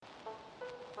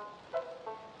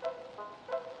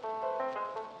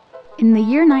In the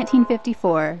year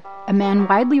 1954, a man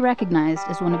widely recognized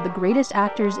as one of the greatest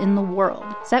actors in the world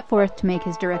set forth to make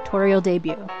his directorial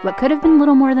debut. What could have been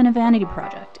little more than a vanity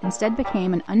project instead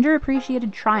became an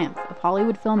underappreciated triumph of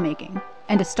Hollywood filmmaking,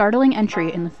 and a startling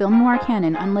entry in the film noir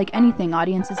canon unlike anything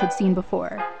audiences had seen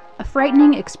before. A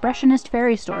frightening, expressionist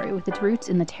fairy story with its roots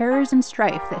in the terrors and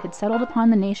strife that had settled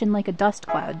upon the nation like a dust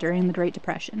cloud during the Great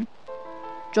Depression.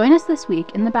 Join us this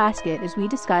week in The Basket as we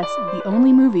discuss the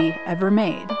only movie ever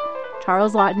made,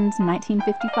 Charles Laughton's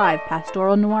 1955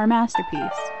 pastoral noir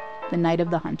masterpiece, The Night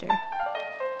of the Hunter.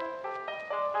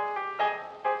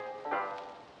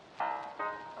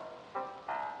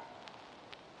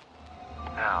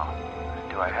 Now,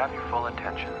 do I have your full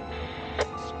attention?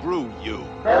 Screw you.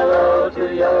 Hello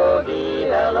to Yogi,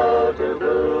 hello to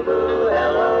Boo Boo,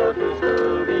 hello to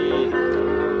Scooby-Doo,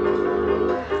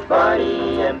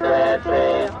 Barney and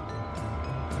Bradley.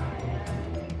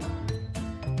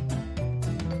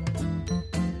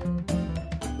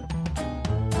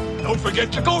 Don't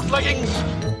forget your goat leggings.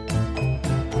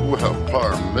 Well,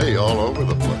 pardon me, all over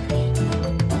the place.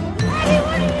 Daddy,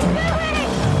 what are you doing?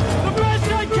 The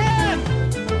best I can!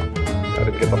 I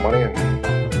didn't get the money and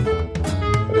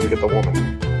I didn't get the woman.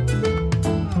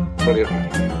 What do you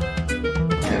think?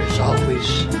 There's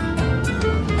always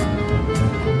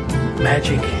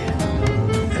magic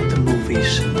at the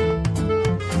movies.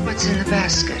 What's in the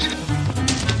basket?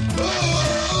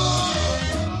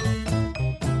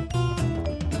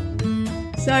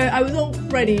 So I was all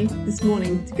ready this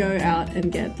morning to go out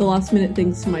and get the last minute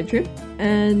things for my trip,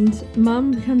 and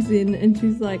Mum comes in and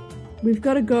she's like, we've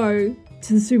got to go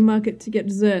to the supermarket to get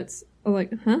desserts. I'm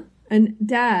like, huh? And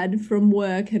Dad from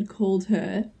work had called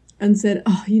her and said,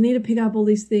 oh, you need to pick up all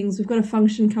these things. We've got a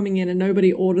function coming in and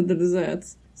nobody ordered the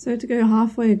desserts. So I had to go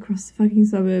halfway across the fucking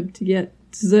suburb to get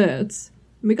desserts.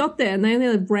 And we got there and they only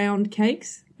had round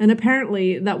cakes. And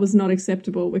apparently that was not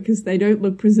acceptable because they don't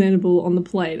look presentable on the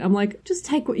plate. I'm like, just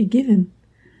take what you're given.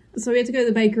 So we had to go to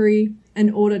the bakery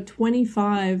and order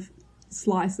 25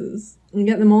 slices and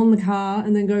get them all in the car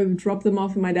and then go drop them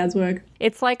off at my dad's work.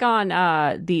 It's like on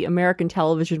the American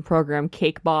television program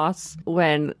Cake Boss,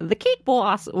 when the Cake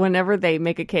Boss, whenever they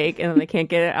make a cake and then they can't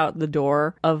get it out the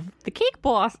door of the Cake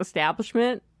Boss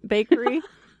establishment bakery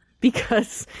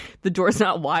because the door's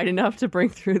not wide enough to bring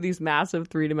through these massive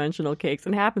three-dimensional cakes.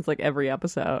 And it happens like every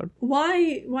episode.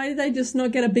 Why did they just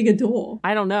not get a bigger door?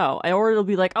 I don't know. Or it'll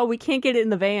be like, oh, we can't get it in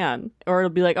the van. Or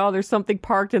it'll be like, oh, there's something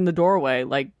parked in the doorway.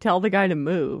 Like, tell the guy to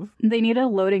move. They need a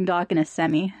loading dock and a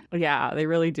semi. Yeah, they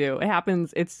really do. It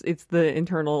happens. It's the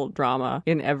internal drama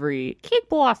in every Cake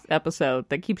Boss episode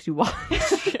that keeps you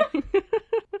watching.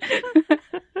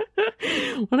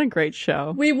 What a great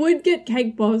show. We would get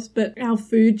Cake Boss, but our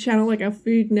food channel, like our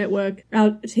food network, our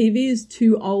TV is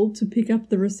too old to pick up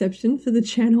the reception for the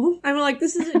channel. And we're like,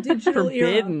 this is a digital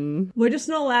Forbidden. era. We're just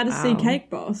not allowed to see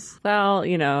Cake Boss. Well,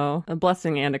 you know, a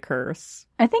blessing and a curse.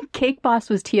 I think Cake Boss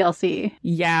was TLC.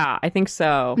 Yeah, I think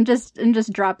so. I'm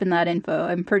just dropping that info,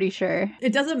 I'm pretty sure.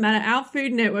 It doesn't matter. Our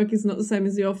food network is not the same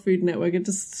as your food network. It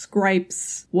just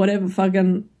scrapes whatever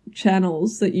fucking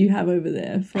channels that you have over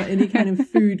there for any kind of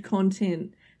food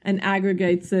content and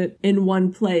aggregates it in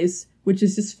one place, which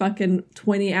is just fucking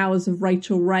 20 hours of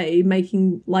Rachel Ray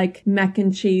making like mac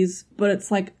and cheese, but it's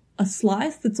like a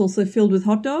slice that's also filled with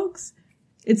hot dogs.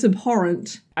 It's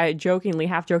abhorrent. I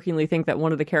half jokingly think that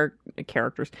one of the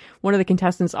one of the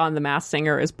contestants on The Masked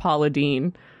Singer is Paula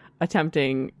Deen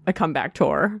attempting a comeback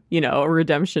tour, you know, a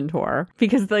redemption tour.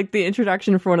 Because like the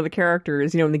introduction for one of the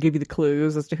characters, you know, when they give you the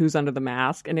clues as to who's under the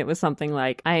mask, and it was something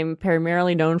like, I'm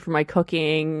primarily known for my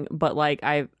cooking, but like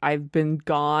I've been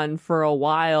gone for a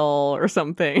while or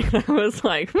something. I was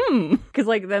like, because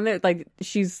like then they're like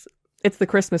it's the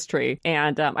Christmas tree.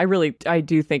 And I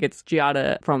do think it's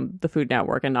Giada from the Food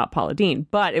Network and not Paula Deen.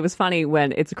 But it was funny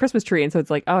when it's a Christmas tree. And so it's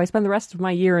like, oh, I spend the rest of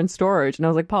my year in storage. And I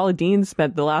was like, Paula Deen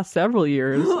spent the last several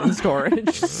years in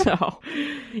storage. So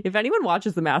if anyone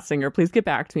watches The Masked Singer, please get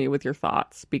back to me with your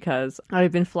thoughts, because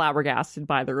I've been flabbergasted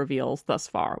by the reveals thus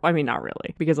far. I mean, not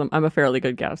really, because I'm a fairly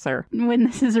good guesser. When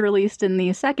this is released in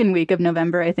the second week of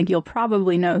November, I think you'll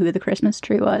probably know who the Christmas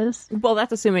tree was. Well,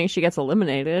 that's assuming she gets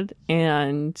eliminated.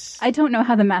 And I don't know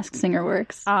how The Masked Singer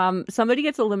works. Somebody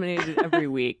gets eliminated every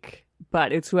week,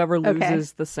 but it's whoever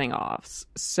loses the sing-offs.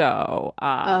 So,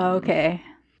 okay.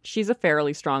 She's a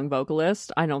fairly strong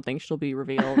vocalist. I don't think she'll be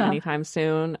revealed anytime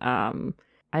soon.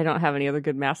 I don't have any other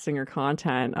good Masked Singer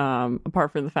content,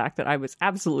 apart from the fact that I was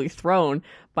absolutely thrown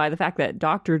by the fact that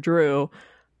Dr. Drew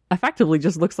effectively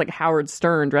just looks like Howard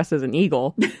Stern dressed as an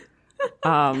eagle.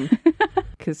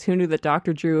 Because who knew that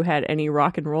Dr. Drew had any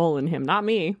rock and roll in him? Not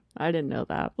me. I didn't know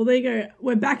that. Well, there you go.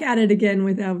 We're back at it again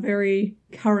with our very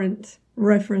current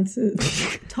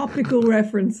references. Topical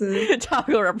references.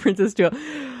 Topical references to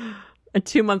a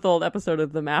 2-month-old episode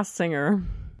of The Masked Singer.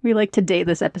 We like to date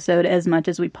this episode as much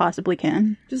as we possibly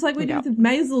can. Just like we did with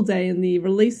Maisel Day and the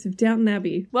release of Downton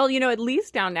Abbey. Well, at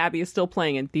least Downton Abbey is still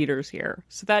playing in theaters here.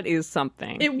 So that is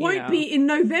something. It won't be in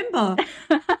November.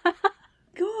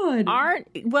 God.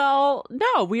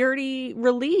 No, we already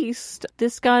released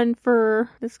This Gun for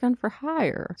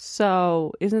Hire.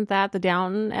 So isn't that the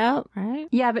Downton out, right?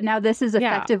 Yeah, but now this is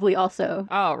effectively also.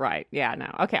 Oh, right. Yeah,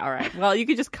 no. Okay, all right. Well, you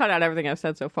could just cut out everything I've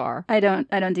said so far. I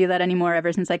don't do that anymore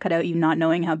ever since I cut out you not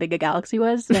knowing how big a galaxy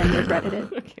was and regretted it.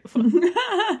 Okay, well,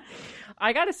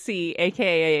 I got a C,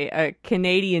 aka a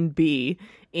Canadian B,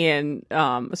 in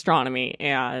astronomy,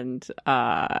 and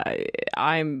I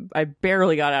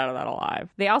barely got out of that alive.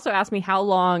 They also asked me how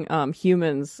long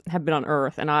humans have been on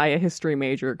Earth, and I, a history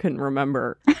major, couldn't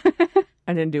remember.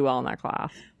 I didn't do well in that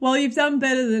class. Well, you've done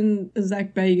better than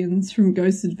Zach Bagans from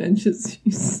Ghost Adventures,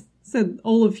 who said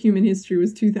all of human history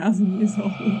was 2,000 years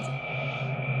old.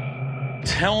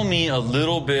 Tell me a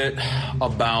little bit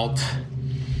about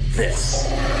this.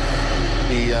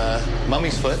 The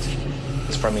mummy's foot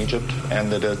is from Egypt, and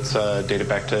that it's dated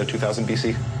back to 2000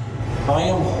 BC. I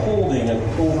am holding an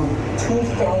over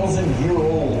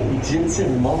 2,000-year-old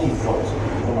Egyptian mummy foot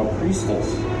from a priestess.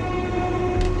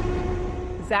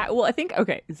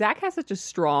 Zach has such a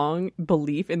strong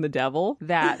belief in the devil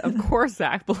that, of course,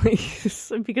 Zach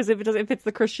believes, because if it's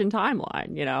the Christian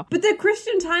timeline, But the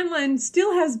Christian timeline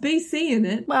still has BC in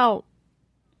it. Well...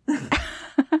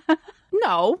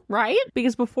 No, right?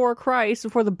 Because before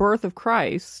the birth of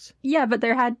Christ. Yeah, but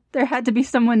there had to be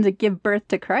someone to give birth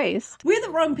to Christ. We're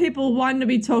the wrong people wanting to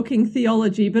be talking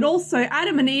theology, but also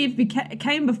Adam and Eve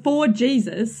came before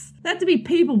Jesus. They had to be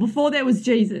people before there was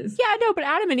Jesus. Yeah, no, but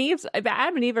Adam and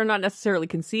Eve are not necessarily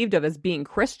conceived of as being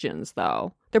Christians,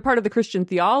 though. They're part of the Christian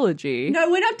theology.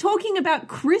 No, we're not talking about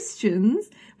Christians.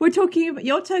 You're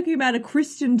talking about a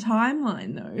Christian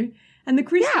timeline, though. And the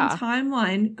Christian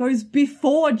timeline goes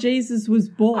before Jesus was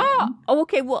born. Oh,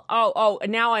 okay. Well,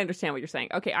 now I understand what you're saying.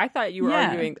 Okay, I thought you were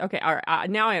arguing. Okay, all right.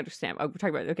 Now I understand. We're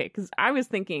talking about because I was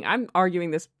thinking I'm arguing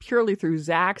this purely through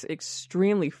Zach's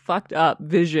extremely fucked up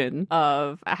vision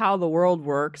of how the world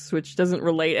works, which doesn't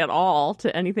relate at all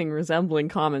to anything resembling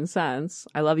common sense.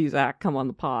 I love you, Zach. Come on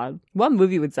the pod. What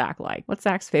movie would Zach like? What's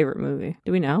Zach's favorite movie?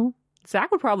 Do we know? Zach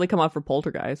would probably come up for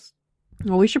Poltergeist.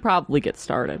 Well, we should probably get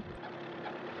started.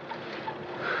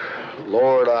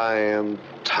 Lord, I am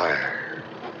tired.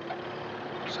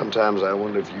 Sometimes I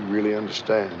wonder if you really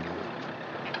understand.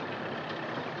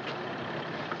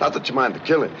 Not that you mind the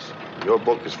killings. Your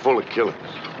book is full of killings.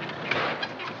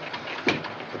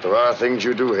 But there are things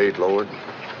you do hate, Lord.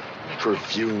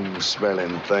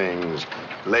 Perfume-smelling things,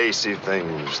 lacy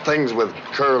things, things with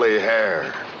curly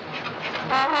hair.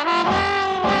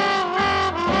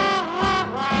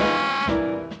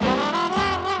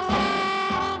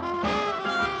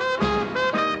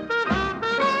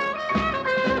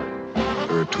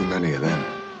 Too many of them.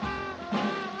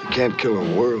 You can't kill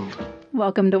a world.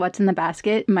 Welcome to What's in the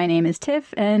Basket. My name is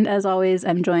Tiff, and as always,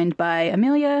 I'm joined by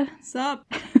Amelia. Sup?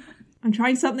 I'm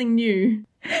trying something new.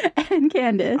 And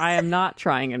Candace. I am not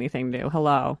trying anything new.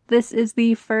 Hello. This is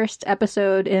the first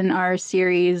episode in our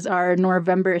series, our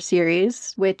November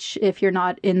series, which, if you're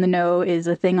not in the know, is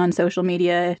a thing on social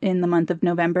media in the month of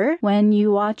November, when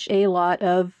you watch a lot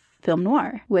of film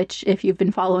noir, which, if you've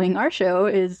been following our show,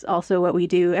 is also what we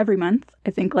do every month. I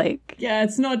think, Yeah,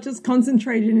 it's not just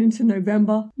concentrated into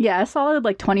November. Yeah, a solid,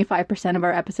 25% of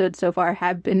our episodes so far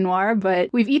have been noir,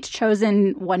 but we've each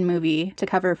chosen one movie to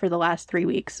cover for the last 3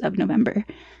 weeks of November.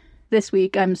 This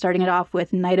week, I'm starting it off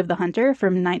with Night of the Hunter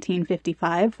from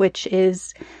 1955, which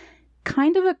is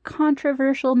kind of a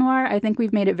controversial noir. I think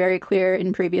we've made it very clear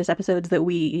in previous episodes that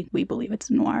we believe it's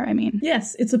noir.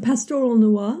 Yes, it's a pastoral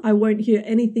noir. I won't hear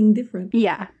anything different.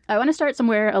 Yeah. I want to start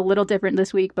somewhere a little different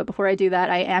this week, but before I do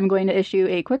that, I am going to issue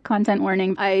a quick content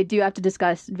warning. I do have to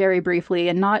discuss very briefly,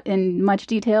 and not in much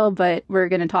detail, but we're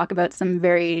going to talk about some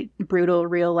very brutal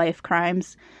real-life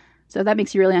crimes. So if that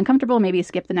makes you really uncomfortable, maybe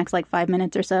skip the next 5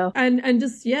 minutes or so. And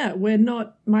just, we're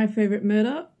not My Favorite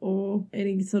Murder or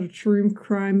any sort of true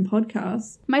crime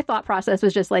podcast. My thought process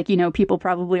was just people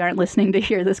probably aren't listening to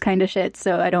hear this kind of shit,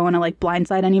 so I don't want to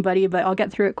blindside anybody, but I'll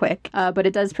get through it quick. But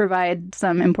it does provide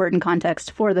some important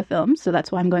context for the film, so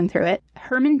that's why I'm going through it.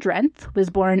 Herman Drenthe was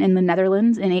born in the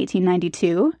Netherlands in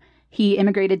 1892. He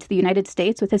immigrated to the United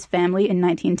States with his family in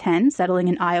 1910, settling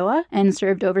in Iowa, and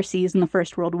served overseas in the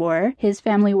First World War. His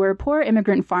family were poor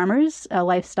immigrant farmers, a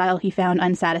lifestyle he found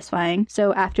unsatisfying.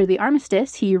 So after the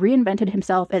armistice, he reinvented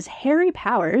himself as Harry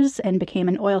Powers and became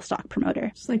an oil stock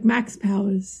promoter. Just like Max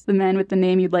Powers. The man with the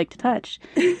name you'd like to touch.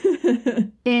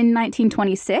 In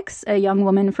 1926, a young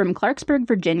woman from Clarksburg,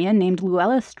 Virginia, named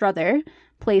Luella Struther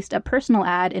placed a personal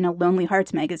ad in a Lonely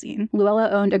Hearts magazine. Luella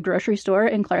owned a grocery store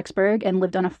in Clarksburg and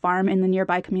lived on a farm in the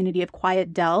nearby community of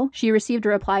Quiet Dell. She received a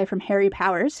reply from Harry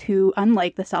Powers, who,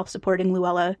 unlike the self-supporting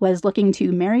Luella, was looking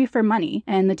to marry for money,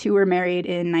 and the two were married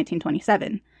in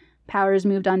 1927. Powers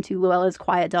moved on to Luella's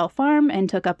Quiet Dell farm and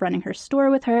took up running her store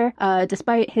with her.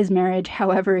 Despite his marriage,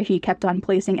 however, he kept on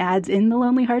placing ads in the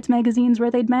Lonely Hearts magazines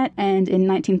where they'd met, and in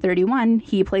 1931,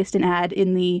 he placed an ad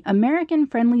in the American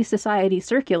Friendly Society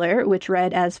Circular, which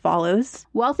read as follows: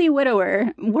 "Wealthy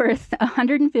widower worth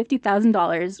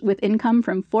 $150,000 with income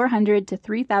from $400 to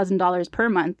 $3,000 per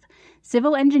month.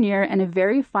 Civil engineer and a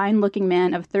very fine-looking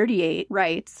man of 38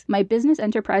 writes, 'My business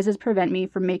enterprises prevent me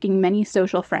from making many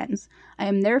social friends. I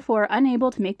am therefore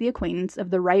unable to make the acquaintance of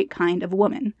the right kind of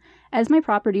woman. As my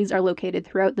properties are located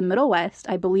throughout the Middle West,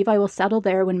 I believe I will settle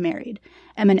there when married.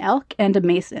 Am an Elk and a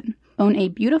Mason. Own a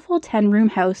beautiful 10-room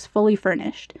house fully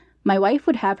furnished. My wife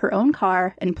would have her own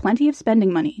car and plenty of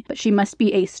spending money, but she must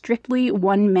be a strictly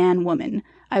one-man woman.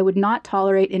 I would not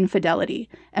tolerate infidelity.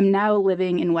 Am now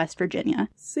living in West Virginia.'"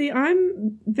 See,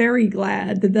 I'm very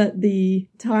glad that the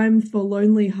time for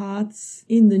Lonely Hearts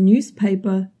in the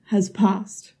newspaper has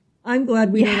passed. I'm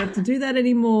glad we don't have to do that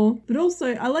anymore. But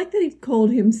also, I like that he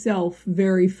called himself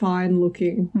very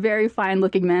fine-looking. Very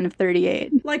fine-looking man of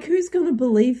 38. Like, who's going to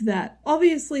believe that?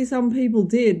 Obviously, some people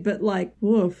did, but like,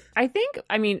 woof. I think,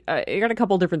 you got a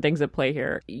couple different things at play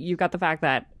here. You've got the fact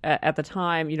that at the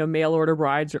time, mail-order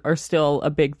brides are still a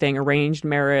big thing. Arranged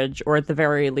marriage, or at the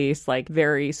very least, like,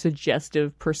 very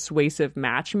suggestive, persuasive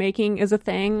matchmaking is a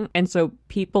thing. And so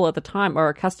people at the time are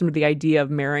accustomed to the idea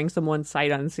of marrying someone sight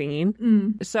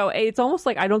unseen. So it's almost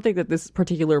like I don't think that this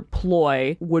particular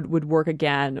ploy would work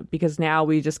again, because now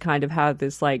we just kind of have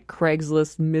this like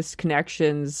Craigslist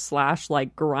misconnections /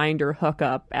 like Grindr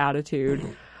hookup attitude.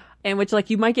 In which, like,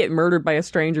 you might get murdered by a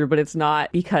stranger, but it's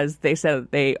not because they said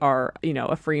that they are,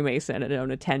 a Freemason and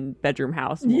own a 10-bedroom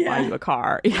house and will buy you a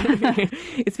car.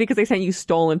 It's because they sent you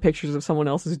stolen pictures of someone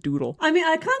else's doodle. I mean,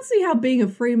 I can't see how being a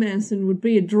Freemason would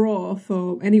be a draw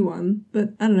for anyone, but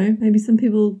I don't know. Maybe some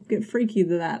people get freaky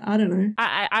to that. I don't know.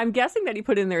 I'm guessing that he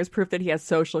put in there as proof that he has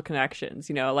social connections.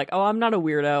 Like, oh, I'm not a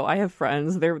weirdo. I have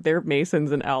friends. They're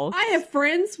Masons and elves. I have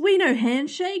friends. We know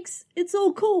handshakes. It's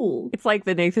all cool. It's like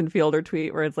the Nathan Fielder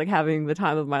tweet where it's like, having the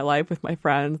time of my life with my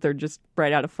friends. They're just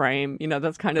right out of frame.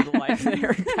 That's kind of the life that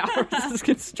Harry Powers is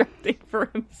constructing for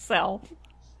himself.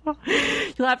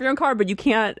 You'll have your own car, but you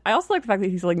can't. I also like the fact that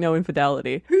he's like, no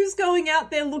infidelity. Who's going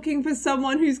out there looking for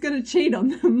someone who's going to cheat on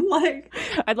them? Like,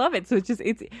 I love it. So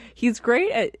he's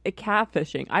great at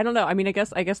catfishing. I don't know. I mean, I guess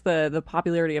the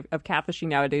popularity of catfishing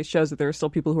nowadays shows that there are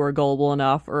still people who are gullible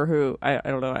enough, or who I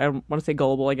don't know. I don't want to say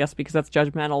gullible, I guess, because that's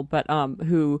judgmental, but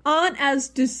who aren't as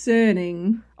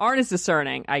discerning,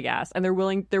 I guess, and they're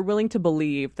willing to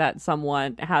believe that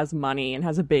someone has money and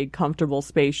has a big, comfortable,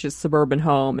 spacious suburban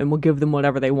home and will give them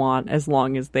whatever they want as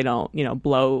long as they don't,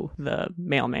 blow the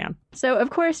mailman. So, of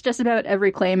course, just about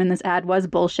every claim in this ad was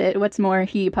bullshit. What's more,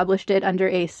 he published it under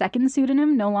a second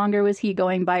pseudonym. No longer was he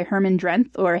going by Herman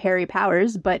Drenth or Harry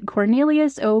Powers, but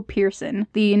Cornelius O. Pearson.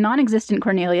 The non-existent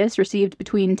Cornelius received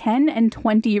between 10 and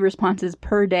 20 responses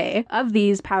per day. Of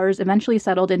these, Powers eventually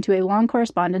settled into a long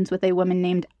correspondence with a woman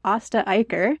named Asta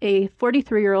Eicher, a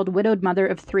 43-year-old widowed mother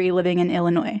of 3 living in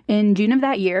Illinois. In June of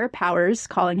that year, Powers,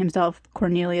 calling himself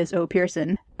Cornelius O.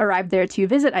 Pearson, arrived there to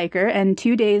visit Eicher, and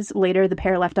 2 days later the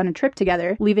pair left on a trip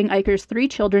together, leaving Eicher's 3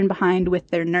 children behind with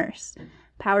their nurse.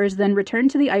 Powers then returned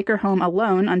to the Eicher home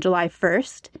alone on July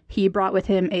 1st. He brought with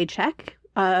him a check,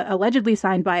 allegedly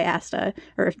signed by Asta,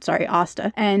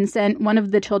 and sent one of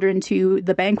the children to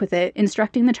the bank with it,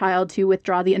 instructing the child to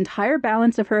withdraw the entire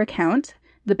balance of her account.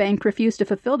 The bank refused to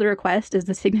fulfill the request as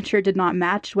the signature did not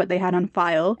match what they had on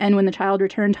file, and when the child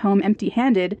returned home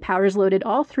empty-handed, Powers loaded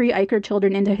all 3 Eicher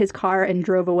children into his car and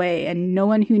drove away, and no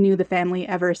one who knew the family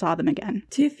ever saw them again.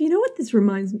 Tiff, you know what this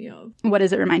reminds me of? What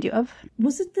does it remind you of?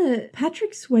 Was it the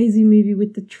Patrick Swayze movie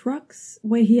with the trucks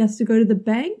where he has to go to the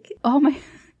bank? Oh my...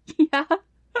 yeah.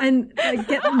 And like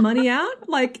get the money out,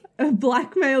 like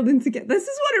blackmailed into get. This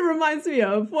is what it reminds me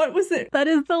of. What was it? That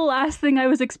is the last thing I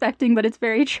was expecting, but it's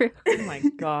very true. Oh my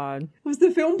god! Was the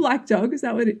film Black Dog? Is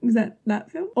that what it was?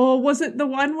 That film, or was it the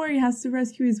one where he has to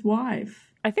rescue his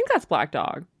wife? I think that's Black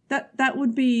Dog. That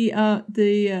would be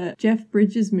the Jeff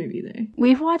Bridges movie, though.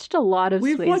 We've watched a lot of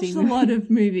We've Swayze watched a lot of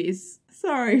movies.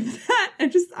 Sorry for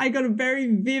that. I got a very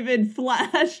vivid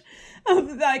flash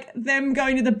of like them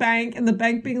going to the bank and the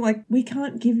bank being like, we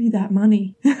can't give you that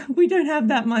money. We don't have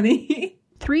that money.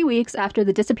 3 weeks after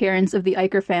the disappearance of the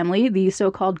Eicher family, the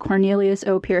so-called Cornelius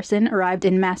O. Pearson arrived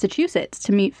in Massachusetts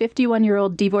to meet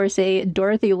 51-year-old divorcee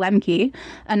Dorothy Lemke,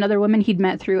 another woman he'd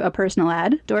met through a personal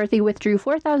ad. Dorothy withdrew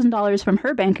 $4,000 from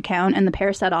her bank account, and the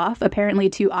pair set off, apparently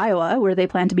to Iowa, where they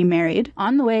planned to be married.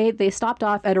 On the way, they stopped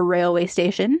off at a railway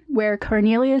station, where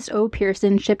Cornelius O.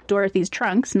 Pearson shipped Dorothy's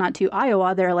trunks, not to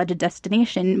Iowa, their alleged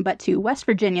destination, but to West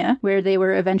Virginia, where they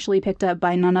were eventually picked up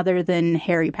by none other than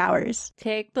Harry Powers.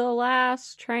 Take the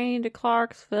last train to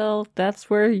Clarksville. That's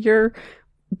where your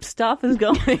stuff is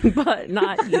going, but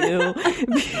not you.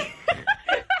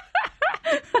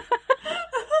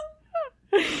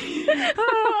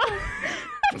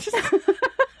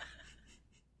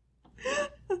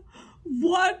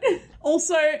 What?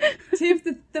 Also, Tiff,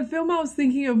 the film I was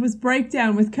thinking of was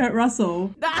Breakdown with Kurt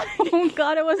Russell. Oh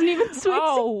god, it wasn't even Swayze.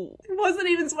 Oh. It wasn't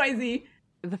even Swayze.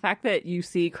 The fact that you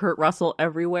see Kurt Russell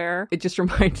everywhere, it just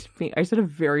reminded me, I just had a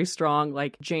very strong,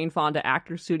 like, Jane Fonda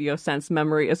Actor Studio sense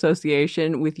memory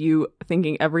association with you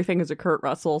thinking everything is a Kurt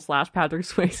Russell / Patrick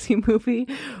Swayze movie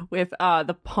with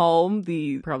the poem,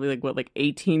 the probably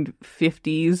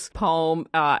 1850s poem,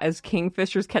 As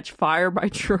Kingfishers Catch Fire by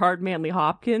Gerard Manley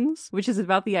Hopkins, which is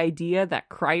about the idea that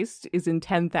Christ is in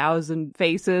 10,000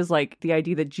 faces, like the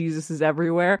idea that Jesus is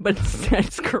everywhere, but instead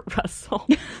it's Kurt Russell.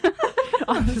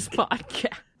 On this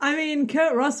podcast. I mean,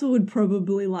 Kurt Russell would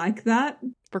probably like that.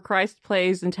 For Christ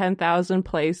plays in 10,000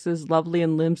 places, lovely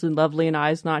in limbs and lovely in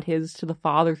eyes not his, to the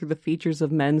Father through the features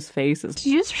of men's faces. Did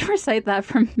you just recite that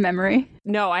from memory?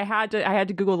 No, I had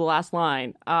to Google the last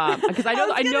line because I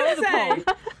know the poem.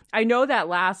 I know that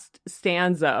last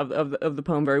stanza of the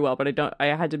poem very well, but I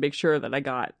had to make sure that I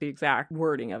got the exact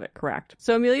wording of it correct.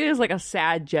 So Amelia is like a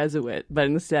sad Jesuit, but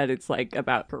instead it's like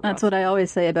about Kurt That's Russell. what I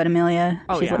always say about Amelia.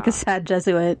 Oh, She's yeah. like a sad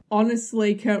Jesuit.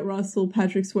 Honestly, Kurt Russell,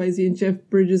 Patrick Swayze, and Jeff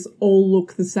Bridges all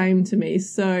look the same to me,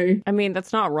 so... I mean,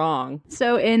 that's not wrong.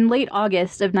 So in late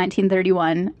August of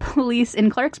 1931, police in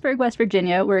Clarksburg, West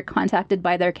Virginia were contacted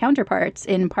by their counterparts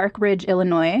in Park Ridge,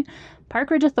 Illinois. Park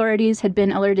Ridge authorities had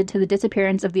been alerted to the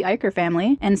disappearance of the Eicher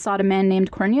family and sought a man named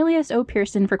Cornelius O.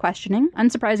 Pearson for questioning.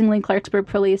 Unsurprisingly, Clarksburg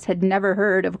police had never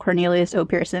heard of Cornelius O.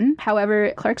 Pearson.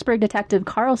 However, Clarksburg detective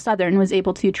Carl Southern was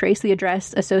able to trace the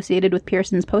address associated with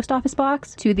Pearson's post office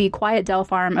box to the Quiet Dell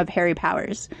farm of Harry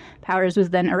Powers. Powers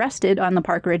was then arrested on the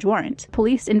Park Ridge warrant.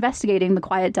 Police investigating the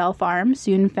Quiet Dell farm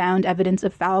soon found evidence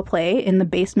of foul play in the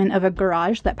basement of a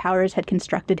garage that Powers had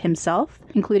constructed himself,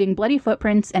 including bloody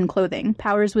footprints and clothing.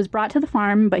 Powers was brought to the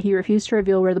farm, but he refused to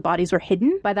reveal where the bodies were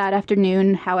hidden. By that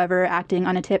afternoon, however, acting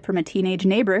on a tip from a teenage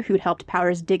neighbor who'd helped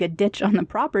Powers dig a ditch on the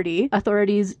property,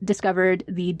 authorities discovered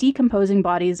the decomposing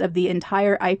bodies of the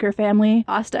entire Eicher family.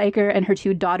 Asta Eicher and her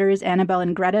two daughters, Annabelle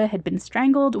and Greta, had been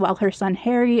strangled, while her son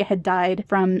Harry had died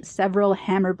from several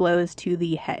hammer blows to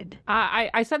the head.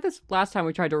 I said this last time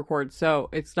we tried to record, so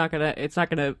it's not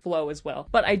gonna flow as well.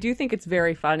 But I do think it's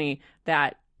very funny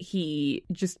that he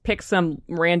just picks some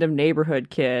random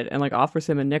neighborhood kid and like offers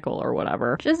him a nickel or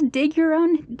whatever. Just dig your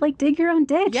own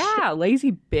ditch. Yeah,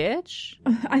 lazy bitch.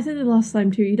 I said it last time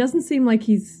too. He doesn't seem like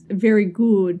he's very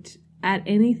good at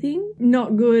anything.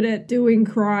 Not good at doing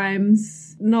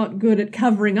crimes. Not good at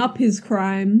covering up his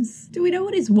crimes. Do we know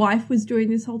what his wife was doing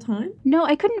this whole time? No,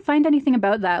 I couldn't find anything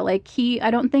about that. Like,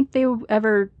 I don't think they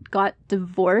ever got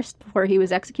divorced before he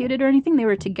was executed or anything. They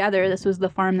were together. This was the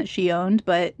farm that she owned,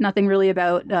 but nothing really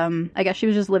about, I guess she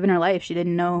was just living her life. She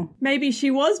didn't know. Maybe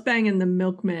she was banging the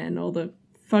milkman or the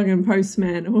fucking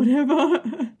postman or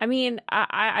whatever. I mean,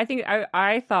 I think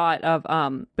I thought of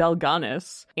Belle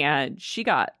Gunness, and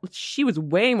she was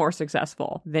way more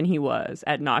successful than he was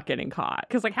at not getting caught.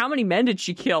 Because like, how many men did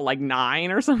she kill? Like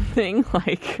 9 or something?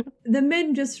 Like, the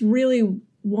men just really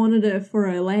wanted her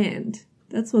for her land.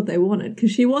 That's what they wanted, because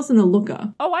she wasn't a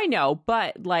looker. Oh, I know,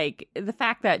 but like the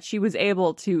fact that she was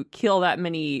able to kill that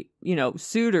many,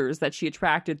 suitors that she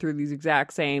attracted through these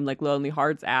exact same like Lonely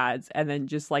Hearts ads, and then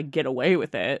just like get away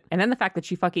with it. And then the fact that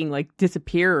she fucking like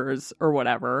disappears or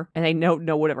whatever, and they know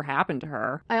whatever happened to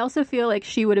her. I also feel like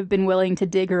she would have been willing to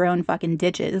dig her own fucking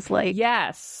ditches. Like,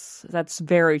 yes, that's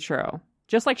very true.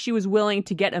 Just like she was willing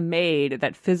to get a maid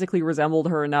that physically resembled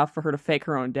her enough for her to fake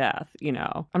her own death,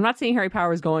 I'm not seeing Harry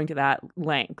Powers going to that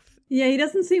length. Yeah, he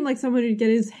doesn't seem like someone who'd get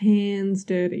his hands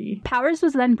dirty. Powers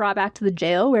was then brought back to the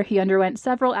jail, where he underwent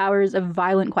several hours of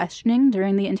violent questioning.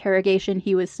 During the interrogation,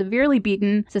 he was severely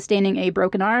beaten, sustaining a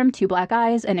broken arm, 2 black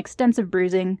eyes, and extensive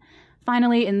bruising.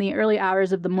 Finally, in the early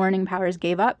hours of the morning, Powers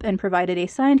gave up and provided a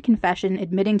signed confession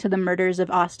admitting to the murders of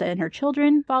Asta and her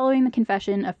children. Following the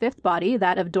confession, a fifth body,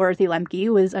 that of Dorothy Lemke,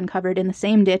 was uncovered in the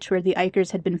same ditch where the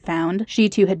Eichers had been found. She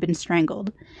too had been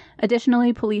strangled.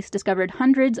 Additionally, police discovered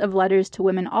hundreds of letters to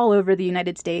women all over the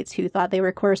United States who thought they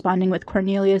were corresponding with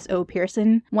Cornelius O.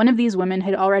 Pearson. One of these women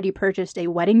had already purchased a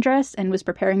wedding dress and was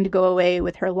preparing to go away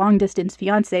with her long-distance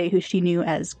fiancé, who she knew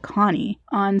as Connie.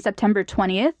 On September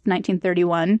 20th,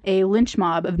 1931, a lynch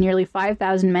mob of nearly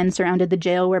 5,000 men surrounded the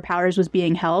jail where Powers was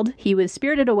being held. He was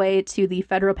spirited away to the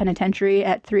federal penitentiary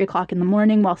at 3 o'clock in the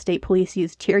morning while state police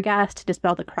used tear gas to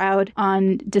dispel the crowd.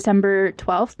 On December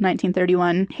 12th,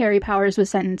 1931, Harry Powers was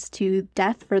sentenced to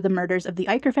death for the murders of the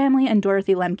Eicher family and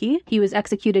Dorothy Lemke. He was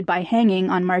executed by hanging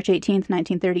on March 18th,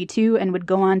 1932, and would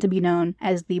go on to be known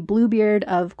as the Bluebeard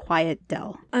of Quiet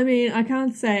Dell. I mean, I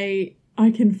can't say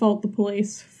I can fault the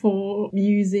police for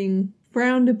using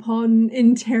frowned upon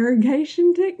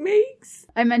interrogation techniques.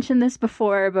 I mentioned this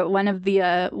before, but one of the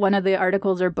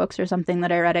articles or books or something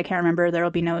that I read, I can't remember, there will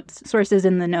be sources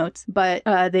in the notes, but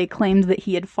they claimed that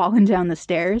he had fallen down the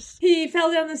stairs. He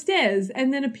fell down the stairs,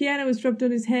 and then a piano was dropped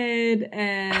on his head,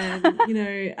 and,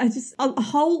 a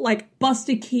whole,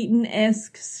 Buster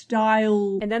Keaton-esque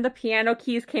style. And then the piano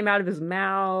keys came out of his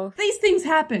mouth. These things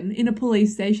happen in a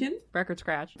police station. Record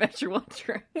scratch. Bet you're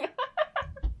wondering.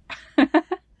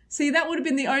 See, that would have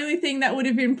been the only thing that would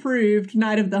have improved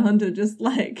Night of the Hunter, just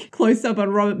close up on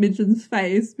Robert Mitchum's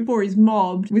face before he's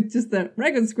mobbed with just the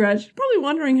record scratch. Probably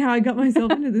wondering how I got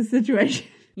myself into this situation.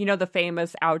 You know, the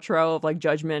famous outro of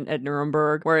Judgment at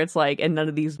Nuremberg, where it's and none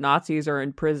of these Nazis are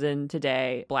in prison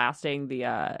today, blasting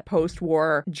the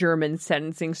post-war German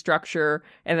sentencing structure.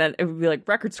 And then it would be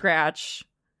record scratch.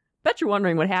 Bet you're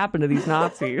wondering what happened to these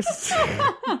Nazis.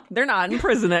 They're not in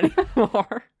prison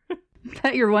anymore.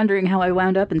 Bet you're wondering how I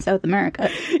wound up in South America.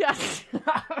 Yes.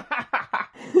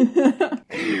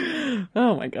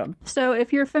 Oh my god. So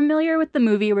if you're familiar with the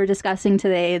movie we're discussing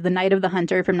today, The Night of the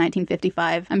Hunter from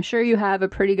 1955, I'm sure you have a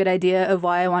pretty good idea of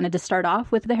why I wanted to start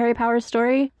off with the Harry Powers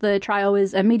story. The trial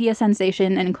was a media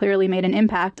sensation and clearly made an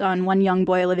impact on one young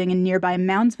boy living in nearby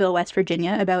Moundsville, West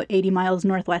Virginia, about 80 miles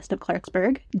northwest of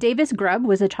Clarksburg. Davis Grubb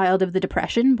was a child of the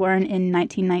Depression, born in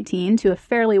 1919 to a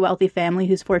fairly wealthy family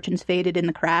whose fortunes faded in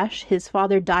the crash. His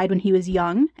father died when he was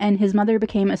young, and his mother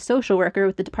became a social worker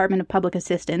with the Department of Public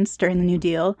Assistance during the New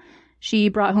Deal. She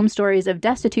brought home stories of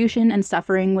destitution and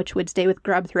suffering, which would stay with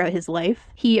Grubb throughout his life.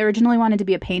 He originally wanted to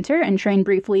be a painter and trained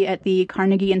briefly at the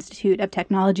Carnegie Institute of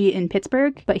Technology in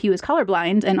Pittsburgh, but he was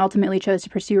colorblind and ultimately chose to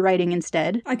pursue writing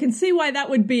instead. I can see why that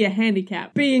would be a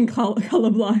handicap, being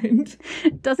colorblind.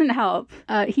 Doesn't help.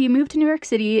 He moved to New York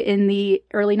City in the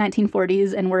early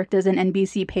 1940s and worked as an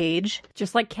NBC page.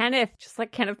 Just like Kenneth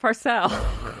Parcell.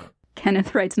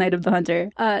 Kenneth writes Night of the Hunter.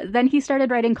 Then he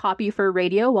started writing copy for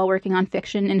radio while working on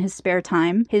fiction in his spare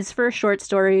time. His first short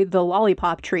story, The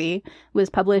Lollipop Tree, was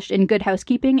published in Good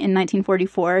Housekeeping in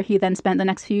 1944. He then spent the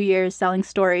next few years selling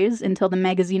stories until the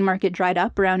magazine market dried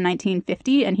up around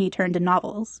 1950 and he turned to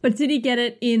novels. But did he get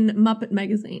it in Muppet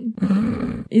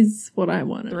Magazine? Is what I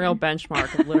want to know. The real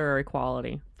benchmark of literary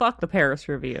quality. Fuck the Paris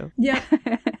Review. Yeah.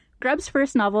 Grubb's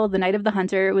first novel, The Night of the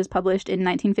Hunter, was published in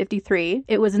 1953.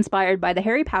 It was inspired by the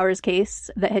Harry Powers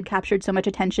case that had captured so much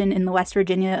attention in the West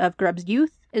Virginia of Grubb's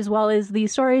youth, as well as the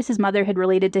stories his mother had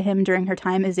related to him during her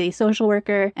time as a social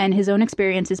worker and his own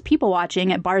experiences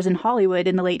people-watching at bars in Hollywood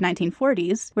in the late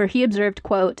 1940s, where he observed,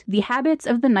 quote, "the habits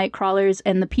of the night crawlers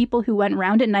and the people who went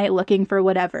round at night looking for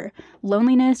whatever,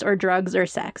 loneliness or drugs or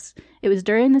sex. It was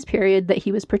during this period that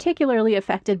he was particularly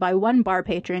affected by one bar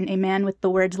patron, a man with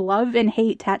the words love and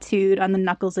hate tattooed on the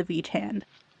knuckles of each hand."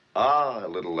 Ah,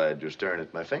 little lad, you're staring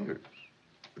at my fingers.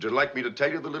 Would you like me to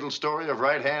tell you the little story of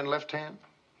right hand, left hand?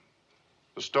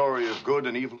 The story of good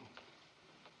and evil.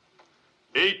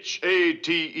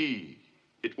 H-A-T-E.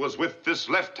 It was with this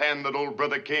left hand that old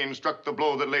brother Cain struck the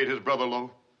blow that laid his brother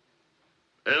low.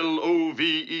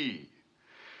 L-O-V-E.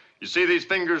 You see these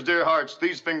fingers, dear hearts?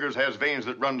 These fingers has veins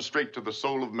that run straight to the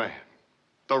soul of man.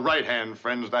 The right hand,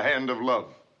 friends, the hand of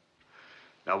love.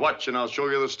 Now watch and I'll show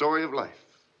you the story of life.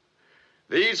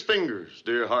 These fingers,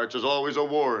 dear hearts, is always a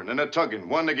warring and a tugging,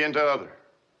 one against the other.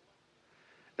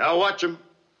 Now watch 'em.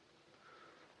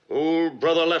 Old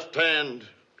brother left hand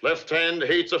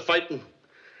hates a fighting,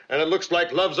 and it looks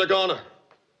like love's a goner.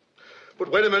 But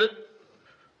wait a minute.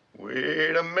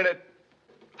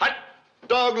 Hot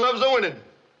dog loves a winning.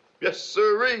 Yes,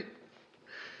 sirree.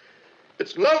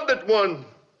 It's love that won,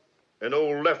 and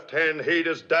old left hand hate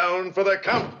is down for the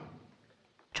count.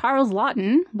 Charles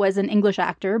Laughton was an English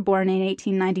actor born in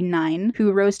 1899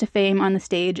 who rose to fame on the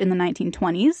stage in the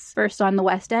 1920s, first on the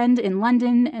West End in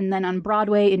London and then on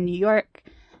Broadway in New York.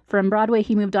 From Broadway,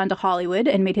 he moved on to Hollywood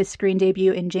and made his screen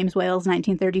debut in James Whale's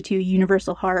 1932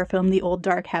 Universal horror film The Old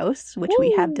Dark House, which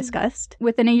we have discussed.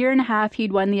 Within a year and a half,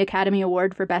 he'd won the Academy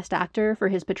Award for Best Actor for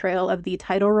his portrayal of the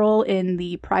title role in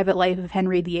The Private Life of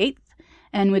Henry VIII,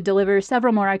 and would deliver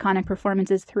several more iconic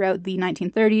performances throughout the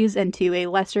 1930s and to a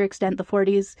lesser extent the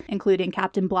 40s, including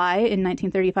Captain Bligh in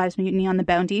 1935's Mutiny on the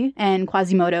Bounty and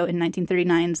Quasimodo in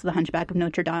 1939's The Hunchback of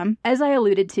Notre Dame. As I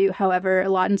alluded to, however,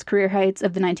 Laughton's career heights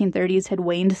of the 1930s had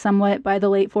waned somewhat by the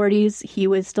late 40s. He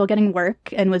was still getting work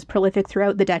and was prolific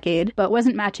throughout the decade, but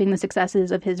wasn't matching the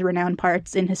successes of his renowned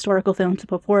parts in historical films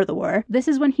before the war. This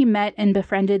is when he met and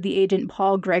befriended the agent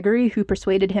Paul Gregory, who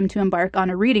persuaded him to embark on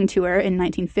a reading tour in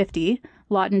 1950.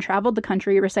 Laughton traveled the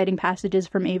country reciting passages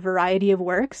from a variety of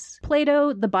works,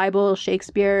 Plato, the Bible,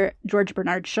 Shakespeare, George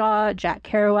Bernard Shaw, Jack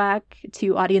Kerouac,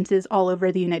 to audiences all over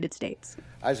the United States.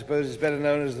 I suppose it's better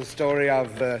known as the story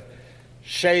of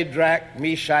Shadrach,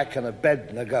 Meshach, and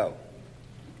Abednego.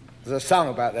 There's a song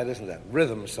about that, isn't there?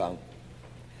 Rhythm song.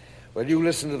 Well, you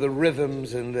listen to the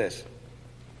rhythms in this.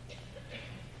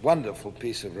 Wonderful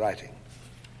piece of writing.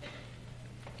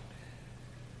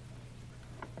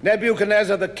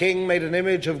 Nebuchadnezzar the king made an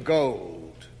image of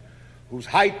gold, whose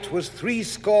height was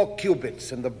 80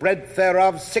 cubits, and the breadth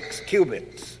thereof 6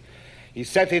 cubits. He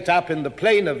set it up in the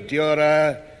plain of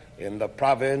Dura, in the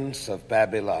province of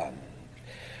Babylon.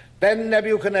 Then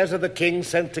Nebuchadnezzar the king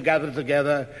sent to gather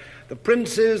together the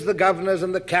princes, the governors,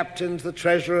 and the captains, the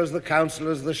treasurers, the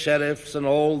counselors, the sheriffs, and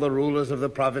all the rulers of the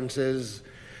provinces,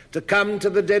 to come to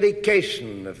the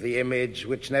dedication of the image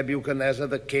which Nebuchadnezzar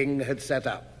the king had set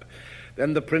up.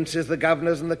 Then the princes, the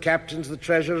governors, and the captains, the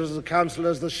treasurers, the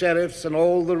counselors, the sheriffs, and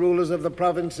all the rulers of the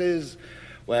provinces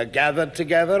were gathered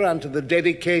together unto the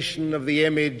dedication of the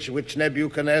image which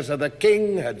Nebuchadnezzar the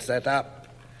king had set up.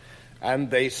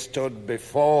 And they stood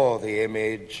before the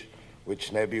image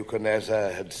which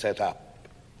Nebuchadnezzar had set up.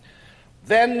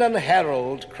 Then an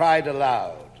herald cried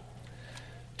aloud,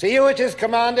 "To you it is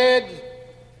commanded,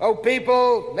 O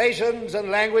people, nations, and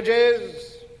languages,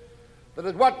 that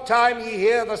at what time ye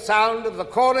hear the sound of the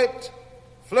cornet,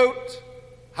 flute,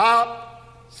 harp,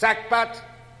 sackbut,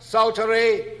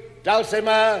 psaltery,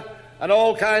 dulcimer, and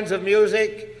all kinds of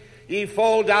music, ye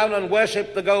fall down and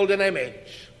worship the golden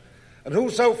image. And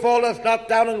whoso falleth not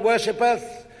down and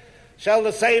worshippeth, shall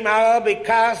the same hour be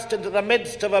cast into the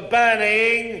midst of a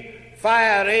burning,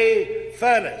 fiery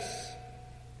furnace."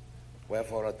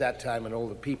 Wherefore at that time when all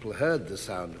the people heard the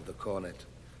sound of the cornet,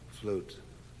 flute,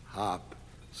 harp,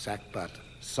 sackbut,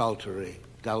 psaltery,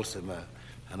 dulcimer,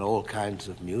 and all kinds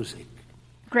of music,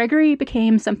 Gregory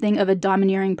became something of a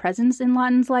domineering presence in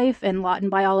Laughton's life, and Laughton,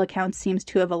 by all accounts, seems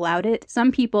to have allowed it. Some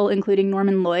people, including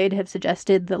Norman Lloyd, have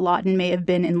suggested that Laughton may have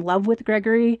been in love with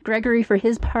Gregory. Gregory, for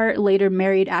his part, later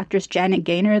married actress Janet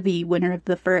Gaynor, the winner of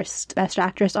the first Best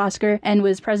Actress Oscar, and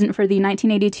was present for the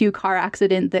 1982 car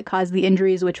accident that caused the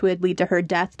injuries which would lead to her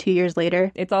death 2 years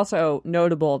later. It's also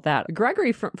notable that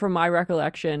Gregory, from my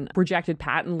recollection, rejected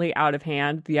patently out of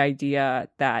hand the idea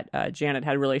that Janet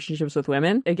had relationships with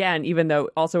women. Again, even though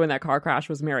also in that car crash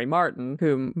was Mary Martin,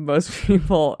 whom most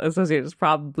people associate as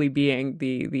probably being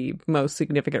the most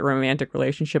significant romantic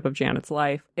relationship of Janet's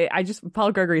life.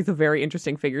 Paul Gregory is a very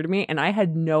interesting figure to me, and I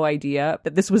had no idea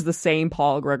that this was the same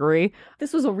Paul Gregory.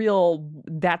 This was a real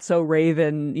That's So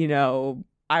Raven,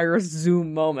 Iris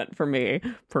Zoom moment for me,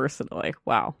 personally.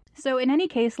 Wow. So in any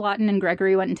case, Laughton and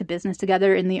Gregory went into business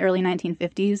together in the early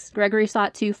 1950s. Gregory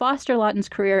sought to foster Laughton's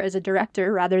career as a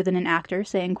director rather than an actor,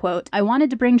 saying, quote, "I wanted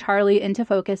to bring Charlie into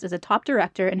focus as a top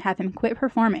director and have him quit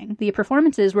performing. The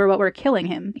performances were what were killing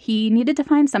him. He needed to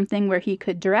find something where he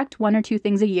could direct 1 or 2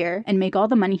 things a year and make all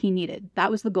the money he needed. That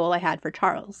was the goal I had for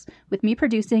Charles. With me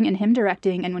producing and him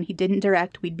directing, and when he didn't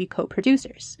direct, we'd be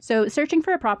co-producers." So searching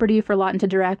for a property for Laughton to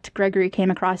direct, Gregory came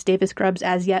across Davis Grubb's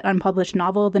as yet unpublished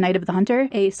novel, The Night of the Hunter,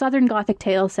 a Southern Gothic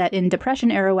tale set in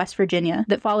Depression-era West Virginia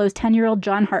that follows 10-year-old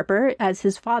John Harper as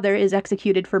his father is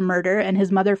executed for murder and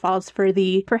his mother falls for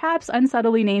the perhaps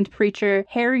unsubtly named preacher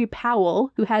Harry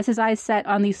Powell, who has his eyes set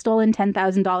on the stolen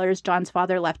 $10,000 John's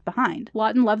father left behind.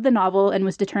 Laughton loved the novel and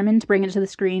was determined to bring it to the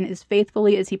screen as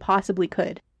faithfully as he possibly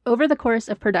could. Over the course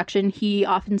of production, he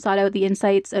often sought out the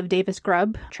insights of Davis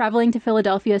Grubb, traveling to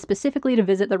Philadelphia specifically to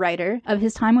visit the writer. Of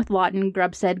his time with Lawton,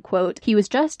 Grubb said, quote, "He was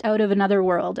just out of another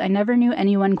world. I never knew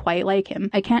anyone quite like him.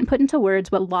 I can't put into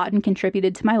words what Lawton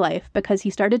contributed to my life, because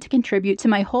he started to contribute to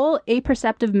my whole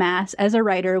aperceptive mass as a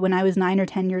writer when I was 9 or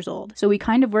 10 years old. So we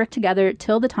kind of worked together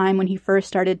till the time when he first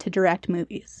started to direct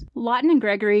movies." Lawton and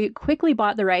Gregory quickly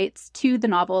bought the rights to the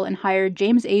novel and hired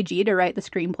James Agee to write the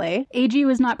screenplay. Agee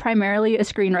was not primarily a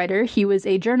screenwriter. He was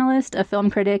a journalist, a film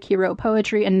critic. He wrote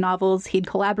poetry and novels. He'd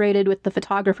collaborated with the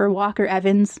photographer Walker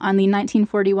Evans on the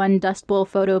 1941 Dust Bowl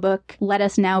photo book, Let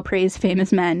Us Now Praise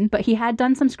Famous Men, but he had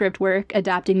done some script work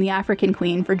adapting The African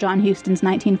Queen for John Huston's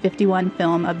 1951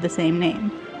 film of the same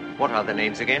name. What are the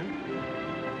names again?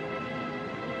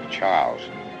 Charles.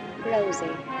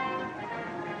 Rosie.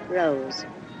 Rose.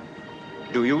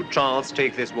 Do you, Charles,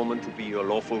 take this woman to be your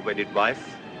lawful wedded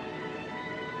wife?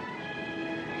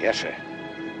 Yes, sir.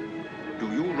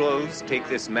 Do you, Rose, take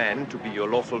this man to be your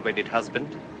lawful wedded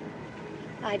husband?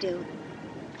 I do.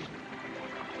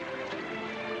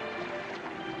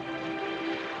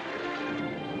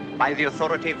 By the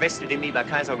authority vested in me by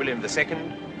Kaiser William II,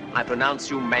 I pronounce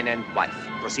you man and wife.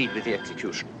 Proceed with the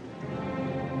execution.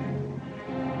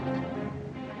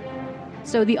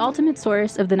 So the ultimate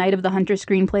source of the Night of the Hunter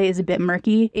screenplay is a bit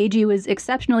murky. Agee was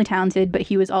exceptionally talented, but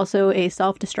he was also a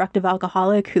self-destructive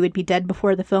alcoholic who would be dead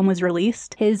before the film was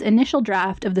released. His initial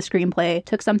draft of the screenplay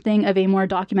took something of a more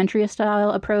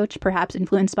documentary-style approach, perhaps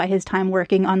influenced by his time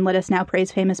working on Let Us Now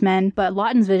Praise Famous Men, but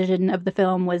Lawton's vision of the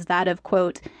film was that of,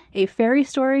 quote, "a fairy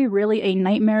story, really a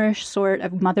nightmarish sort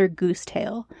of Mother Goose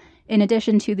tale." In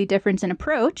addition to the difference in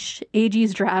approach,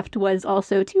 Agee's draft was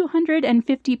also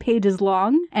 250 pages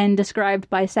long and described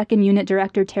by second unit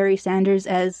director Terry Sanders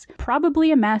as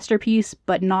probably a masterpiece,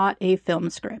 but not a film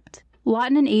script.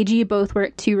 Lawton and Agee both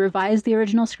worked to revise the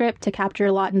original script to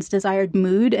capture Lawton's desired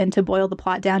mood and to boil the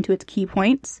plot down to its key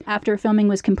points. After filming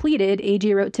was completed,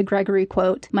 Agee wrote to Gregory,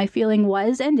 quote, "My feeling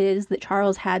was and is that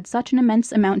Charles had such an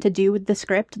immense amount to do with the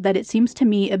script that it seems to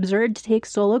me absurd to take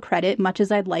solo credit, much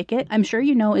as I'd like it. I'm sure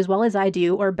you know as well as I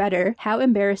do, or better, how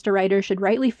embarrassed a writer should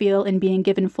rightly feel in being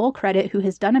given full credit who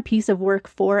has done a piece of work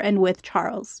for and with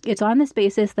Charles. It's on this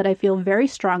basis that I feel very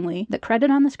strongly that credit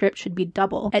on the script should be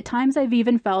double. At times I've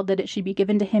even felt that it should be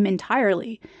given to him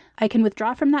entirely. I can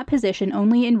withdraw from that position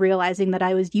only in realizing that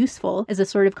I was useful as a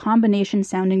sort of combination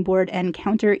sounding board and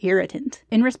counter-irritant."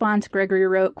 In response, Gregory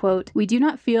wrote, quote, "We do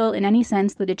not feel in any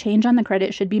sense that a change on the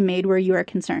credit should be made where you are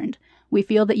concerned. We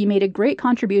feel that you made a great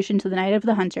contribution to the Night of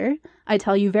the Hunter. I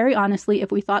tell you very honestly,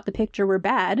 if we thought the picture were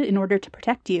bad in order to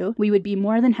protect you, we would be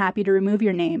more than happy to remove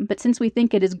your name. But since we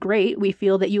think it is great, we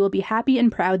feel that you will be happy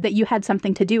and proud that you had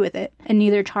something to do with it. And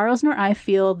neither Charles nor I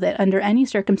feel that under any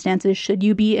circumstances should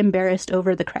you be embarrassed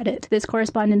over the credit." This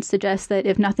correspondence suggests that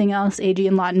if nothing else, Agee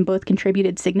and Lawton both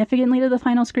contributed significantly to the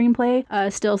final screenplay.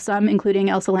 Still some, including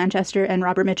Elsa Lanchester and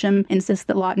Robert Mitchum, insist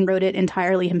that Lawton wrote it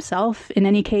entirely himself. In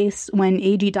any case, when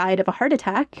Agee died of a heart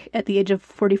attack at the age of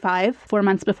 45, 4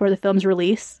 months before the film's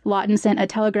release, Lawton sent a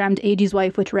telegram to Agee's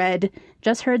wife which read,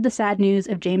 "Just heard the sad news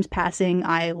of James passing.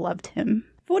 I loved him."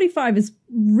 45 is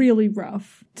really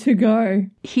rough to go.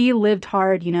 He lived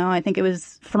hard, you know. I think it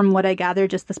was, from what I gather,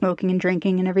 just the smoking and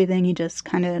drinking and everything. He just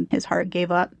kind of, his heart gave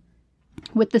up.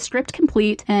 With the script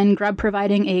complete and Grubb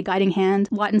providing a guiding hand,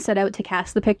 Lawton set out to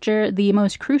cast the picture. The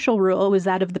most crucial role was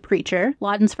that of the preacher.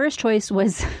 Lawton's first choice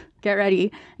was, get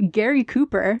ready, Gary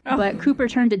Cooper, but Cooper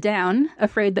turned it down,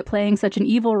 afraid that playing such an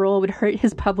evil role would hurt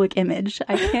his public image.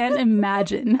 I can't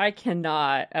imagine. I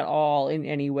cannot at all in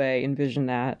any way envision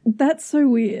that. That's so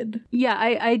weird. Yeah,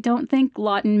 I don't think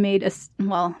Lawton made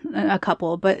a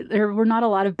couple, but there were not a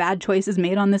lot of bad choices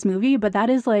made on this movie, but that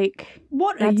is like,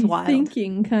 what are you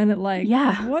thinking? Kind of like,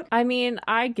 yeah. What? I mean,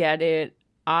 I get it.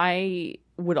 I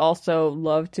would also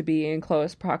love to be in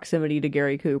close proximity to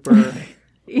Gary Cooper.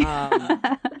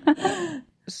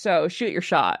 So shoot your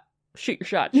shot. Shoot your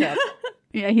shot, Chip.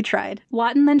 Yeah, he tried.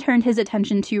 Lawton then turned his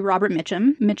attention to Robert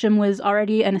Mitchum. Mitchum was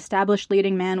already an established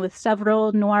leading man with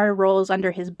several noir roles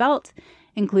under his belt,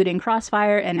 including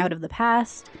Crossfire and Out of the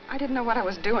Past. I didn't know what I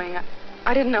was doing.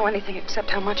 I didn't know anything except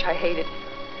how much I hated.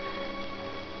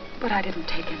 But I didn't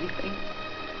take anything.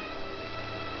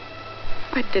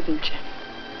 I didn't, Jim.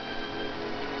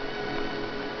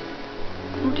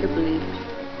 Won't you believe it?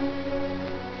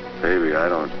 Baby, I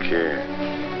don't care.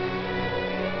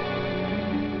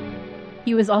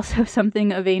 He was also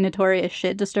something of a notorious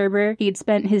shit disturber. He'd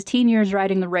spent his teen years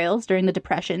riding the rails during the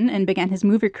Depression and began his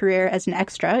movie career as an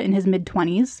extra in his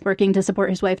mid-20s, working to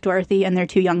support his wife Dorothy and their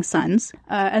 2 young sons.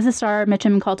 As a star,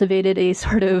 Mitchum cultivated a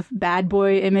sort of bad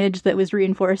boy image that was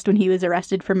reinforced when he was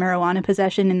arrested for marijuana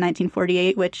possession in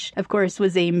 1948, which, of course,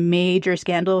 was a major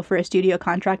scandal for a studio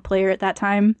contract player at that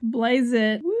time. Blaze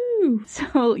it. Woo!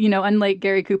 So, unlike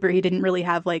Gary Cooper, he didn't really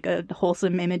have, a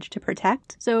wholesome image to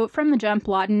protect. So, from the jump,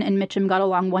 Lawton and Mitchum got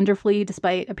along wonderfully,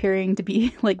 despite appearing to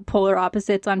be, polar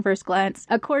opposites on first glance.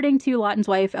 According to Lawton's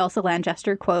wife, Elsa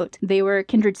Lanchester, quote, "They were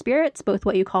kindred spirits, both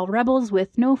what you call rebels,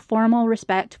 with no formal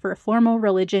respect for formal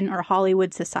religion or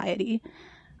Hollywood society."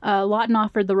 Lawton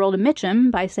offered the role to Mitchum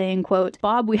by saying, quote,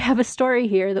 "Bob, we have a story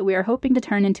here that we are hoping to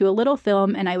turn into a little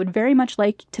film, and I would very much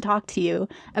like to talk to you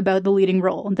about the leading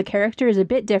role. The character is a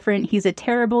bit different. He's a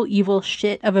terrible, evil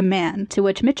shit of a man." To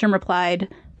which Mitchum replied,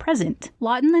 "Present."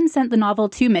 Lawton then sent the novel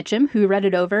to Mitchum, who read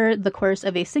it over the course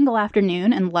of a single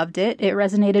afternoon and loved it. It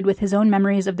resonated with his own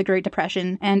memories of the Great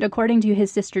Depression, and according to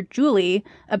his sister Julie,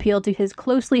 appealed to his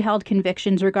closely held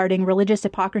convictions regarding religious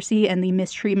hypocrisy and the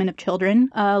mistreatment of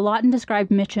children. Lawton described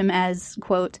Mitchum as,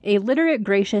 quote, "A literate,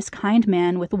 gracious, kind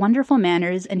man with wonderful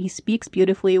manners, and he speaks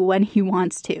beautifully when he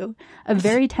wants to. A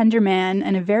very tender man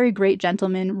and a very great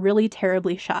gentleman, really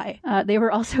terribly shy." They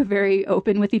were also very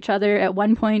open with each other. At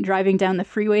one point, driving down the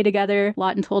freeway together,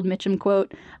 Lawton told Mitchum,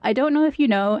 quote, "I don't know if you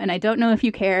know, and I don't know if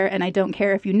you care, and I don't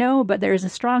care if you know, but there is a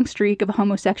strong streak of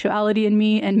homosexuality in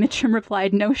me." And Mitchum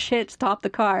replied, "No shit, stop the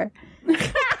car."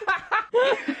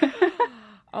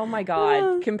 Oh my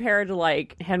God. Compared to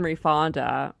Henry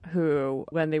Fonda, who,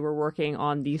 when they were working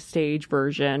on the stage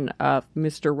version of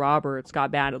Mr. Roberts,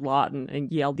 got mad at Lawton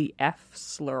and yelled the F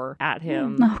slur at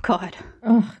him. Oh God.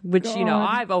 Which,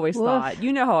 I've always thought,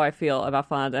 how I feel about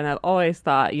Fonda, and I've always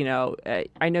thought,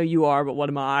 I know you are, but what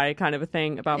am I, kind of a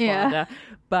thing about Fonda.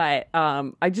 But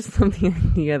I just love the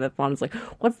idea that Fonda's like,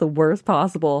 what's the worst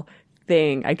possible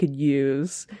thing I could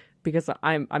use? Because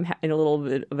I'm in a little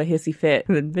bit of a hissy fit.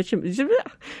 And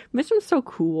Mitchum's so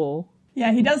cool.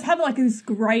 Yeah, he does have this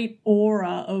great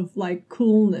aura of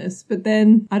coolness, but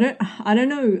then I don't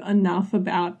know enough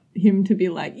about him to be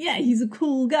yeah, he's a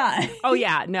cool guy. Oh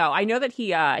yeah, no, I know that he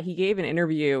gave an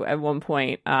interview at one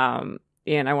point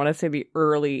in, I want to say, the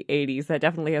early 80s. That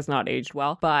definitely has not aged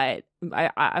well, but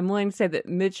I'm willing to say that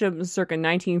Mitchum circa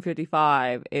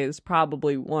 1955 is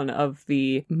probably one of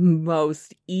the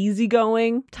most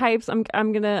easygoing types I'm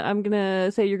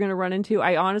gonna say you're gonna run into.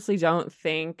 I honestly don't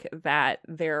think that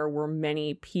there were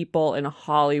many people in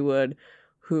Hollywood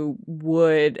who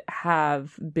would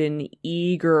have been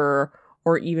eager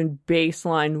or even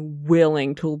baseline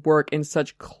willing to work in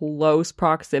such close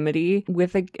proximity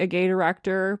with a gay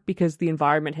director, because the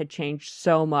environment had changed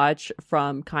so much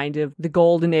from kind of the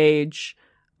golden age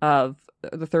of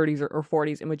the 30s or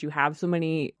 40s, in which you have so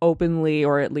many openly,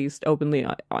 or at least openly,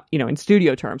 in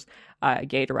studio terms,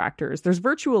 gay directors. There's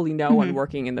virtually no one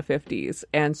working in the 50s.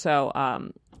 And so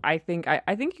I think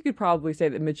you could probably say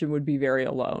that Mitchum would be very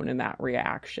alone in that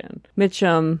reaction.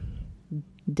 Mitchum,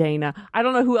 Dana. I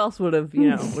don't know who else would have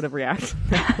reacted.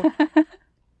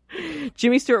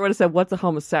 Jimmy Stewart would have said, "What's a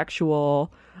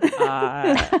homosexual?"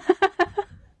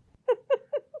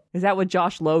 Is that what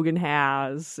Josh Logan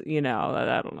has? I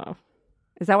don't know.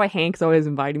 Is that why Hank's always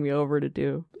inviting me over to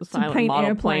do a silent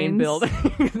model plane building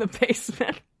in the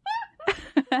basement?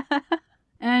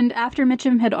 And after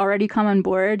Mitchum had already come on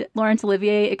board, Laurence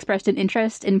Olivier expressed an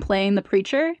interest in playing the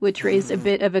preacher, which raised a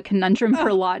bit of a conundrum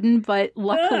for Lawton, but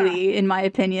luckily, in my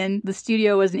opinion, the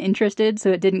studio wasn't interested, so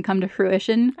it didn't come to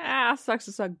fruition. Sucks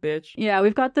to suck, bitch. Yeah,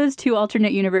 we've got those 2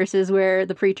 alternate universes where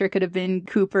the preacher could have been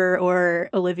Cooper or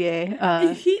Olivier.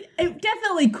 It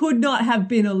definitely could not have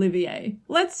been Olivier.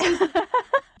 Let's just...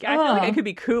 I feel like it could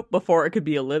be Coop before it could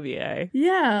be Olivier.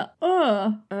 Yeah.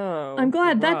 Oh, I'm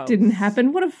glad that didn't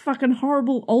happen. What a fucking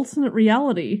horrible alternate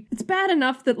reality. It's bad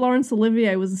enough that Laurence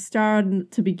Olivier was a star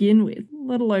to begin with,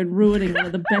 let alone ruining one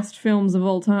of the best films of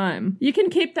all time. You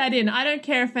can keep that in. I don't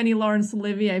care if any Laurence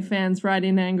Olivier fans write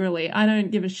in angrily. I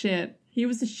don't give a shit. He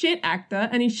was a shit actor,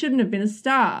 and he shouldn't have been a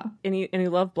star. And he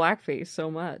loved blackface so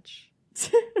much.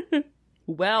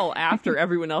 Well, after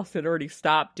everyone else had already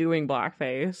stopped doing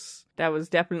blackface. That was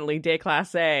definitely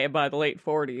déclassé by the late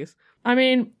 40s. I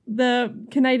mean, the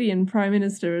Canadian Prime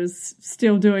Minister is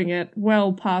still doing it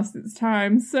well past its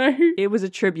time, so... It was a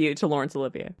tribute to Laurence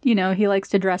Olivier. He likes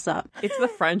to dress up. It's the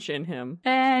French in him.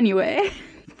 Anyway,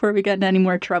 before we get into any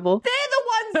more trouble... They're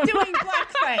the ones doing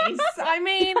blackface! I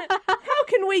mean, how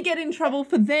can we get in trouble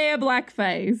for their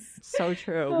blackface? So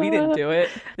true. We didn't do it.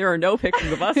 There are no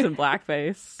pictures of us in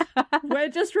blackface. We're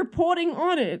just reporting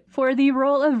on it. For the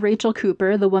role of Rachel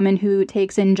Cooper, the woman who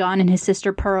takes in John and his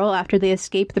sister Pearl after they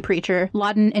escape the preacher,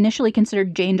 Lawton initially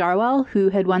considered Jane Darwell, who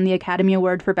had won the Academy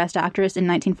Award for Best Actress in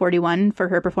 1941 for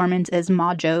her performance as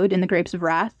Ma Joad in The Grapes of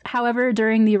Wrath. However,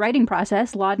 during the writing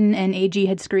process, Lawton and A.G.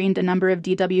 had screened a number of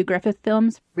D.W. Griffith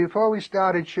films. Before we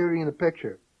started shooting the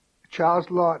picture, Charles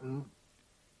Lawton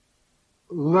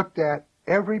looked at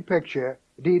every picture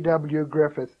D.W.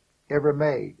 Griffith ever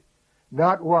made.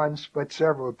 Not once, but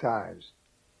several times.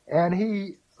 And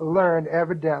he learned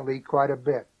evidently quite a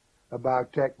bit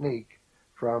about technique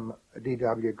from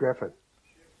D.W. Griffith.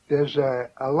 There's a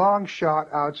long shot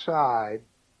outside,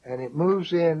 and it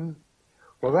moves in.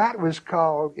 Well, that was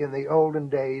called, in the olden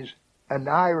days, an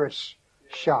iris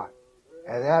shot.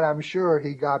 And that I'm sure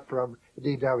he got from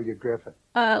D.W. Griffith.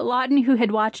 Lawton, who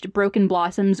had watched Broken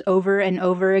Blossoms over and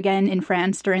over again in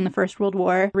France during the First World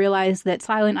War, realized that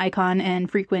silent icon and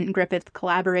frequent Griffith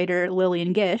collaborator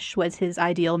Lillian Gish was his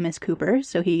ideal Miss Cooper,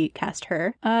 so he cast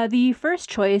her. The first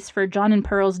choice for John and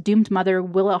Pearl's doomed mother,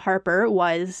 Willa Harper,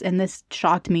 was, and this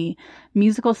shocked me,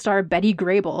 musical star Betty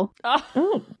Grable.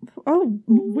 Oh,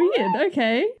 weird.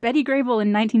 Okay. Betty Grable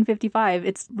in 1955.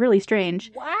 It's really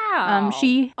strange. Wow.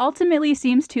 She ultimately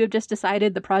seems to have just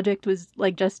decided the project was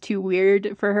just too weird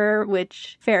for her,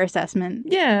 which, fair assessment.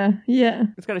 Yeah.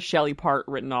 It's got a Shelley part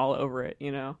written all over it,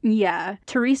 you know? Yeah.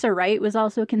 Teresa Wright was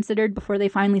also considered before they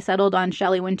finally settled on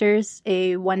Shelley Winters,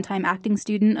 a one-time acting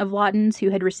student of Lawton's who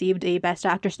had received a Best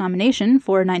Actress nomination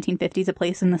for 1950's A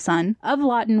Place in the Sun. Of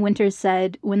Lawton, Winters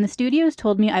said, "When the studios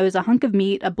told me I was a hunk of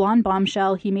meat, a blonde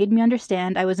bombshell, he made me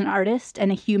understand I was an artist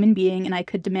and a human being and I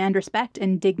could demand respect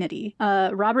and dignity."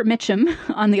 Robert Mitchum,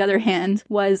 on the other hand,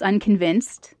 was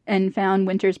unconvinced and found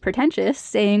Winters pretentious,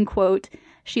 saying, quote,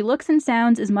 "She looks and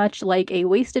sounds as much like a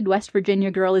wasted West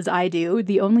Virginia girl as I do.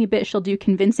 The only bit she'll do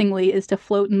convincingly is to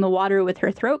float in the water with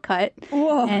her throat cut.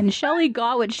 Whoa. And Shelley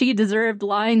got what she deserved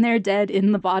lying there dead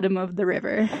in the bottom of the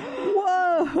river."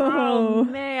 Whoa. Oh,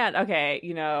 man. Okay,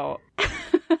 you know...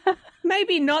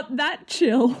 Maybe not that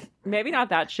chill. Maybe not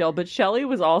that chill, but Shelley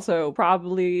was also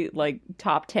probably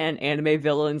top 10 anime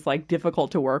villains,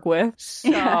 difficult to work with.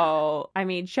 So, I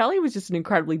mean, Shelley was just an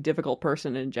incredibly difficult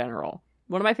person in general.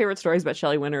 One of my favorite stories about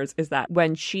Shelley Winters is that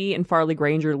when she and Farley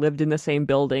Granger lived in the same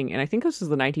building, and I think this was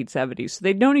the 1970s, so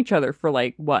they'd known each other for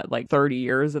 30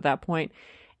 years at that point,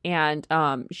 and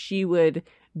she would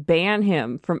ban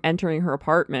him from entering her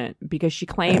apartment because she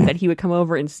claimed that he would come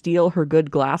over and steal her good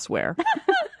glassware.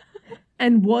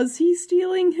 And was he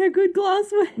stealing her good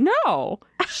glassware? No.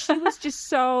 She was just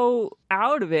so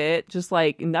out of it, just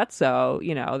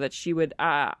nutso, that she would,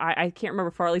 I can't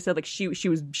remember, Farley said she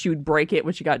would break it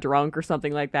when she got drunk or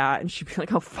something like that. And she'd be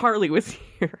like, "Oh, Farley was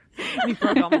here. And he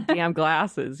broke all my damn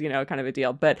glasses," kind of a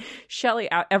deal. But Shelley,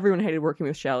 everyone hated working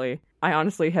with Shelley. I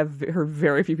honestly have heard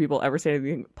very few people ever say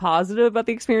anything positive about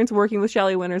the experience of working with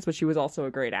Shelley Winters, but she was also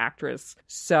a great actress.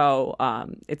 So,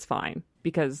 it's fine.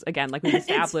 Because, again, we've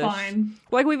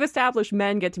established,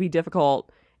 men get to be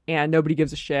difficult and nobody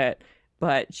gives a shit.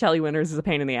 But Shelley Winters is a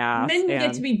pain in the ass. Men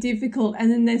get to be difficult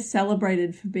and then they're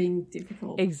celebrated for being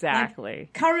difficult. Exactly.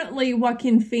 Currently,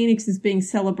 Joaquin Phoenix is being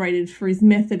celebrated for his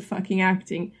method fucking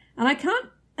acting. And I can't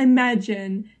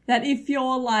imagine that if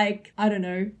you're I don't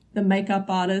know, the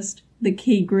makeup artist, the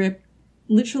key grip,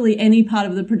 literally any part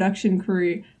of the production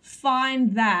crew,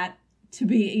 find that to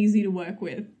be easy to work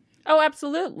with. Oh,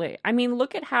 absolutely. I mean,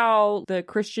 look at how the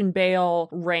Christian Bale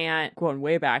rant, going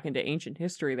way back into ancient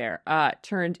history there,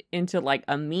 turned into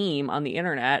a meme on the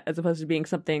internet as opposed to being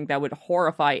something that would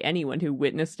horrify anyone who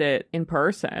witnessed it in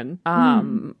person.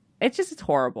 It's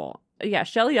horrible. Yeah,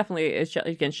 Shelley definitely is.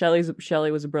 Again,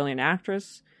 Shelley was a brilliant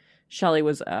actress. Shelley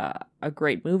was a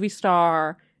great movie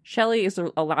star. Shelley is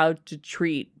allowed to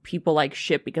treat people like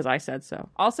shit because I said so.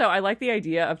 Also, I like the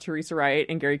idea of Teresa Wright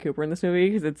and Gary Cooper in this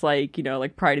movie because it's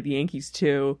Pride of the Yankees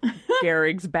 2.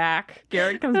 Garrick's back.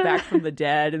 Garrick comes back from the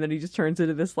dead and then he just turns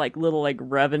into this little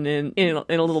revenant in a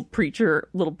little preacher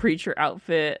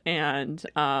outfit. And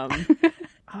I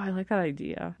like that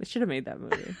idea. They should have made that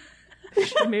movie. They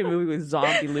should have made a movie with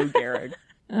zombie Lou Gehrig.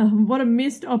 What a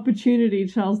missed opportunity,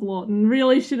 Charles Lawton.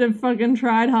 Really should have fucking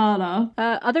tried harder.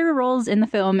 Other roles in the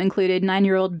film included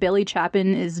 9-year-old Billy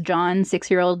Chapin as John,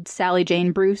 6-year-old Sally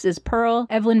Jane Bruce as Pearl,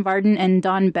 Evelyn Varden and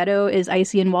Don Beto as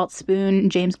Icy and Walt Spoon,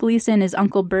 James Gleason as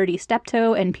Uncle Bertie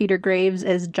Steptoe, and Peter Graves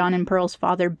as John and Pearl's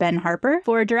father, Ben Harper.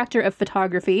 For director of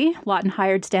photography, Lawton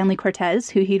hired Stanley Cortez,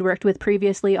 who he'd worked with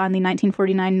previously on the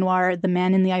 1949 noir The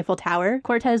Man in the Eiffel Tower.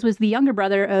 Cortez was the younger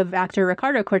brother of actor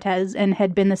Ricardo Cortez and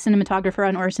had been the cinematographer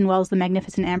on Orson Welles' The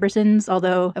Magnificent Ambersons,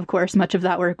 although, of course, much of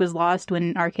that work was lost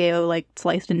when RKO,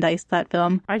 sliced and diced that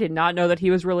film. I did not know that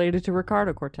he was related to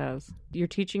Ricardo Cortez. You're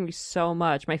teaching me so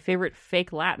much. My favorite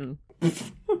fake Latin.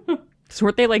 So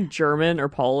weren't they German or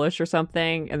Polish or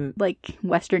something? And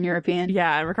Western European.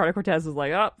 Yeah, and Ricardo Cortez was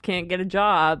like, oh, can't get a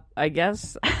job. I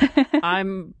guess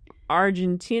I'm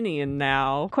Argentinian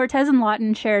now. Cortez and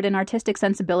Lawton shared an artistic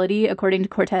sensibility, according to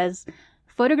Cortez.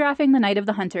 Photographing The Night of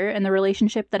the Hunter and the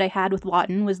relationship that I had with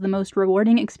Lawton was the most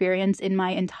rewarding experience in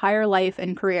my entire life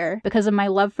and career because of my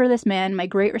love for this man, my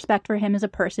great respect for him as a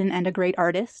person and a great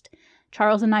artist.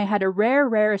 Charles and I had a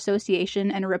rare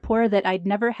association and a rapport that I'd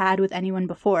never had with anyone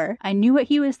before. I knew what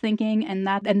he was thinking, and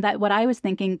that what I was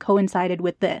thinking coincided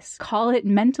with this. Call it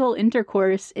mental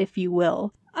intercourse, if you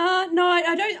will. No,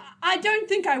 I don't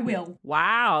think I will.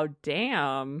 Wow,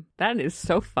 damn. That is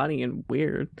so funny and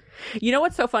weird. You know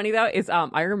what's so funny, though, is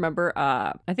I remember,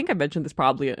 I think I mentioned this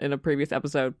probably in a previous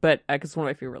episode, but because one of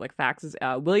my favorite facts is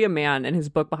William Mann in his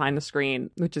book Behind the Screen,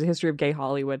 which is a history of gay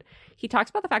Hollywood. He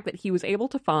talks about the fact that he was able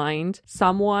to find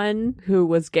someone who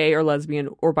was gay or lesbian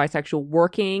or bisexual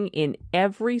working in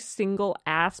every single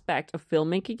aspect of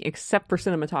filmmaking except for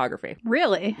cinematography.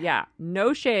 Really? Yeah.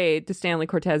 No shade to Stanley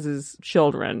Cortez's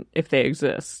children, if they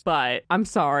exist. But I'm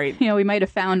sorry. We might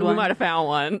have found one. We might have found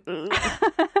one.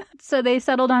 So they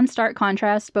settled on stark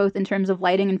contrast, both in terms of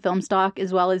lighting and film stock,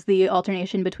 as well as the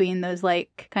alternation between those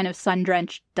kind of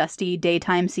sun-drenched, dusty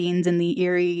daytime scenes and the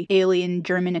eerie, alien,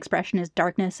 German expressionist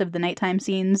darkness of the nighttime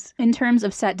scenes. In terms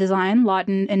of set design,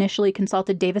 Lawton initially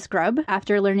consulted Davis Grubb.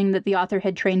 After learning that the author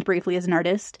had trained briefly as an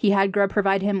artist, he had Grubb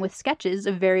provide him with sketches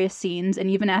of various scenes and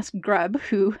even asked Grubb,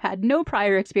 who had no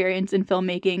prior experience in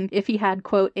filmmaking, if he had,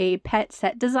 quote, a pet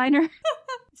set designer.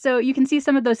 So you can see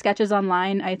some of those sketches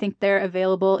online. I think they're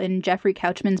available in Jeffrey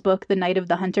Couchman's book, The Night of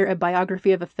the Hunter, A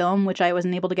Biography of a Film, which I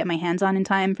wasn't able to get my hands on in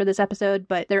time for this episode,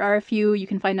 but there are a few you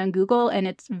can find on Google, and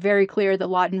it's very clear that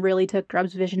Lawton really took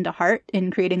Grubb's vision to heart in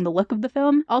creating the look of the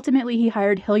film. Ultimately, he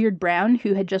hired Hilliard Brown,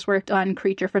 who had just worked on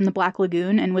Creature from the Black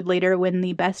Lagoon and would later win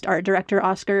the Best Art Director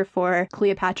Oscar for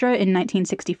Cleopatra in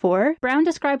 1964. Brown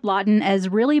described Lawton as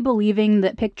really believing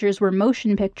that pictures were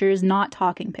motion pictures, not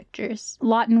talking pictures.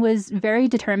 Lawton was very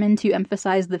determined to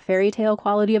emphasize the fairy tale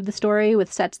quality of the story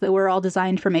with sets that were all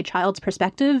designed from a child's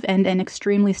perspective and an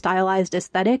extremely stylized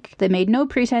aesthetic that made no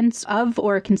pretense of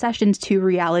or concessions to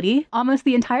reality. Almost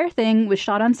the entire thing was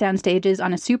shot on sound stages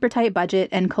on a super tight budget,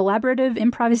 and collaborative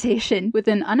improvisation with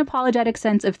an unapologetic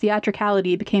sense of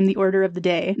theatricality became the order of the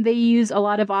day. They use a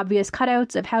lot of obvious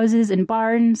cutouts of houses and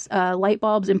barns, light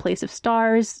bulbs in place of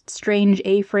stars, strange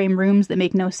A-frame rooms that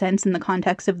make no sense in the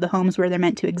context of the homes where they're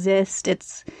meant to exist.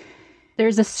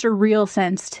 There's a surreal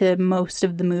sense to most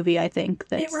of the movie, I think.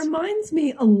 It reminds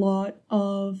me a lot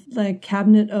of the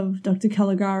Cabinet of Dr.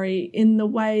 Caligari in the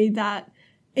way that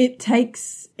it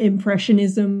takes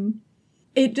Impressionism.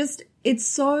 It's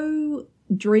so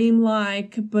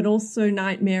dreamlike, but also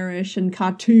nightmarish and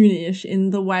cartoonish in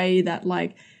the way that,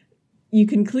 you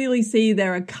can clearly see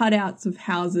there are cutouts of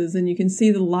houses and you can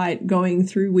see the light going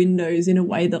through windows in a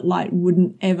way that light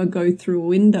wouldn't ever go through a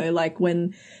window. Like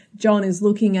when John is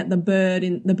looking at the bird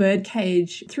in the bird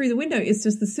cage through the window, it's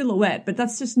just the silhouette, but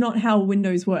that's just not how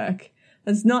windows work.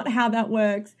 That's not how that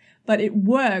works, but it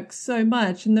works so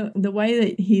much. And the way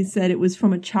that he said it was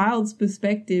from a child's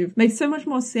perspective makes so much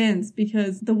more sense,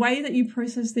 because the way that you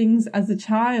process things as a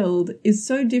child is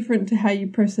so different to how you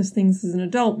process things as an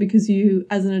adult, because you,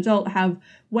 as an adult, have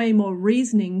way more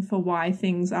reasoning for why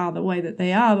things are the way that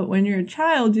they are. But when you're a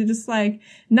child, you're just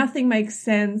nothing makes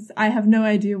sense. I have no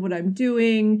idea what I'm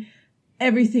doing.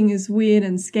 Everything is weird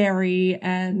and scary,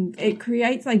 and it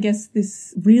creates, I guess,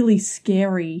 this really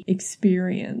scary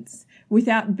experience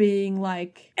without being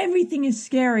everything is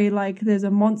scary, there's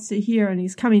a monster here and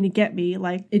he's coming to get me.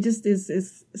 It just is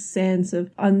this sense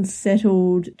of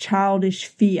unsettled, childish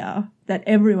fear that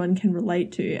everyone can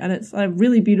relate to. And it's a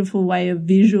really beautiful way of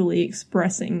visually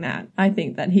expressing that, I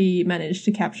think, that he managed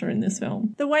to capture in this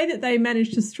film. The way that they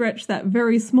managed to stretch that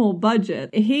very small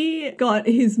budget, he got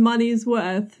his money's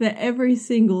worth for every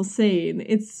single scene.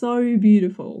 It's so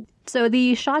beautiful. So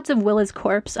the shots of Willa's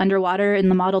corpse underwater in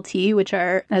the Model T, which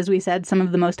are, as we said, some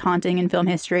of the most haunting in film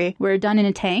history, were done in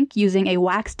a tank using a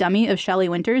wax dummy of Shelley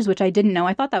Winters, which I didn't know.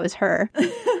 I thought that was her.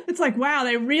 It's wow,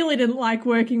 they really didn't like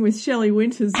working with Shelley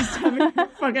Winters, just having her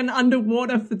fucking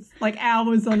underwater for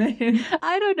hours on end.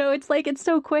 I don't know. It's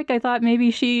so quick. I thought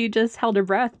maybe she just held her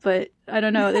breath, but I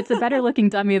don't know. It's a better looking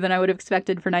dummy than I would have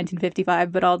expected for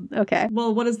 1955, but okay.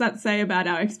 Well, what does that say about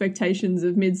our expectations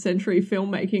of mid-century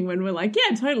filmmaking when we're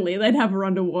yeah, totally, they'd have her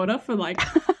underwater for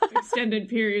extended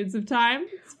periods of time.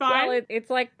 It's fine. Well, it's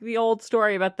like the old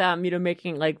story about them,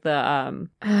 making like the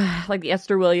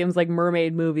Esther Williams like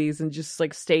mermaid movies and just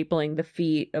like stapling the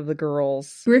feet of the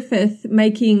girls. Griffith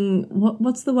making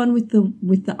what's the one with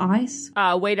the ice?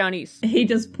 Way Down East. He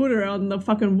just put her on the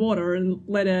fucking water and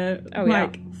let her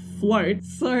float.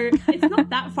 So it's not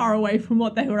that far away from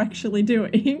what they were actually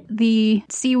doing. The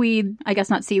seaweed, I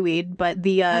guess not seaweed, but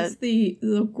that's the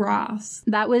grass.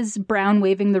 That was Brown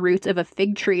waving the roots of a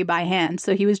fig tree by hand,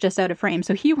 so he was just out of frame,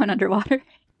 so he went underwater.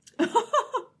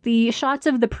 The shots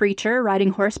of the preacher riding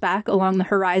horseback along the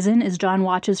horizon as John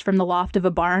watches from the loft of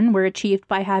a barn were achieved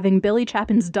by having Billy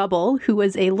Chapin's double, who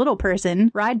was a little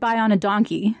person, ride by on a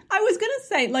donkey. I was going to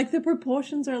say, like, the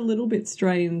proportions are a little bit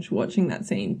strange watching that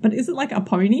scene, but is it like a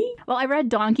pony? Well, I read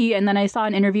donkey, and then I saw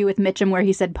an interview with Mitchum where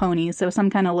he said pony, so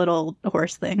some kind of little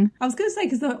horse thing. I was going to say,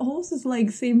 because the horse's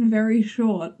legs seem very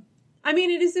short. I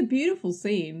mean, it is a beautiful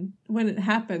scene when it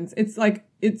happens. It's like,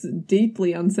 it's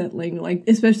deeply unsettling, like,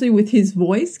 especially with his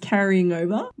voice carrying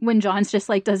over. When John's just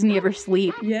like, doesn't he ever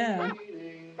sleep? Yeah.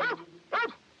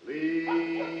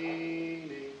 Leaning,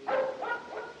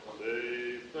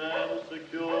 safe and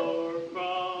secure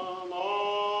from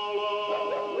all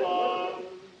alarm.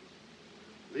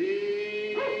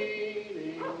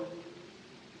 Leaning,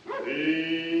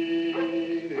 leaning,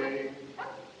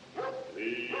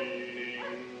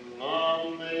 leaning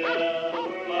on the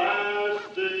everlasting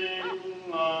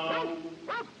arm.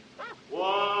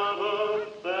 What a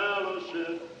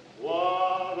fellowship,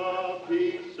 what a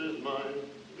peace is mine.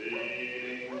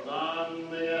 Leaning on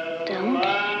the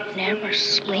Don't never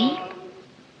sleep.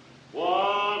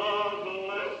 what a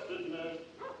blessedness,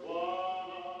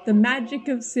 The magic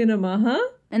of cinema, huh?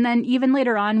 And then even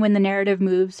later on, when the narrative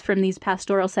moves from these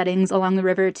pastoral settings along the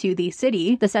river to the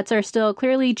city, the sets are still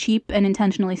clearly cheap and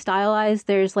intentionally stylized.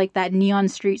 There's like that neon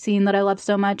street scene that I love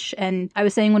so much. And I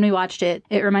was saying when we watched it,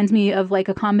 it reminds me of like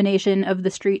a combination of the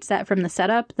street set from The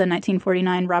Setup, the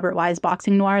 1949 Robert Wise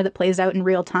boxing noir that plays out in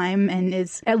real time and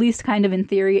is at least kind of in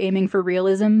theory aiming for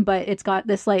realism. But it's got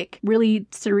this like really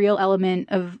surreal element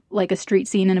of like a street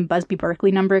scene in a Busby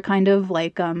Berkeley number, kind of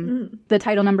like the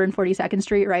title number in 42nd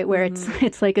Street, right? Where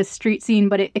it's like a street scene,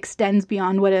 but it extends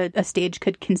beyond what a stage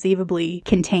could conceivably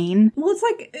contain. Well, it's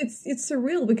like, it's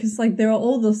surreal because like there are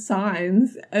all the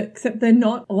signs, except they're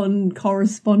not on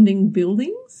corresponding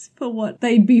buildings for what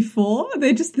they'd be for.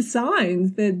 They're just the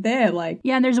signs. They're there, like.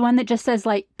 Yeah, and there's one that just says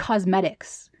like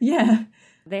cosmetics. Yeah.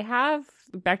 They have,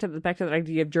 back to that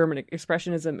idea of German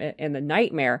expressionism and the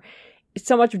nightmare.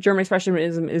 So much of German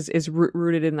expressionism is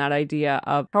rooted in that idea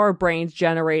of how our brains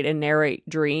generate and narrate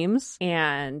dreams.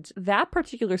 And that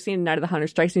particular scene in Night of the Hunter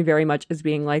strikes me very much as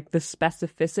being like the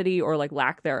specificity or like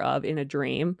lack thereof in a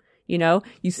dream. You know,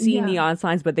 you see neon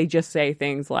signs, but they just say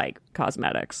things like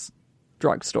cosmetics,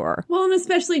 drugstore. Well, and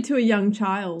especially to a young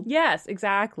child. Yes,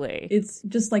 exactly. It's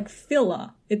just like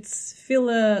filler. It's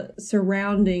filler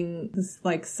surrounding this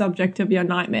like subject of your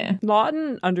nightmare.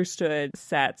 Lawton understood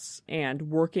sets and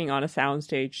working on a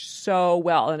soundstage so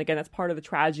well. And again, that's part of the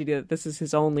tragedy that this is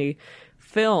his only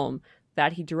film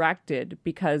that he directed,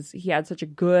 because he had such a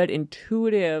good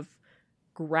intuitive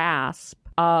grasp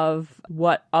of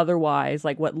what otherwise,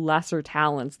 like what lesser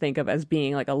talents think of as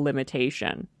being like a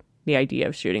limitation. The idea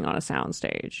of shooting on a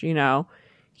soundstage, you know,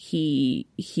 he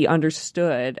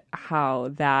understood how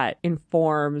that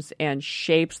informs and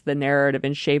shapes the narrative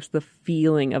and shapes the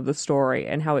feeling of the story,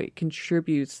 and how it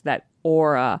contributes that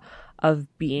aura of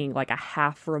being like a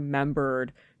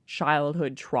half-remembered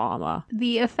childhood trauma.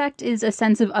 The effect is a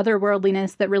sense of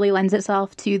otherworldliness that really lends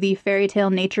itself to the fairy tale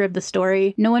nature of the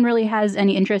story. No one really has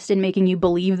any interest in making you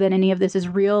believe that any of this is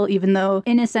real, even though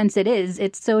in a sense it is.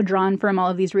 It's so drawn from all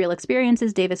of these real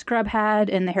experiences Davis Grubb had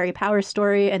and the Harry Powers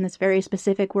story and this very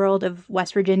specific world of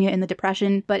West Virginia in the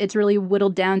Depression, but it's really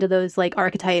whittled down to those like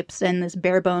archetypes and this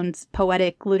bare bones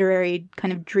poetic literary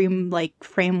kind of dream-like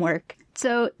framework.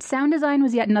 So sound design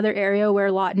was yet another area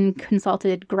where Lawton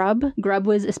consulted Grubb. Grubb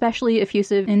was especially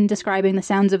effusive in describing the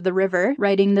sounds of the river,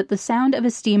 writing that the sound of a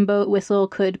steamboat whistle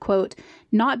could, quote,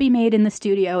 not be made in the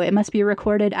studio. It must be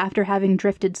recorded after having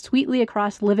drifted sweetly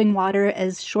across living water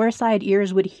as shoreside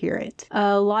ears would hear it.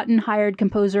 Lawton hired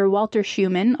composer Walter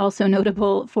Schumann, also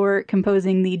notable for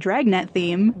composing the Dragnet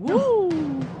theme. Woo!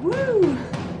 Woo!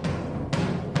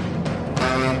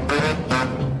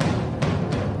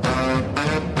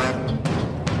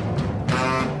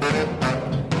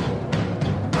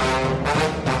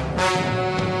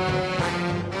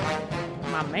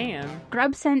 My man. him.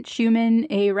 Grubb sent Schumann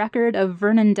a record of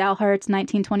Vernon Dalhart's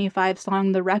 1925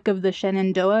 song The Wreck of the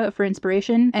Shenandoah for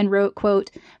inspiration and wrote,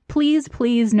 quote, "Please,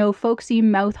 please, no folksy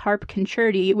mouth harp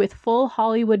concerti with full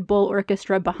Hollywood Bull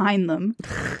orchestra behind them."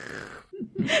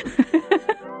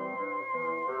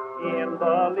 In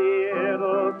the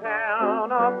little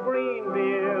town of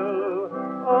Greenville,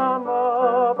 a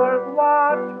mother's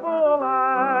watchful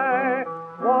eye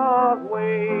was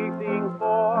waiting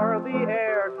for the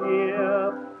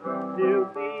airship to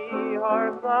see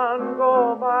her son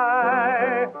go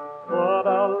by. But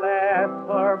alas,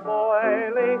 her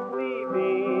boy lay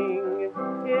sleeping,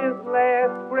 his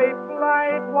last great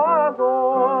flight was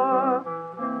o'er.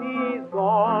 He's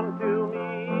gone to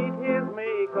meet his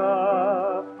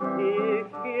maker, his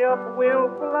ship will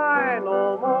fly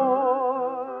no more.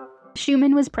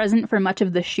 Schumann was present for much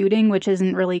of the shooting, which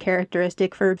isn't really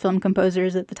characteristic for film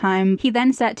composers at the time. He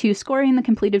then set to scoring the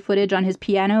completed footage on his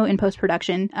piano in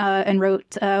post-production and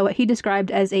wrote what he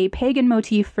described as a pagan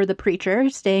motif for the preacher,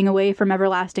 staying away from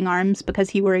Everlasting Arms because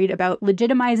he worried about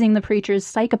legitimizing the preacher's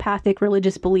psychopathic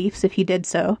religious beliefs if he did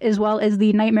so, as well as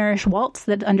the nightmarish waltz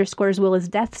that underscores Willa's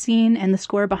death scene and the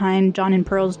score behind John and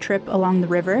Pearl's trip along the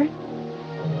river.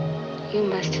 You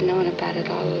must have known about it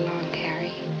all along,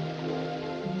 Carrie.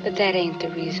 But that ain't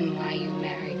the reason why you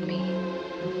married me.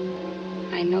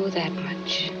 I know that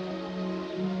much.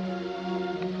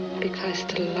 Because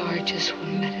the largest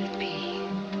wouldn't let it be.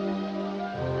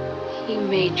 He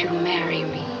made you marry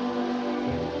me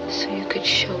so you could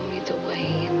show me the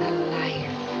way in the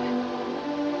life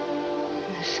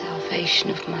and the salvation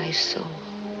of my soul.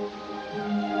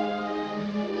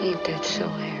 Ain't that so,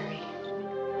 Harry?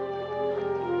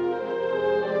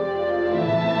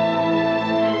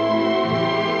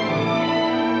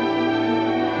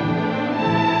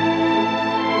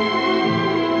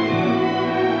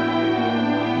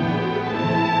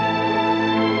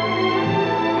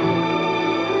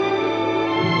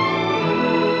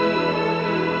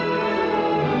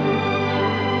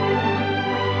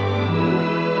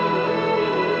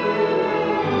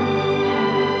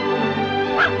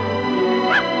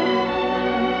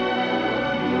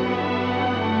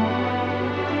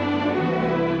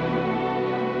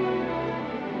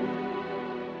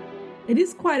 It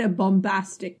is quite a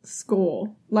bombastic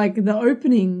score. Like the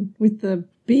opening with the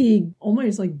big,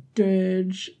 almost like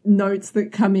dirge notes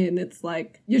that come in. It's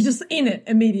like, you're just in it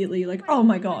immediately. Like, oh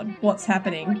my God, what's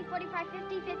happening? 40, 45,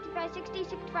 50, 55, 60,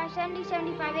 65, 70,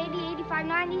 75, 80, 85,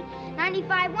 90,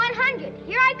 95, 100.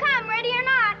 Here I come, ready or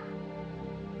not.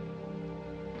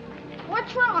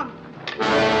 What's wrong?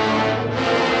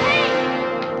 Hey!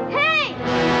 Hey!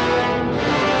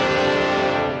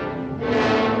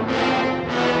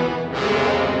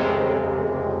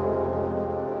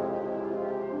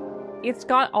 It's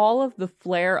got all of the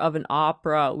flair of an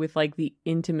opera with like the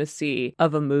intimacy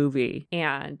of a movie,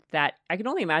 and that I can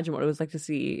only imagine what it was like to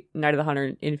see Night of the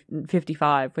Hunter in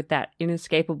 55 with that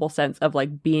inescapable sense of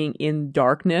like being in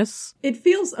darkness. It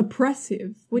feels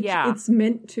oppressive, which it's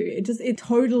meant to. It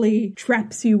totally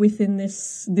traps you within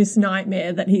this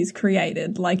nightmare that he's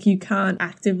created. Like you can't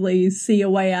actively see a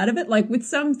way out of it. Like with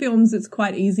some films, it's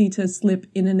quite easy to slip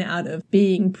in and out of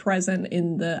being present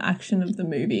in the action of the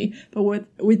movie. But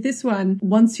with this one,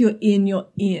 once you're in, you're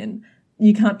in.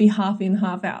 You can't be half in,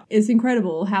 half out. It's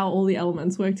incredible how all the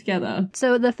elements work together.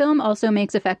 So the film also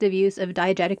makes effective use of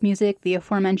diegetic music, the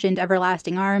aforementioned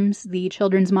Everlasting Arms, the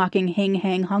children's mocking Hing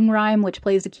Hang Hung rhyme, which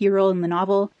plays a key role in the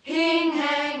novel. Hing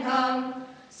Hang Hung,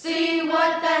 see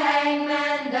what the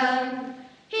hangman done.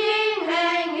 Hing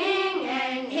Hang, Hing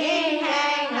Hang, Hing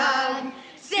Hang Hung,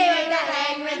 see what the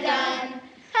hangman done.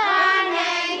 Hung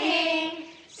Hang Hing,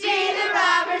 see the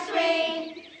robber swing.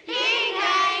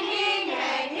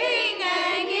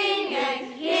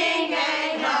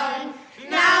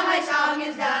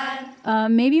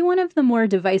 Maybe one of the more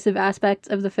divisive aspects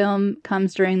of the film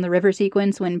comes during the river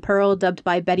sequence when Pearl, dubbed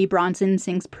by Betty Bronson,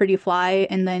 sings Pretty Fly,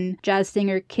 and then jazz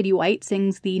singer Kitty White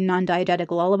sings the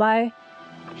non-diegetic lullaby.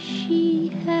 She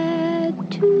had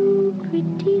two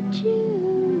pretty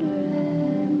children,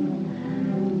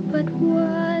 but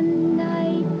one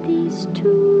night these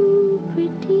two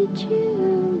pretty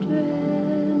children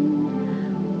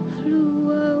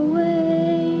flew away.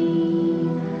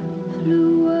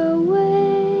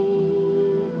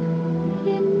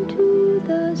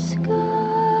 The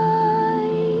sky,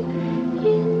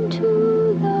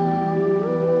 into the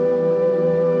moon.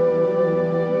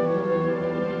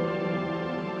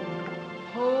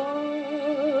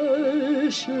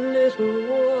 Hush, little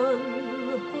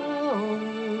one,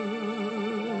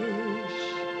 hush.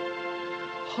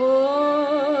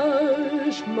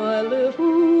 Hush, my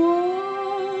little one.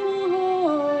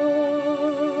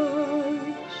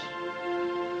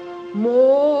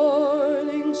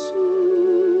 Morning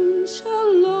soon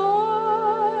shall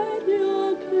light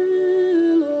your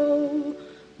pillow.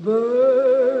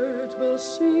 Birds will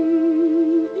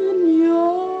sing in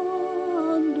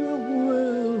yonder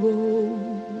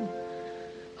willow.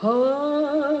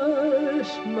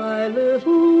 Hush, my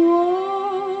little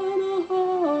one,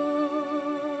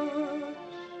 hush.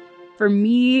 For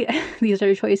me, these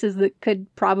are choices that could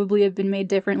probably have been made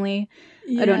differently.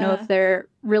 I don't know if they're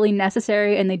really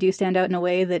necessary, and they do stand out in a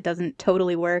way that doesn't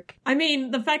totally work. I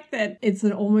mean, the fact that it's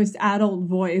an almost adult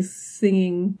voice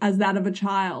singing as that of a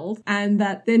child, and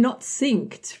that they're not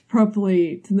synced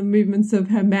properly to the movements of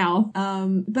her mouth.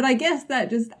 But I guess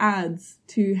that just adds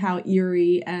to how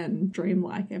eerie and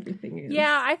dreamlike everything is.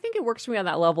 Yeah, I think it works for me on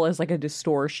that level as like a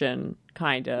distortion,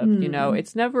 kind of. You know,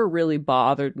 it's never really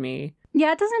bothered me.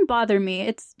 Yeah, it doesn't bother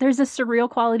me. There's a surreal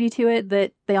quality to it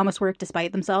that they almost work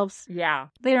despite themselves. Yeah.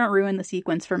 They don't ruin the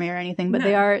sequence for me or anything, but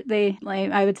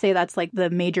I would say that's like the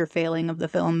major failing of the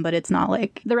film, but it's not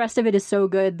like the rest of it is so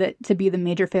good that to be the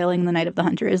major failing in The Night of the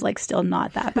Hunter is like still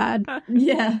not that bad.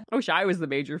 Yeah. I wish I was the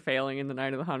major failing in The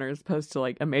Night of the Hunter as opposed to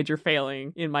like a major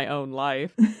failing in my own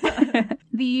life.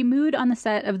 The mood on the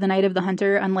set of The Night of the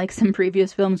Hunter, unlike some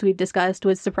previous films we've discussed,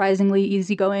 was surprisingly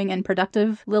easygoing and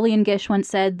productive. Lillian Gish once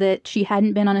said that she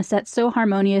hadn't been on a set so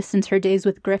harmonious since her days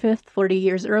with Griffith 40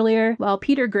 years earlier, while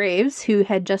Peter Graves, who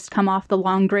had just come off the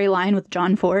long gray line with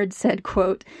John Ford, said,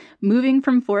 quote, "Moving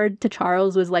from Ford to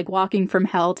Charles was like walking from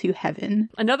hell to heaven."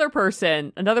 Another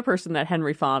person that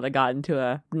Henry Fonda got into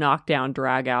a knockdown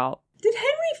drag out. Did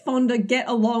Henry Fonda get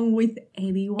along with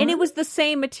anyone? And it was the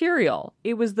same material.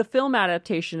 It was the film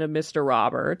adaptation of Mr.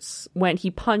 Roberts when he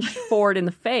punched Ford in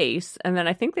the face, and then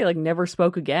I think they like never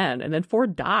spoke again, and then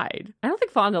Ford died. I don't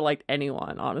think Fonda liked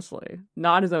anyone, honestly.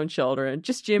 Not his own children.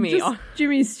 Just Jimmy. Just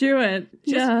Jimmy Stewart.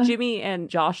 Just Jimmy and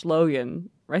Josh Logan,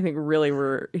 I think, really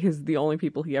were the only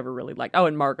people he ever really liked. Oh,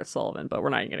 and Margaret Sullivan, but we're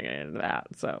not going to get into that,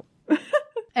 so...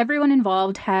 Everyone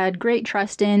involved had great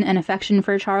trust in and affection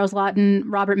for Charles Laughton.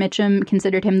 Robert Mitchum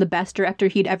considered him the best director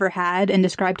he'd ever had and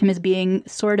described him as being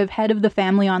sort of head of the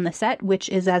family on the set, which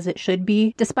is as it should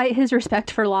be. Despite his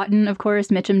respect for Laughton, of course,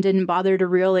 Mitchum didn't bother to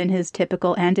reel in his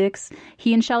typical antics.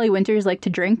 He and Shelley Winters liked to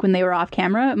drink when they were off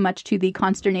camera, much to the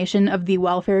consternation of the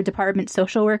welfare department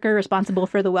social worker responsible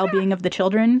for the well-being of the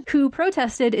children, who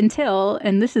protested until,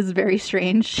 and this is very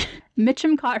strange,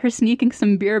 Mitchum caught her sneaking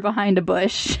some beer behind a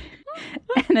bush.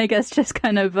 And I guess just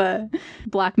kind of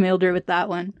blackmailed her with that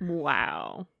one.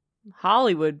 Wow.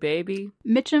 Hollywood, baby.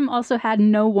 Mitchum also had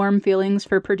no warm feelings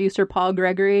for producer Paul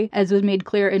Gregory, as was made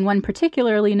clear in one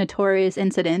particularly notorious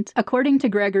incident. According to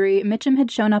Gregory, Mitchum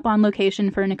had shown up on location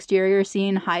for an exterior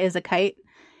scene high as a kite.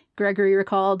 Gregory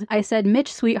recalled, "I said,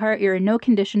 'Mitch, sweetheart, you're in no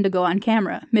condition to go on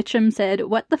camera.' Mitchum said,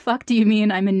 'What the fuck do you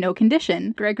mean I'm in no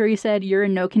condition?' Gregory said, 'You're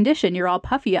in no condition. You're all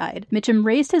puffy-eyed.' Mitchum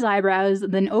raised his eyebrows,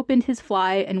 then opened his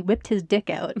fly and whipped his dick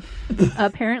out.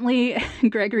 Apparently,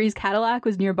 Gregory's Cadillac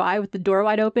was nearby with the door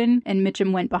wide open, and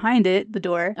Mitchum went behind it, the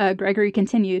door. Gregory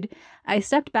continued, 'I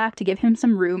stepped back to give him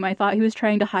some room. I thought he was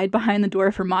trying to hide behind the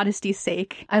door for modesty's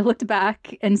sake. I looked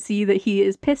back and see that he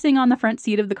is pissing on the front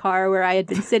seat of the car where I had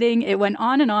been sitting. It went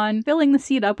on and on, filling the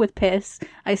seat up with piss.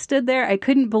 I stood there. I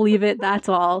couldn't believe it. That's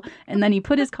all.' And then he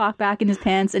put his cock back in his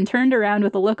pants and turned around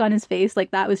with a look on his face like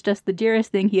that was just the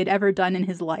dearest thing he had ever done in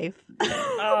his life."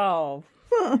 Oh,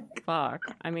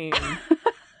 fuck. I mean...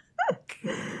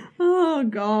 Oh,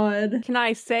 God. Can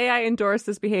I say I endorse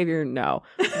this behavior? No.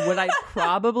 Would I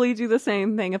probably do the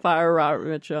same thing if I were Robert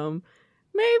Mitchum?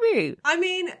 Maybe. I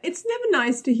mean, it's never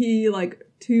nice to hear you, like,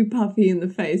 too puffy in the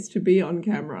face to be on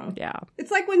camera. Yeah.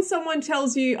 It's like when someone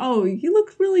tells you, "Oh, you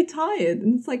look really tired."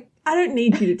 And it's like, I don't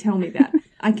need you to tell me that.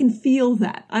 I can feel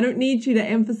that. I don't need you to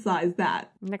emphasize that.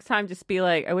 Next time, just be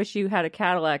like, "I wish you had a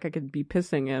Cadillac I could be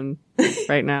pissing in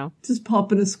right now." Just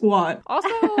popping a squat.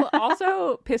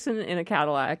 Also, pissing in a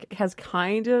Cadillac has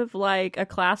kind of like a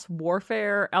class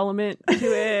warfare element to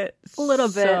it. A little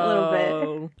bit.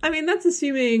 I mean, that's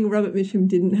assuming Robert Mitchum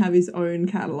didn't have his own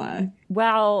Cadillac.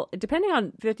 Well, depending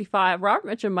on 55, Robert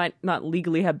Mitchum might not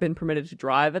legally have been permitted to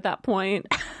drive at that point.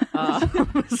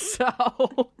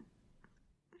 So...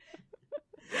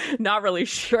 Not really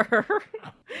sure.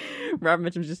 Robert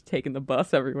Mitchum's just taking the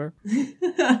bus everywhere.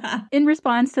 In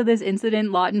response to this incident,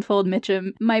 Laughton told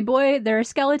Mitchum, "My boy, there are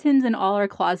skeletons in all our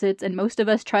closets, and most of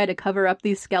us try to cover up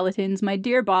these skeletons. My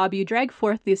dear Bob, you drag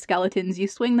forth these skeletons, you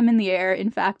swing them in the air. In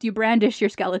fact, you brandish your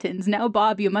skeletons. Now,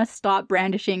 Bob, you must stop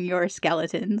brandishing your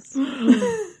skeletons."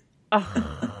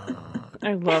 Oh,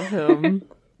 I love him.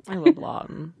 I love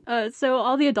Lawton. So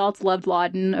all the adults loved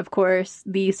Lawton, of course.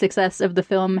 The success of the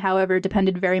film, however,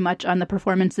 depended very much on the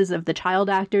performances of the child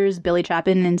actors, Billy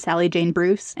Chapin and Sally Jane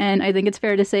Bruce. And I think it's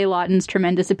fair to say Lawton's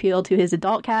tremendous appeal to his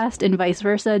adult cast and vice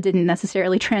versa didn't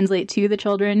necessarily translate to the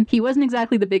children. He wasn't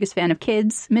exactly the biggest fan of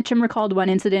kids. Mitchum recalled one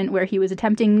incident where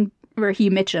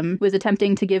Mitchum was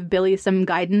attempting to give Billy some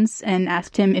guidance and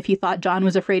asked him if he thought John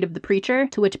was afraid of the preacher,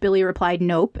 to which Billy replied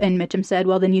nope, and Mitchum said,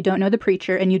 well, then you don't know the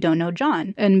preacher and you don't know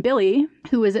John. And Billy,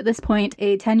 who was at this point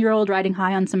a 10-year-old riding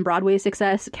high on some Broadway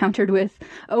success, countered with,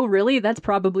 oh, really? That's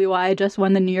probably why I just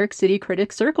won the New York City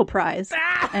Critics Circle Prize.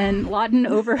 And Lawton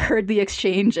overheard the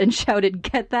exchange and shouted,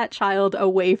 get that child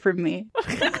away from me.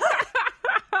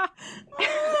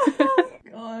 Oh,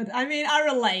 God. I mean, I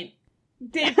relate.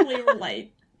 Deeply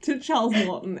relate to Charles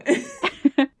Lawton.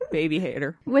 Baby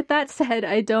hater. With that said,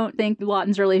 I don't think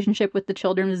Lawton's relationship with the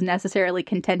children was necessarily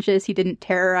contentious. He didn't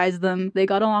terrorize them. They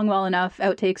got along well enough.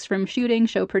 Outtakes from shooting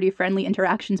show pretty friendly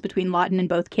interactions between Lawton and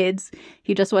both kids.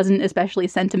 He just wasn't especially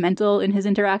sentimental in his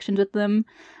interactions with them.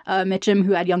 Mitchum,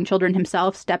 who had young children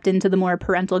himself, stepped into the more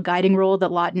parental guiding role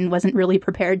that Lawton wasn't really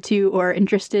prepared to or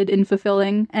interested in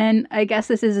fulfilling. And I guess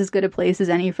this is as good a place as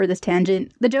any for this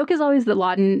tangent. The joke is always that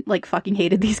Lawton, fucking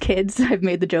hated these kids. I've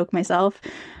made the joke myself.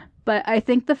 But I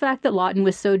think the fact that Lawton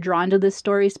was so drawn to this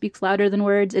story speaks louder than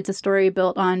words. It's a story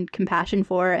built on compassion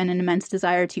for and an immense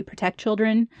desire to protect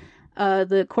children.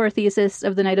 The core thesis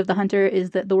of The Night of the Hunter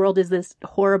is that the world is this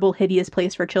horrible, hideous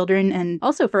place for children and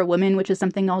also for women, which is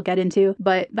something I'll get into.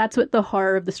 But that's what the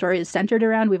horror of the story is centered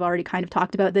around. We've already kind of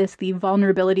talked about this, the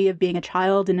vulnerability of being a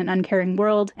child in an uncaring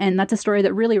world. And that's a story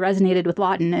that really resonated with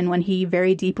Lawton. And when he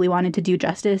very deeply wanted to do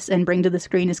justice and bring to the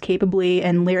screen as capably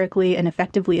and lyrically and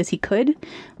effectively as he could,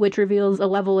 which reveals a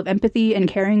level of empathy and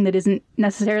caring that isn't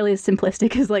necessarily as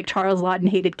simplistic as Charles Lawton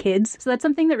hated kids. So that's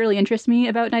something that really interests me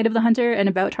about Night of the Hunter and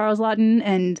about Charles Lawton.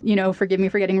 And, forgive me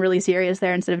for getting really serious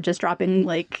there instead of just dropping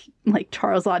like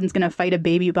Charles Lawton's gonna fight a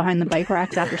baby behind the bike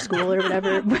racks after school or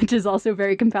whatever, which is also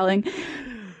very compelling.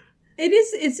 It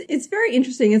is, it's very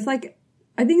interesting. It's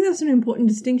I think that's an important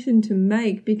distinction to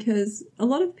make because a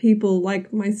lot of people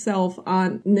like myself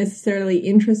aren't necessarily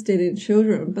interested in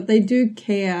children, but they do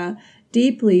care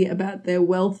deeply about their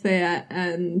welfare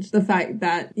and the fact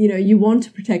that, you want to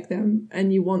protect them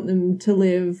and you want them to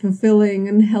live fulfilling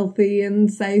and healthy and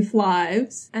safe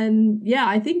lives. And yeah,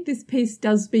 I think this piece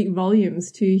does speak volumes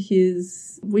to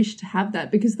his wish to have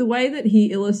that because the way that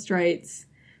he illustrates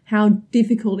how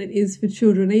difficult it is for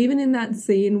children, even in that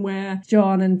scene where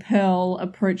John and Pearl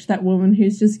approach that woman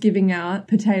who's just giving out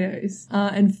potatoes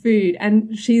and food,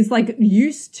 and she's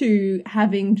used to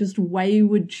having just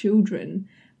wayward children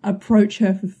approach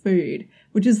her for food,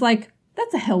 which is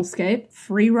that's a hellscape.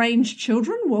 Free-range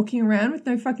children walking around with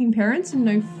no fucking parents and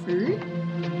no food.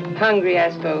 Hungry,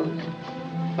 I suppose.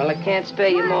 Well, I can't spare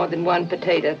you more than one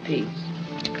potato apiece.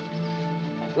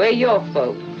 Where your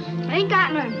folks? I ain't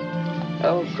got none.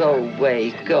 Oh, go away,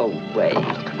 go away.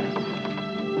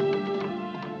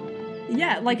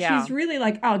 Yeah, she's really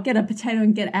oh, get a potato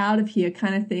and get out of here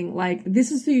kind of thing.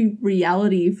 This is the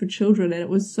reality for children, and it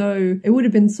would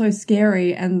have been so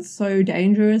scary and so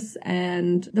dangerous,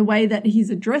 and the way that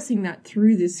he's addressing that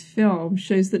through this film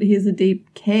shows that he has a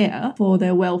deep care for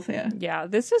their welfare. Yeah,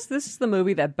 this is the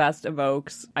movie that best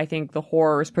evokes, I think, the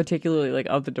horrors, particularly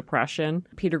of the Depression.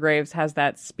 Peter Graves has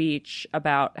that speech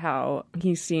about how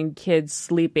he's seen kids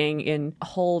sleeping in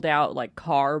holdout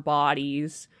car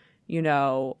bodies,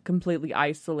 completely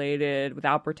isolated,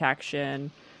 without protection.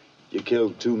 You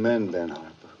killed 2 men, Ben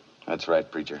Harper. That's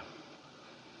right, preacher.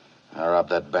 I robbed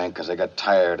that bank because I got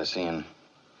tired of seeing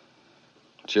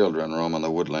children roaming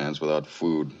the woodlands without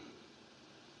food.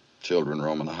 Children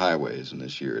roaming the highways in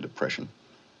this year of depression.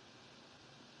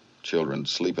 Children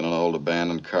sleeping in old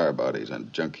abandoned car bodies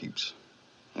and junk heaps.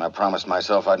 And I promised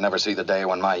myself I'd never see the day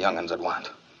when my young'uns would want.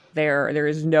 There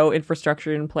is no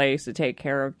infrastructure in place to take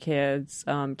care of kids.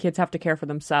 Kids have to care for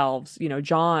themselves.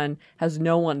 John has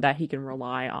no one that he can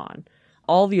rely on.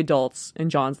 All the adults in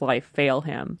John's life fail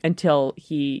him until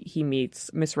he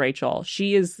meets Miss Rachel.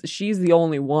 She's the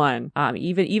only one.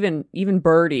 Even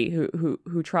Birdie,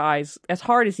 who tries as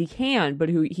hard as he can, but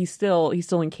he's still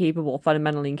incapable,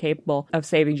 fundamentally incapable of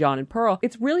saving John and Pearl.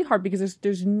 It's really hard because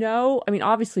there's no. I mean,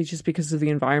 obviously, just because of the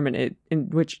environment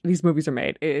in which these movies are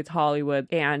made, it's Hollywood,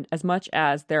 and as much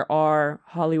as there are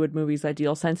Hollywood movies that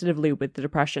deal sensitively with the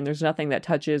Depression, there's nothing that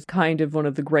touches kind of one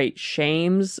of the great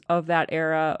shames of that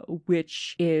era, which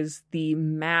which is the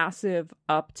massive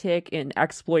uptick in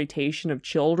exploitation of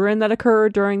children that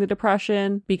occurred during the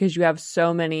Depression, because you have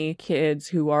so many kids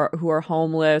who are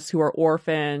homeless, who are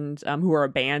orphaned, who are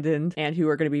abandoned, and who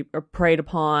are going to be preyed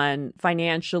upon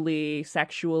financially,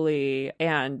 sexually,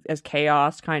 and as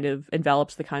chaos kind of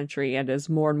envelops the country and as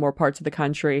more and more parts of the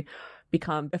country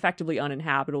become effectively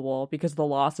uninhabitable because of the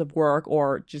loss of work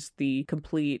or just the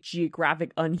complete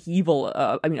geographic upheaval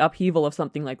of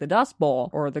something like the Dust Bowl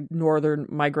or the northern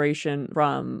migration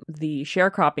from the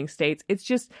sharecropping states. It's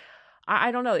just,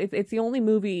 I don't know. It's the only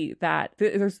movie that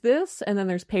there's this, and then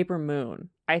there's Paper Moon.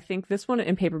 I think this one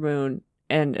and Paper Moon,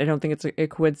 and I don't think it's a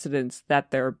coincidence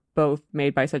that they're both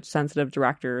made by such sensitive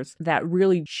directors that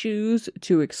really choose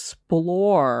to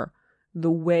explore the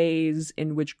ways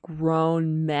in which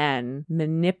grown men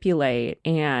manipulate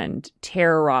and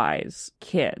terrorize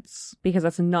kids, because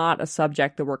that's not a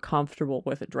subject that we're comfortable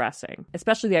with addressing,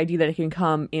 especially the idea that it can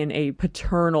come in a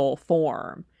paternal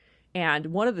form. And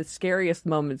one of the scariest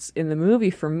moments in the movie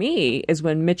for me is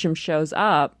when Mitchum shows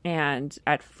up, and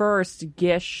at first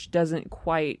Gish doesn't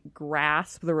quite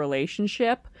grasp the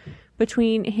relationship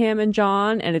between him and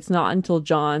John, and it's not until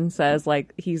John says,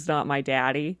 like, he's not my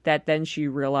daddy, that then she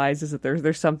realizes that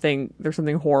there's something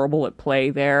horrible at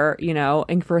play there, you know.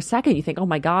 And for a second you think, oh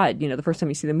my God, you know, the first time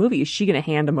you see the movie, is she going to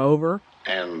hand him over?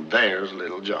 And there's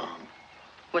little John.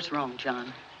 What's wrong,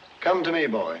 John? Come to me,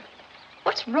 boy.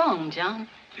 What's wrong, John?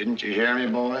 Didn't you hear me,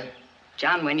 boy?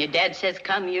 John, when your dad says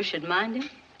come, you should mind him.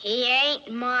 He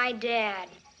ain't my dad.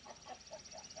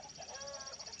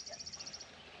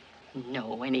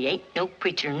 No, and he ain't no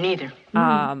preacher neither.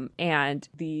 And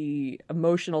the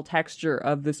emotional texture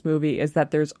of this movie is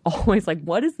that there's always like,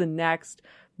 what is the next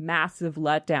massive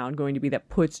letdown going to be that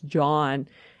puts John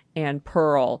and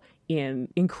Pearl in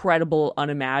incredible,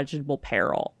 unimaginable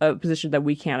peril, a position that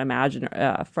we can't imagine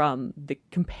from the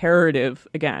comparative,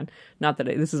 again, not that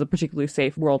this is a particularly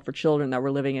safe world for children that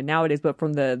we're living in nowadays, but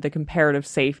from the comparative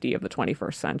safety of the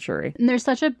 21st century. And there's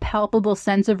such a palpable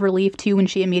sense of relief, too, when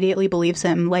she immediately believes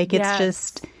him. Like, it's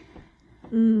just...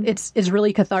 It's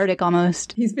really cathartic,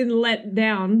 almost. He's been let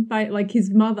down by, like,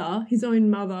 his own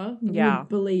mother would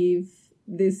believe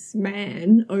this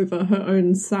man over her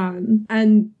own son.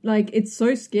 And, like, it's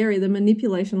so scary, the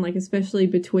manipulation, like, especially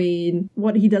between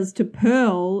what he does to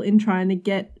Pearl in trying to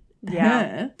get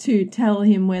her to tell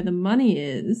him where the money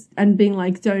is, and being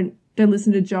like, don't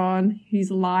listen to John, he's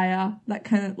a liar, that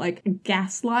kind of like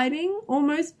gaslighting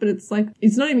almost, but it's like,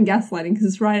 it's not even gaslighting because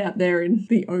it's right out there in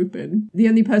the open. The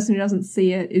only person who doesn't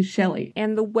see it is Shelley.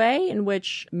 And the way in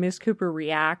which Miss Cooper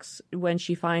reacts when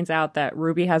she finds out that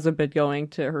Ruby hasn't been going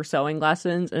to her sewing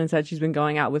lessons and instead she's been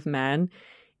going out with men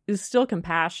is still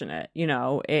compassionate, you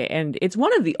know, and it's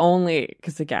one of the only,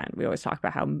 because again, we always talk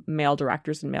about how male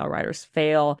directors and male writers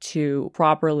fail to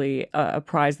properly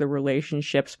apprise the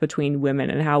relationships between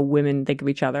women and how women think of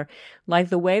each other. Like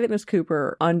the way that Miss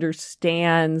Cooper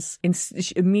understands and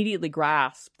immediately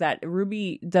grasps that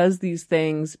Ruby does these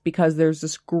things because there's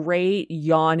this great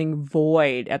yawning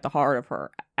void at the heart of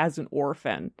her as an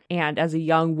orphan and as a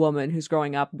young woman who's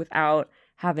growing up without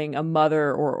having a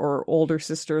mother or older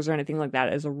sisters or anything like that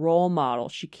as a role model.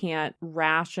 She can't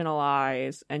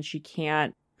rationalize and she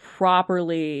can't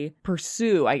properly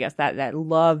pursue, I guess, that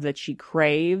love that she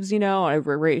craves, you know.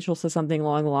 Rachel says something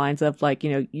along the lines of, like,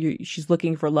 you know, she's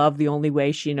looking for love the only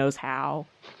way she knows how.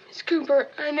 Miss Cooper,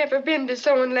 I never been to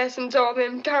sewing lessons all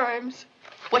them times.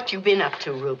 What you been up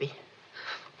to, Ruby?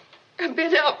 I've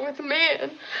been out with a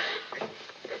man.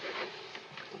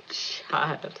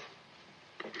 Child.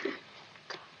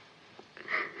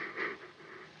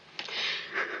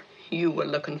 You were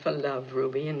looking for love,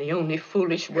 Ruby, in the only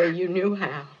foolish way you knew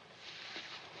how.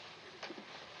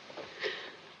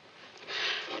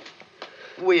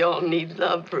 We all need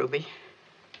love, Ruby.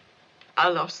 I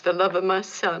lost the love of my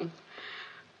son.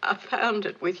 I found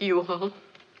it with you all.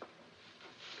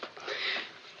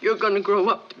 You're going to grow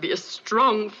up to be a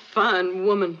strong, fine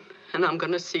woman. And I'm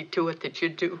going to see to it that you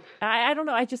do. I don't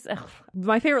know.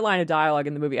 My favorite line of dialogue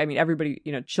in the movie, I mean, everybody,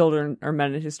 you know, children are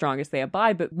men at his strongest they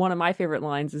abide. But one of my favorite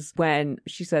lines is when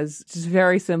she says, just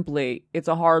very simply, it's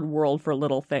a hard world for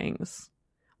little things.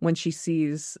 When she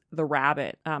sees the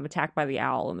rabbit attacked by the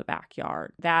owl in the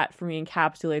backyard. That, for me,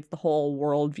 encapsulates the whole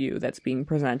worldview that's being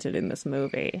presented in this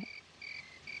movie.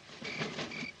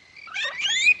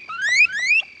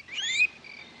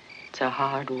 It's a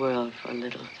hard world for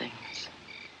little things.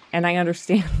 And I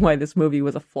understand why this movie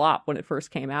was a flop when it first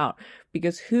came out.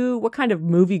 Because what kind of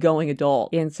movie-going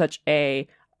adult in such a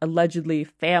allegedly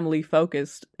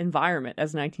family-focused environment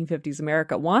as 1950s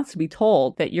America wants to be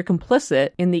told that you're complicit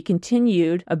in the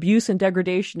continued abuse and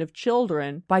degradation of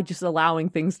children by just allowing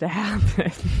things to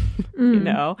happen. You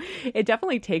know, it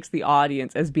definitely takes the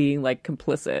audience as being like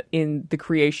complicit in the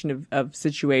creation of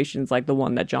situations like the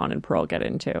one that John and Pearl get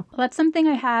into. Well, that's something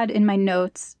I had in my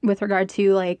notes with regard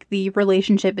to like the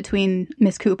relationship between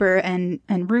Miss Cooper and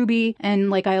Ruby,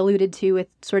 and like I alluded to with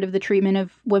sort of the treatment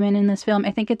of women in this film.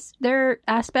 I think there are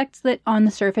aspects that on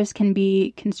the surface can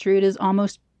be construed as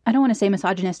almost, I don't want to say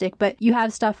misogynistic, but you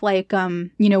have stuff like,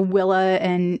 Willa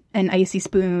and Icy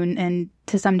Spoon, and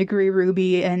to some degree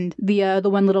Ruby, and the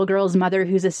one little girl's mother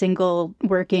who's a single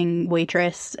working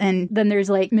waitress. And then there's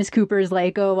like Miss Cooper's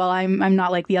like, oh, well, I'm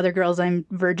not like the other girls. I'm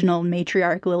virginal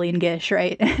matriarch Lillian Gish,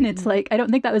 right? And it's like, I don't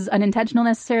think that was unintentional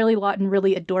necessarily. Lawton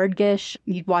really adored Gish.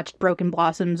 He watched Broken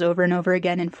Blossoms over and over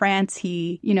again in France.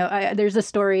 There's a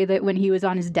story that when he was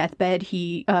on his deathbed,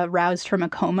 he roused from a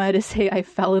coma to say, I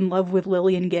fell in love with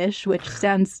Lillian Gish, which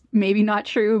sounds maybe not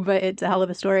true, but it's a hell of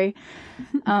a story.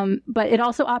 But it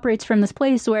also operates from this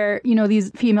place where,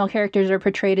 these female characters are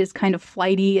portrayed as kind of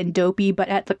flighty and dopey, but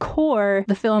at the core,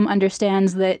 the film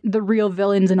understands that the real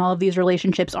villains in all of these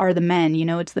relationships are the men.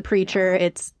 It's the preacher,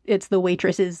 it's the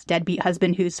waitress's deadbeat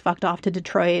husband who's fucked off to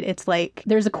Detroit. It's like,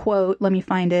 there's a quote, let me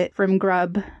find it, from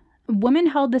Grubb. Women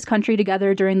held this country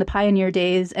together during the pioneer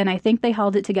days, and I think they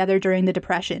held it together during the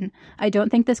Depression. I don't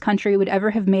think this country would ever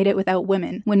have made it without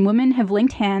women. When women have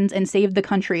linked hands and saved the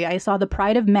country, I saw the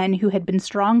pride of men who had been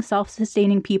strong,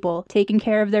 self-sustaining people, taking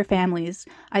care of their families.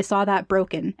 I saw that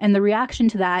broken. And the reaction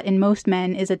to that in most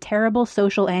men is a terrible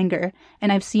social anger,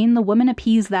 and I've seen the woman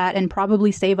appease that and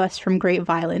probably save us from great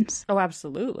violence. Oh,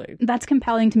 absolutely. That's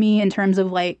compelling to me in terms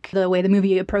of like the way the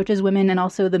movie approaches women, and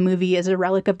also the movie is a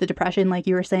relic of the Depression, like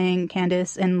you were saying,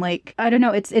 Candace, and like, I don't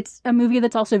know, it's a movie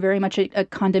that's also very much a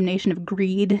condemnation of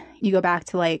greed. You go back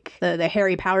to like the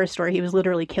Harry Power story, he was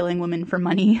literally killing women for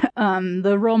money.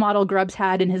 The role model Grubbs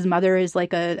had in his mother is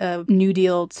like a New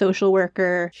Deal social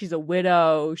worker. She's a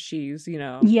widow, she's,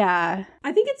 Yeah.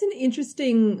 I think it's an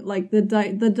interesting, like,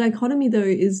 the dichotomy though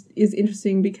is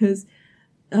interesting because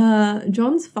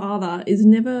John's father is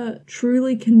never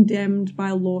truly condemned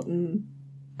by Lawton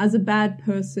as a bad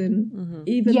person,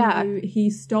 even though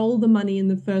he stole the money in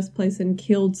the first place and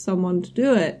killed someone to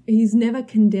do it. He's never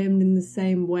condemned in the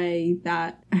same way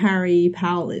that Harry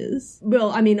Powell is.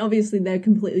 Well, I mean, obviously they're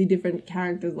completely different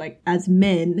characters, like, as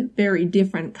men, very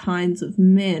different kinds of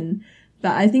men.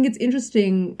 But I think it's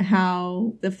interesting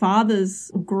how the father's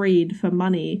greed for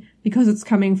money, because it's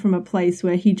coming from a place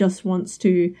where he just wants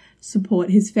to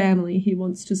support his family, he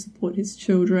wants to support his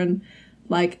children.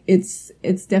 Like, it's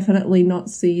definitely not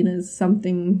seen as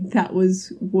something that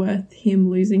was worth him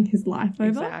losing his life over.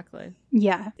 Exactly.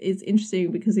 Yeah. It's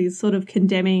interesting because he's sort of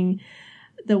condemning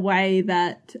the way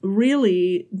that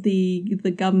really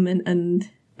the government and,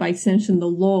 by extension, the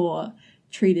law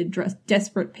treated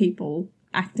desperate people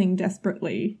acting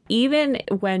desperately. Even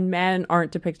when men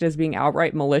aren't depicted as being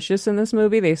outright malicious in this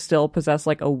movie, they still possess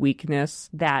like a weakness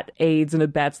that aids and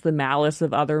abets the malice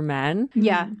of other men.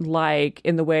 Yeah. Like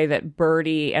in the way that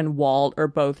Bertie and Walt are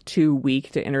both too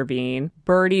weak to intervene.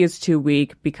 Bertie is too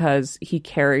weak because he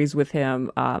carries with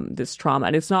him this trauma.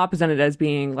 And it's not presented as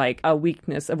being like a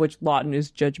weakness of which Lawton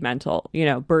is judgmental.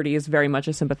 Bertie is very much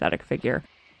a sympathetic figure.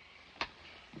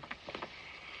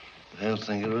 I don't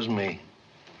think it was me.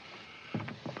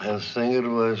 I think it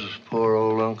was poor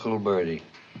old Uncle Bertie.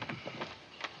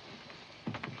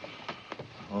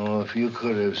 Oh, if you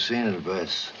could have seen it,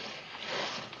 Bess.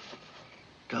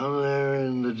 Down there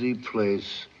in the deep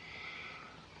place,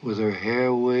 with her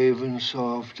hair waving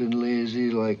soft and lazy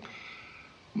like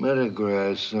meadow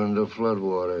grass under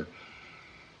floodwater,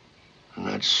 and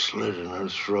that slit in her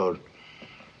throat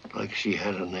like she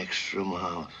had an extra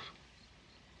mouth.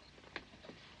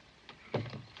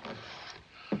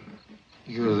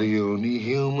 You're the only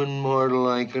human mortal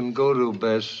I can go to,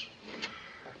 Bess.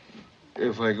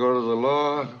 If I go to the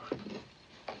law,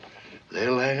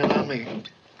 they'll hang it on me.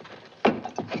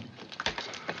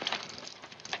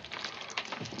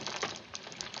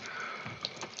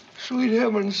 Sweet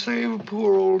heaven, save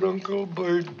poor old Uncle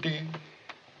Bertie.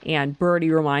 And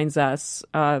Bertie reminds us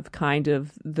of kind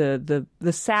of the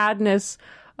sadness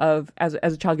of as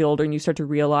a child get older and you start to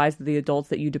realize that the adults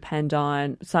that you depend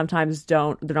on sometimes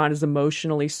they're not as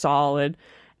emotionally solid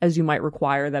as you might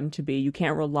require them to be. You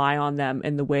can't rely on them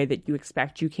in the way that you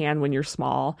expect you can when you're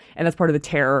small. And that's part of the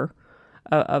terror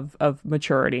of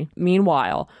maturity.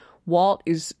 Meanwhile, Walt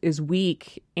is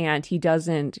weak and he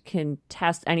doesn't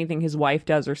contest anything his wife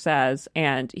does or says.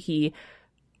 And he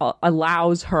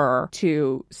allows her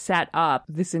to set up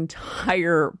this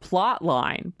entire plot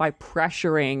line by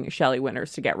pressuring Shelley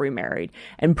Winters to get remarried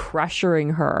and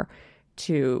pressuring her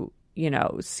to, you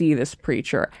know, see this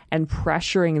preacher and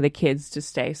pressuring the kids to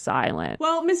stay silent.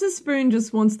 Well, Mrs. Spoon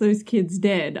just wants those kids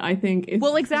dead, I think.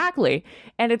 Well, exactly.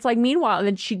 And it's like, meanwhile,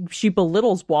 then she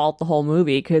belittles Walt the whole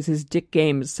movie because his dick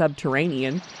game is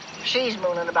subterranean. She's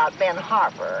mooning about Ben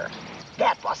Harper.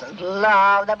 That wasn't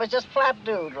love. That was just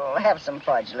flapdoodle. Have some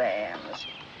fudge lambs.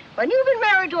 When you've been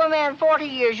married to a man 40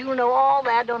 years, you know all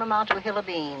that don't amount to a hill of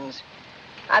beans.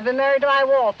 I've been married to my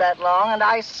Walt that long, and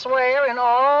I swear in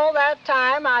all that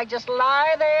time I just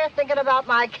lie there thinking about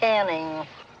my canning.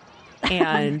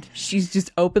 And she's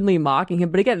just openly mocking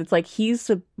him. But again, it's like he's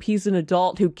an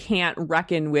adult who can't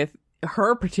reckon with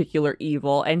her particular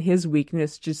evil, and his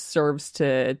weakness just serves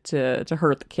to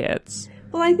hurt the kids.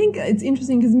 Well, I think it's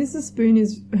interesting because Mrs. Spoon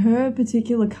is her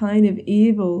particular kind of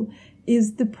evil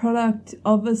is the product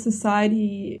of a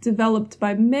society developed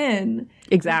by men.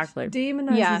 Exactly. Which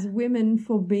demonizes women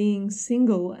for being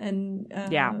single and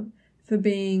for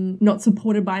being not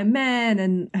supported by a man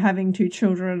and having 2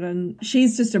 children. And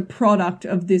she's just a product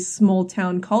of this small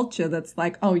town culture that's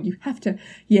like, oh, you have to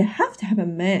have a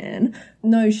man.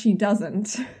 No, she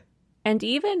doesn't. And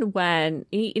even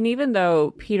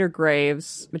though Peter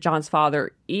Graves, John's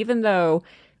father, even though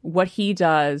what he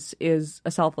does is a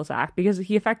selfless act because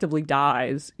he effectively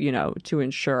dies, you know, to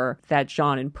ensure that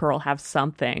John and Pearl have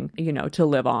something, you know, to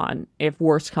live on if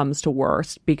worst comes to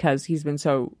worst, because he's been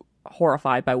so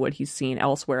horrified by what he's seen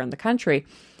elsewhere in the country.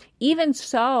 Even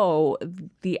so,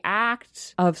 the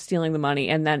act of stealing the money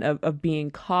and then of being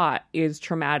caught is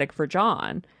traumatic for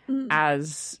John,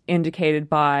 as indicated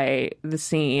by the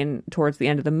scene towards the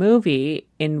end of the movie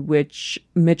in which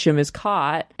Mitchum is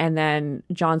caught, and then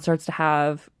John starts to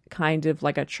have kind of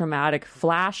like a traumatic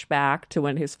flashback to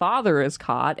when his father is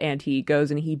caught, and he goes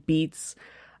and he beats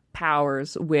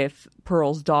Powers with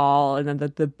Pearl's doll, and then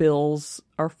the bills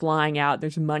are flying out.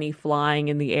 There's money flying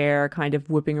in the air, kind of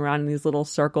whipping around in these little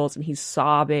circles, and he's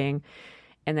sobbing.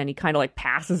 And then he kind of like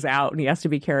passes out and he has to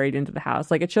be carried into the house.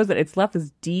 Like, it shows that it's left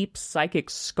this deep psychic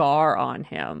scar on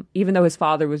him, even though his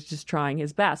father was just trying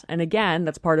his best. And again,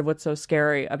 that's part of what's so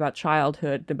scary about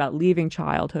childhood, about leaving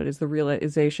childhood, is the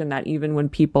realization that even when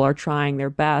people are trying their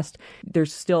best,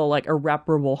 there's still like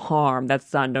irreparable harm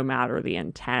that's done no matter the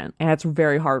intent. And it's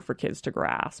very hard for kids to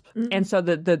grasp. Mm-hmm. And so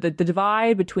the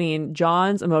divide between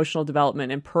John's emotional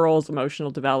development and Pearl's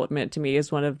emotional development, to me,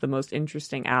 is one of the most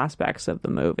interesting aspects of the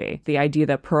movie. The idea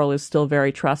that Pearl is still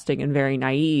very trusting and very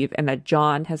naive, and that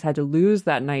John has had to lose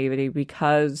that naivety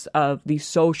because of the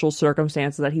social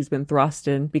circumstances that he's been thrust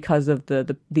in, because of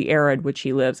the era in which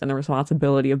he lives, and the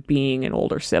responsibility of being an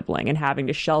older sibling and having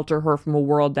to shelter her from a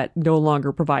world that no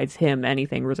longer provides him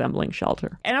anything resembling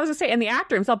shelter. And I was going to say, and the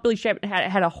actor himself, Billy Chapman,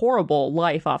 had a horrible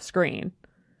life off screen.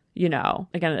 You know,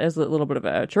 again, as a little bit of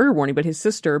a trigger warning, but his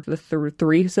sister, the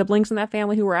 3 siblings in that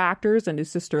family who were actors, and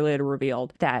his sister later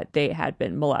revealed that they had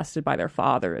been molested by their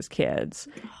father as kids.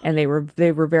 And they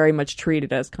were very much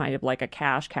treated as kind of like a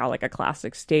cash cow, like a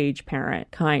classic stage parent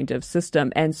kind of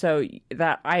system. And so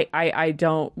that I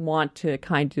don't want to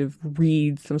kind of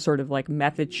read some sort of like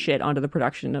method shit onto the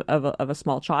production of a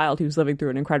small child who's living through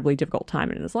an incredibly difficult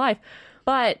time in his life.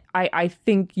 But I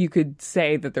think you could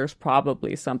say that there's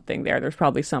probably something there. There's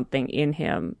probably something in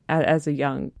him as a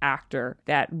young actor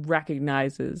that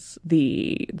recognizes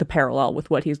the parallel with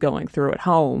what he's going through at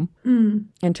home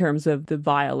in terms of the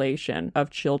violation of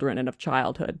children and of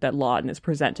childhood that Lawton is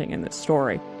presenting in this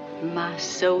story. My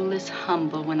soul is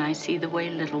humble when I see the way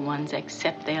little ones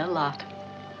accept their lot.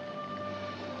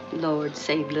 Lord,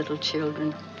 save little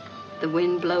children. The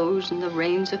wind blows and the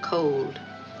rains are cold,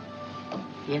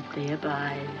 yet they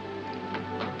abide.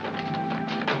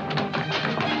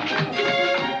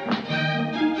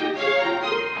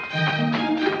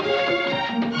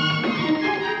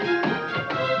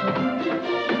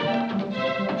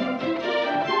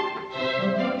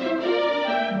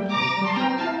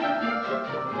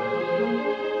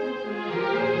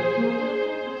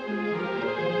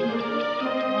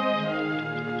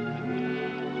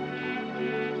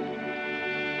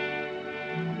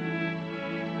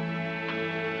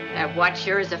 That watch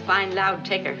sure is a fine loud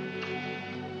ticker.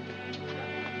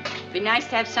 Be nice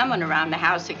to have someone around the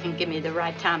house that can give me the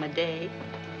right time of day.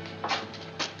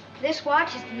 This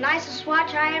watch is the nicest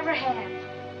watch I ever had.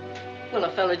 Well,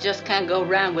 a fella just can't go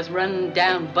around with run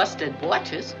down, busted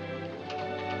watches.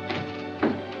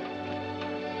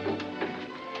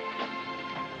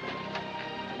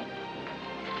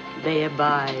 They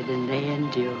abide and they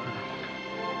endure.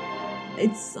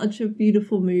 It's such a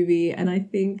beautiful movie, and I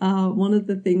think one of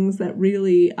the things that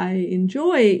really I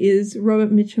enjoy is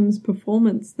Robert Mitchum's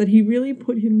performance, that he really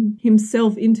put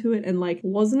himself into it and like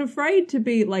wasn't afraid to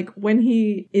be like, when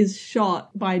he is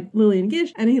shot by Lillian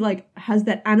Gish and he like has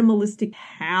that animalistic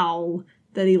howl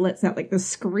that he lets out, like the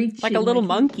screeching. Like a little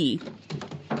monkey.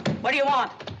 What do you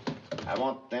want? I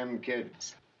want them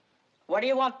kids. What do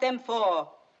you want them for?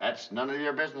 That's none of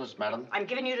your business, madam. I'm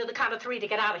giving you to the count of 3 to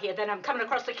get out of here, then I'm coming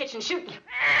across the kitchen shooting you.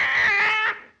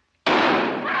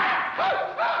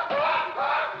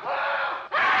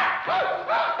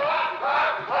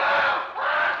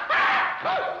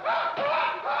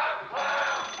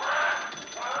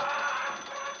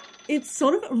 It's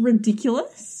sort of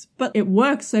ridiculous, but it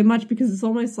works so much because it's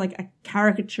almost like a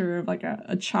caricature of like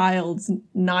a child's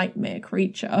nightmare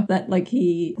creature that like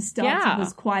he starts off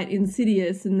as quite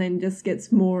insidious and then just gets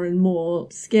more and more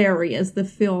scary as the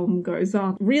film goes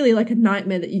on. Really like a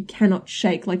nightmare that you cannot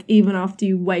shake. Like even after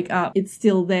you wake up, it's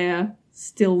still there,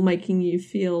 still making you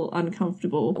feel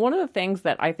uncomfortable. One of the things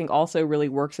that I think also really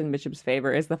works in Mitchum's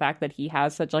favor is the fact that he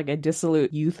has such like a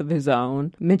dissolute youth of his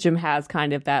own. Mitchum has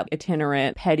kind of that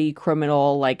itinerant, petty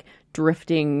criminal, like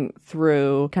drifting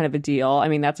through kind of a deal. I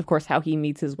mean, that's of course how he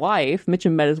meets his wife.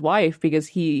 Mitchum met his wife because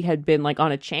he had been like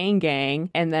on a chain gang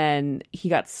and then he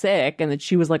got sick and then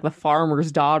she was like the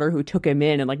farmer's daughter who took him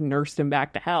in and like nursed him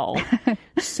back to health.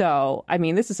 So, I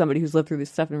mean, this is somebody who's lived through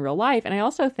this stuff in real life. And I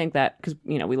also think that because,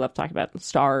 you know, we love talking about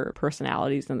star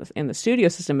personalities in the studio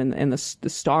system and in the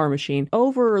star machine.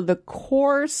 Over the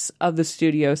course of the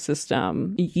studio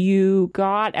system, you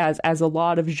got, as a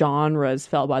lot of genres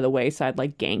fell by the wayside,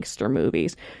 like gangster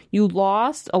movies, you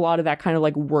lost a lot of that kind of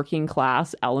like working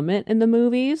class element in the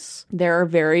movies. There are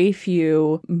very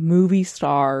few movie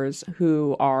stars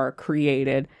who are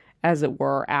created, as it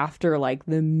were, after like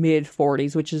the mid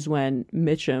 40s, which is when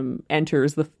Mitchum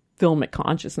enters the filmic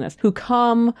consciousness, who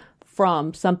come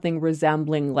from something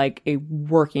resembling like a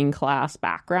working class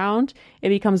background. It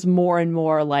becomes more and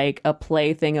more like a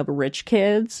plaything of rich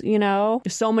kids, you know?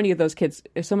 So many of those kids,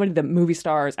 so many of the movie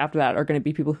stars after that are going to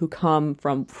be people who come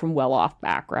from well-off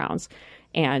backgrounds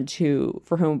and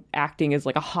for whom acting is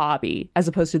like a hobby as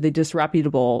opposed to the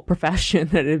disreputable profession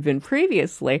that it had been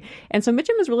previously. And so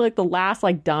Mitchum is really like the last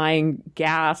like dying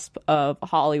gasp of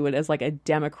Hollywood as like a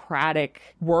democratic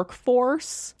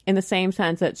workforce, in the same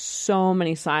sense that so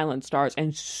many silent stars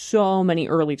and so many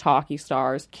early talkie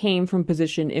stars came from a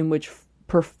position in which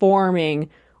performing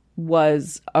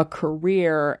was a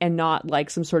career and not like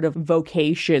some sort of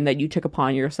vocation that you took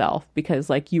upon yourself because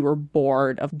like you were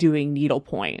bored of doing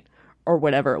needlepoint or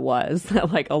whatever it was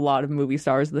that like a lot of movie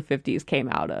stars of the 50s came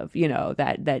out of, you know,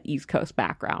 that East Coast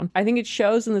background. I think it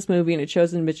shows in this movie and it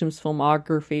shows in Mitchum's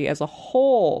filmography as a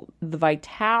whole, the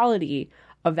vitality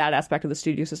of that aspect of the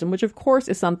studio system, which of course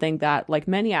is something that, like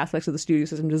many aspects of the studio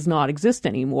system, does not exist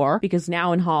anymore, because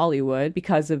now in Hollywood,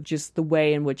 because of just the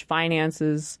way in which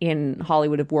finances in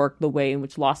Hollywood have worked, the way in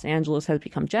which Los Angeles has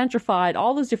become gentrified,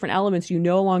 all those different elements, you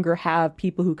no longer have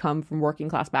people who come from working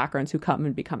class backgrounds who come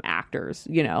and become actors.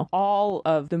 You know, all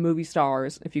of the movie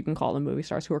stars, if you can call them movie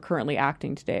stars, who are currently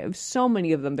acting today, so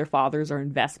many of them, their fathers are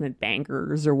investment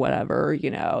bankers or whatever,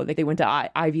 you know, they went to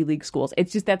Ivy League schools.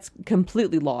 It's just, that's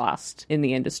completely lost in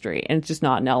the industry, and it's just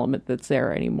not an element that's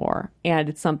there anymore. And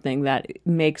it's something that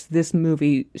makes this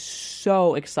movie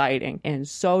so exciting and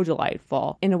so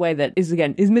delightful in a way that is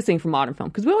missing from modern film,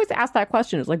 because we always ask that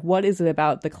question, is like, what is it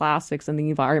about the classics and the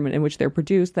environment in which they're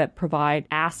produced that provide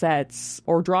assets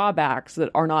or drawbacks that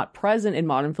are not present in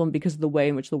modern film because of the way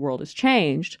in which the world has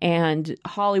changed? And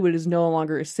Hollywood is no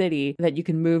longer a city that you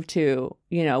can move to,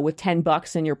 you know, with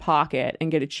 $10 in your pocket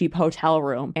and get a cheap hotel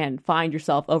room and find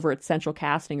yourself over at Central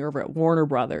Casting or over at Warner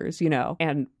Brothers, you know,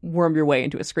 and worm your way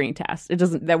into a screen test.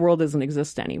 That world doesn't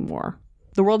exist anymore.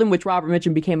 The world in which Robert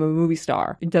Mitchum became a movie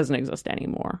star, it doesn't exist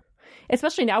anymore.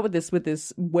 Especially now with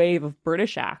this wave of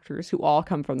British actors who all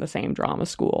come from the same drama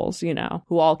schools, you know,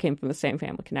 who all came from the same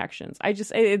family connections.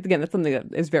 Again, that's something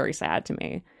that is very sad to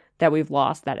me, that we've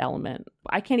lost that element.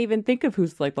 I can't even think of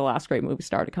who's like the last great movie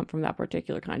star to come from that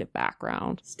particular kind of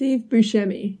background. Steve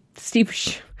Buscemi.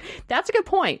 That's a good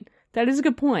point. That is a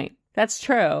good point. That's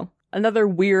true. Another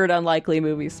weird, unlikely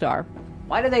movie star.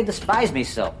 Why do they despise me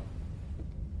so?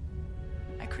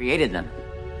 I created them.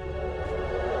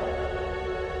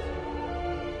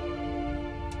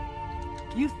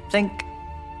 Do you think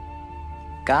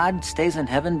God stays in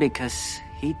heaven because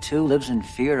he too lives in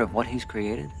fear of what he's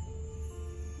created?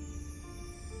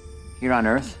 Here on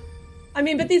Earth? I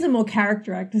mean, but these are more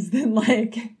character actors than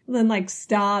like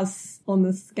stars on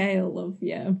the scale of,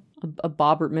 yeah. A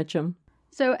Bobbert Mitchum.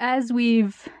 So as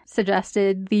we've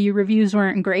suggested, the reviews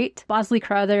weren't great. Bosley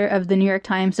Crowther of the New York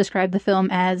Times described the film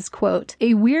as, quote,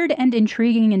 a weird and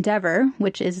intriguing endeavor,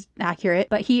 which is accurate,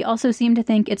 but he also seemed to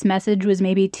think its message was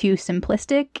maybe too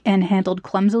simplistic and handled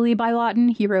clumsily by Lawton.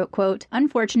 He wrote, quote,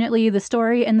 unfortunately, the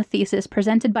story and the thesis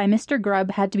presented by Mr.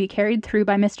 Grubb had to be carried through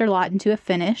by Mr. Lawton to a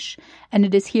finish, and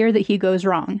it is here that he goes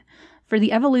wrong. For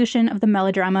the evolution of the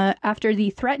melodrama after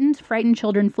the threatened, frightened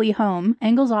children flee home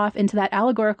angles off into that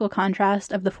allegorical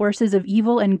contrast of the forces of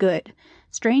evil and good.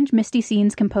 Strange, misty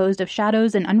scenes composed of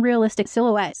shadows and unrealistic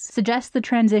silhouettes suggest the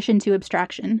transition to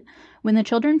abstraction. When the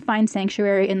children find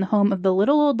sanctuary in the home of the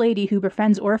little old lady who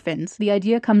befriends orphans, the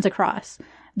idea comes across.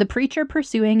 The preacher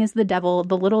pursuing is the devil,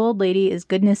 the little old lady is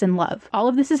goodness and love. All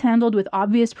of this is handled with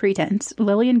obvious pretense.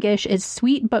 Lillian Gish is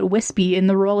sweet but wispy in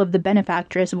the role of the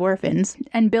benefactress of orphans,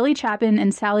 and Billy Chapin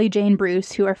and Sally Jane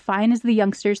Bruce, who are fine as the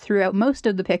youngsters throughout most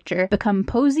of the picture, become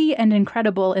posy and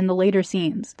incredible in the later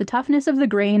scenes. The toughness of the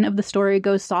grain of the story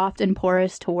goes soft and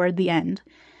porous toward the end.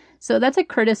 So that's a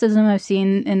criticism I've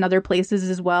seen in other places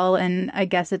as well, and I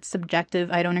guess it's subjective.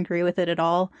 I don't agree with it at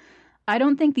all. I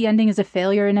don't think the ending is a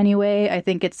failure in any way. I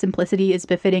think its simplicity is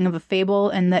befitting of a fable,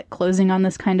 and that closing on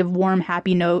this kind of warm,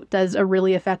 happy note does a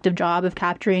really effective job of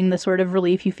capturing the sort of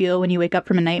relief you feel when you wake up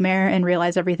from a nightmare and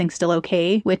realize everything's still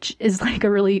okay, which is like a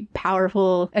really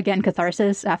powerful, again,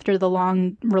 catharsis after the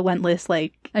long, relentless,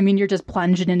 you're just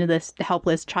plunged into this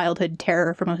helpless childhood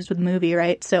terror for most of the movie,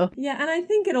 right? So yeah, and I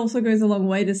think it also goes a long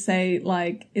way to say,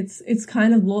 it's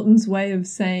kind of Lawton's way of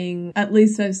saying, at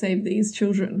least I've saved these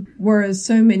children, whereas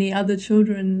so many other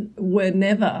children were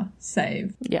never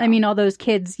saved. Yeah. I mean, all those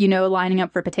kids, lining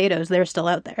up for potatoes, they're still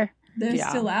out there. They're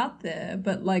still out there,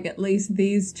 but at least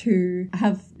these two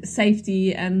have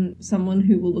safety and someone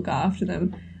who will look after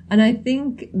them. And I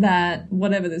think that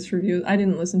whatever this review, I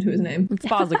didn't listen to his name. It's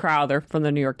Bosley Crowther from the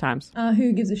New York Times.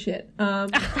 Who gives a shit?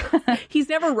 He's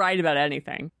never right about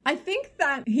anything. I think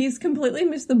that he's completely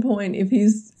missed the point if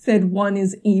he's said one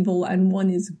is evil and one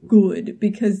is good,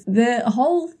 because the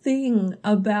whole thing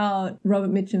about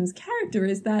Robert Mitchum's character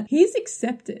is that he's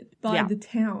accepted by the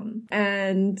town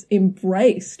and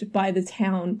embraced by the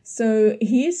town. So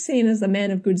he's seen as a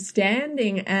man of good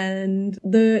standing, and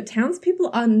the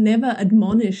townspeople are never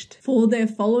admonished for their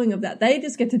following of that. They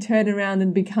just get to turn around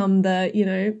and become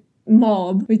the,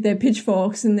 mob with their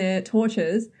pitchforks and their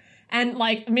torches. And,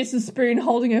 Mrs. Spoon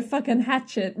holding her fucking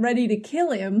hatchet ready to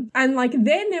kill him. And,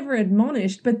 they're never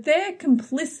admonished, but they're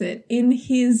complicit in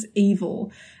his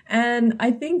evil. And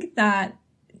I think that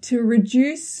to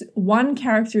reduce one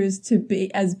character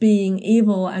as being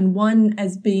evil and one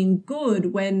as being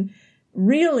good, when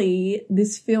really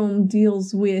this film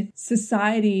deals with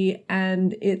society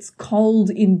and its cold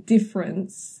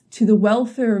indifference to the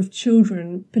welfare of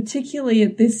children, particularly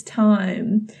at this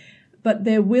time, but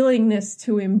their willingness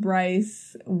to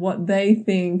embrace what they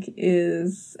think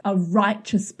is a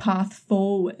righteous path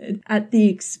forward at the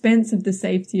expense of the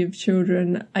safety of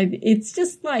children. It's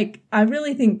just I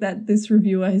really think that this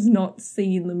reviewer has not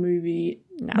seen the movie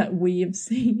that we have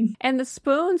seen. And the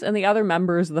Spoons and the other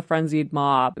members of the frenzied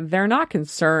mob, they're not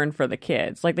concerned for the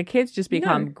kids. The kids just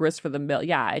become grist for the mill.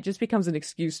 Yeah, it just becomes an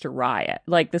excuse to riot.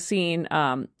 The scene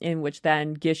in which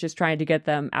then Gish is trying to get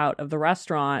them out of the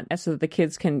restaurant so that the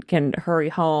kids can hurry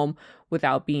home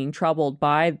without being troubled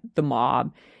by the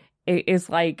mob. Is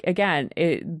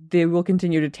they will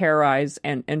continue to terrorize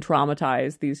and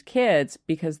traumatize these kids,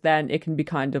 because then it can be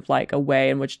kind of a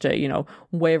way in which to,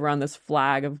 wave around this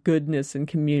flag of goodness and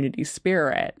community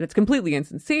spirit that's completely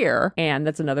insincere. And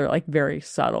that's another very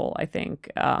subtle, I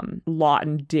think,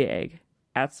 Lawton dig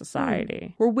at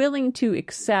society. We're willing to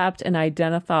accept and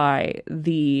identify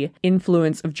the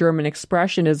influence of German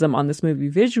expressionism on this movie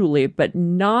visually, but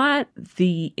not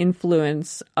the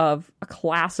influence of a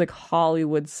classic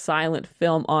Hollywood silent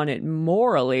film on it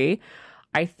morally.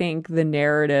 I think the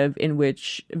narrative in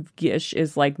which Gish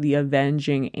is the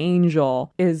avenging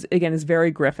angel is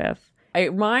very Griffith.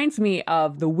 It reminds me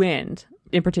of The Wind,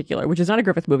 in particular, which is not a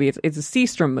Griffith movie, it's a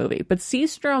Seastrom movie. But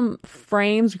Seastrom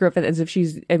frames Griffith as if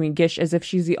Gish as if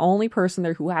she's the only person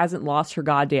there who hasn't lost her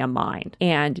goddamn mind.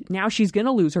 And now she's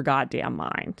gonna lose her goddamn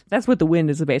mind. That's what The Wind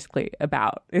is basically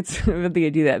about. It's the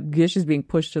idea that Gish is being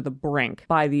pushed to the brink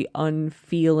by the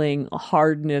unfeeling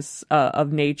hardness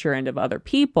of nature and of other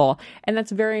people. And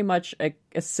that's very much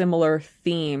a similar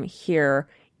theme here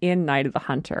in Night of the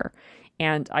Hunter.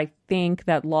 And I think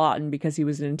that Lawton, because he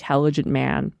was an intelligent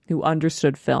man who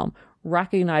understood film,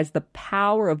 recognized the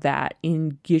power of that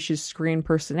in Gish's screen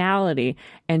personality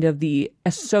and of the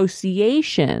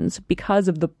associations, because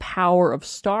of the power of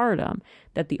stardom,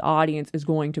 that the audience is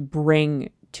going to bring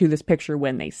to this picture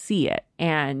when they see it.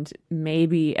 And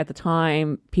maybe at the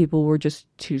time people were just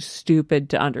too stupid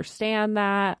to understand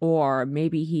that, or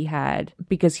maybe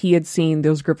because he had seen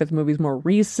those Griffith movies more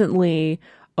recently,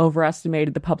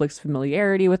 overestimated the public's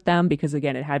familiarity with them, because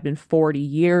again, it had been 40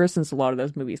 years since a lot of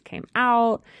those movies came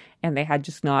out and they had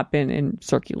just not been in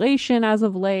circulation as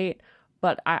of late.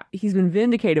 But he's been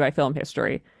vindicated by film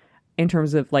history in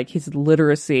terms of like his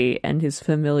literacy and his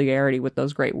familiarity with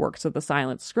those great works of the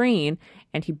silent screen.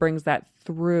 And he brings that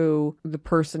through the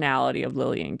personality of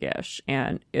Lillian Gish.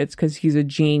 And it's because he's a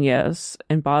genius,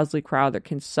 and Bosley Crowther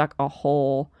can suck a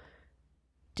whole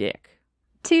dick.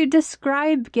 To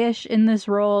describe Gish in this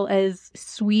role as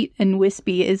sweet and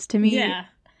wispy is, to me,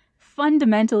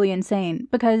 fundamentally insane,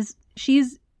 because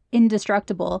she's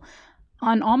indestructible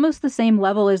on almost the same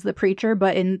level as the preacher,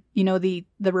 but in, the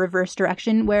reverse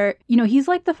direction, where, he's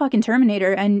like the fucking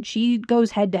Terminator and she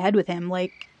goes head to head with him.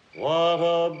 Like, what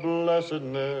a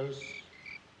blessedness,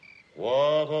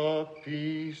 what a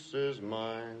peace is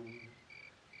mine,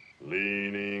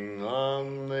 leaning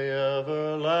on the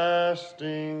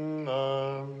everlasting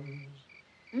arms.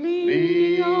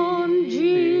 Leaning on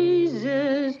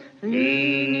Jesus,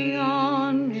 leaning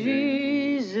on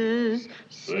Jesus,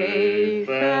 safe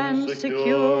and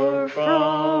secure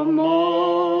from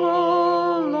all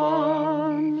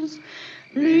alarms.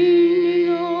 Leaning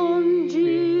on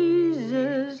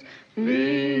Jesus,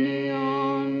 leaning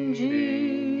on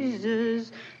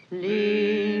Jesus,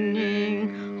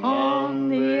 leaning on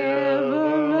the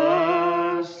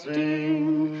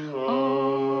everlasting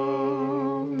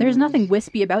arms. There's nothing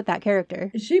wispy about that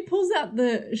character. She pulls out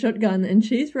the shotgun and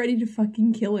she's ready to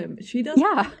fucking kill him. She doesn't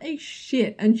give a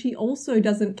shit. And she also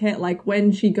doesn't care, like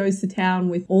when she goes to town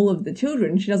with all of the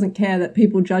children, she doesn't care that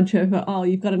people judge her for, oh,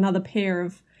 you've got another pair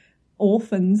of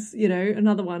orphans,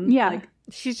 another one. Yeah. Like,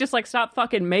 she's just like, stop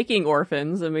fucking making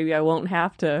orphans and maybe I won't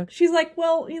have to. She's like,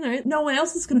 well, no one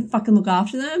else is going to fucking look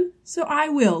after them, so I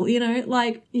will,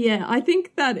 I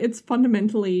think that it's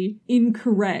fundamentally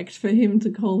incorrect for him to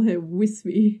call her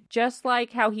wispy. Just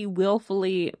like how he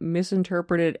willfully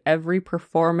misinterpreted every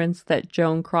performance that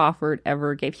Joan Crawford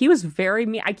ever gave. He was very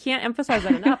mean. I can't emphasize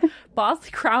that enough.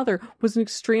 Bosley Crowther was an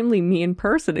extremely mean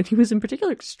person, and he was in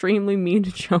particular extremely mean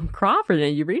to Joan Crawford.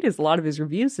 And you read a lot of his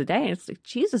reviews today, and it's like,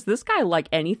 Jesus, this guy like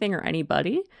anything or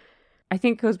anybody. I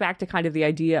think it goes back to kind of the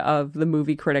idea of the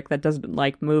movie critic that doesn't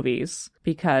like movies,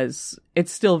 because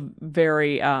it's still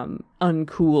very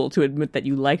uncool to admit that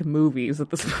you like movies at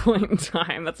this point in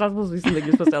time. That's not supposed to be something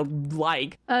you're supposed to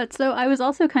like. So I was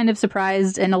also kind of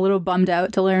surprised and a little bummed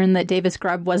out to learn that Davis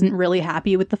Grubb wasn't really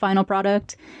happy with the final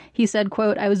product. He said,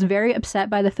 quote, "I was very upset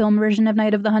by the film version of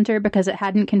Night of the Hunter because it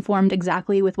hadn't conformed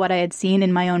exactly with what I had seen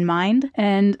in my own mind."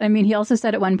 And I mean, he also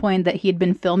said at one point that he had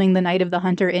been filming The Night of the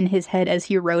Hunter in his head as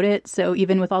he wrote it. So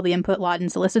even with all the input Lawton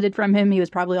solicited from him, he was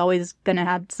probably always going to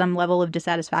have some level of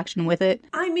dissatisfaction with it.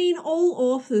 I mean, all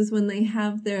authors, when they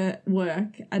have their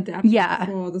work adapted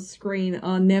for the screen,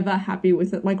 are never happy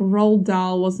with it. Like, Roald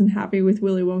Dahl wasn't happy with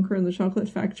Willy Wonka and the Chocolate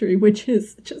Factory, which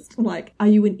is just like, are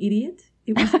you an idiot?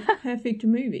 It was a perfect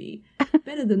movie.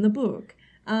 Better than the book.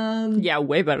 Yeah,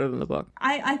 way better than the book.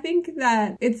 I think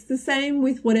that it's the same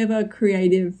with whatever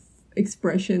creative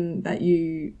expression that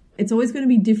it's always going to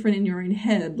be different in your own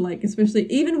head. Like, especially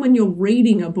even when you're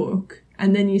reading a book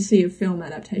and then you see a film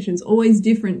adaptation, it's always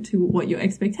different to what your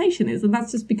expectation is. And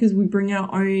that's just because we bring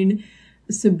our own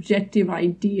subjective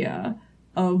idea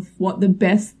of what the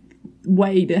best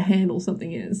way to handle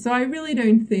something is. So I really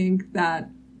don't think that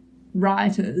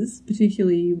writers,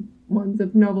 particularly ones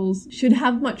of novels, should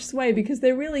have much sway, because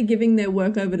they're really giving their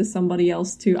work over to somebody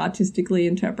else to artistically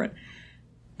interpret.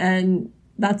 And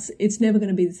it's never going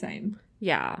to be the same.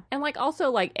 Yeah. And like,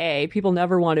 also like, people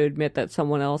never want to admit that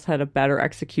someone else had a better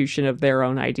execution of their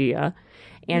own idea.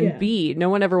 And B, no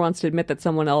one ever wants to admit that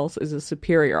someone else is a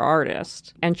superior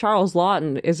artist. And Charles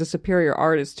Lawton is a superior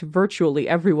artist to virtually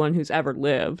everyone who's ever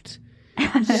lived.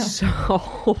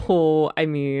 So, I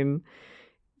mean,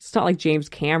 it's not like James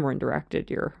Cameron directed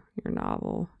your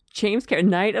novel.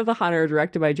 Night of the Hunter,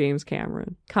 directed by James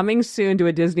Cameron. Coming soon to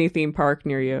a Disney theme park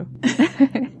near you.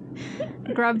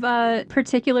 Grubb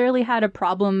particularly had a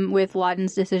problem with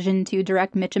Lawton's decision to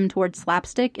direct Mitchum towards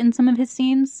slapstick in some of his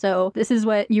scenes. So this is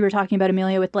what you were talking about,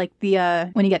 Amelia, with like the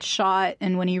when he gets shot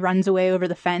and when he runs away over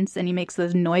the fence and he makes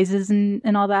those noises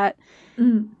and all that.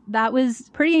 That was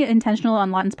pretty intentional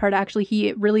on Lawton's part, actually.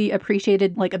 He really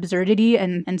appreciated like absurdity,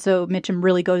 and so Mitchum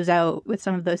really goes out with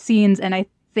some of those scenes, and I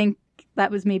think that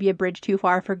was maybe a bridge too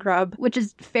far for Grubb, which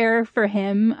is fair for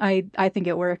him. I think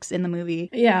it works in the movie.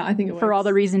 Yeah, I think it works. For all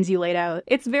the reasons you laid out.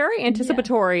 It's very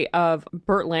anticipatory of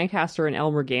Burt Lancaster and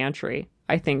Elmer Gantry,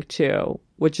 I think, too,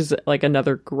 which is like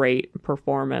another great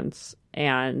performance.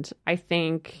 And I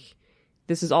think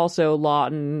this is also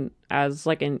Lawton as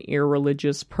like an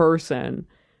irreligious person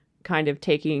kind of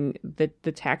taking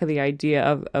the tack of the idea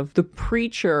of the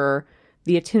preacher,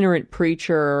 the itinerant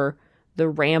preacher, the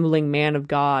rambling man of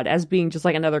God as being just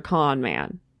like another con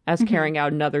man, as carrying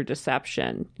out another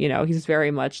deception. You know, he's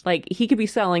very much like, he could be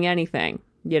selling anything.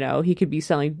 You know, he could be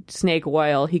selling snake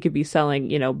oil. He could be selling,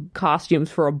 you know,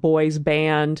 costumes for a boys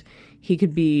band. He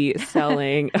could be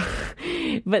selling,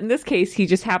 but in this case, he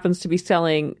just happens to be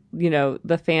selling, you know,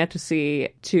 the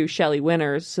fantasy to Shelley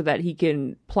Winters so that he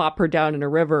can plop her down in a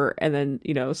river and then,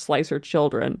 you know, slice her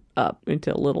children up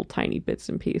into little tiny bits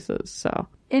and pieces. So,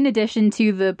 in addition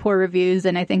to the poor reviews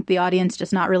and I think the audience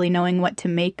just not really knowing what to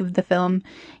make of the film,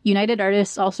 United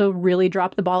Artists also really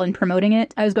dropped the ball in promoting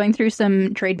it. I was going through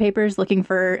some trade papers looking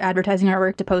for advertising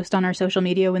artwork to post on our social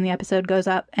media when the episode goes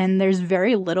up, and there's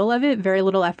very little of it. Very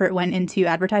little effort went into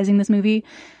advertising this movie.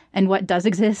 And what does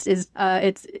exist is,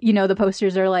 it's, you know, the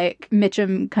posters are like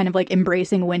Mitchum kind of like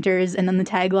embracing Winters. And then the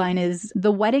tagline is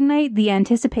the wedding night, the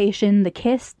anticipation, the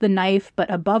kiss, the knife,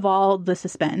 but above all, the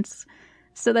suspense.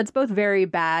 So that's both very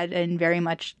bad and very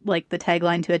much like the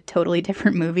tagline to a totally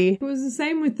different movie. It was the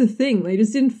same with The Thing. They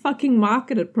just didn't fucking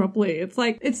market it properly. It's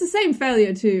like, it's the same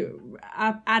failure to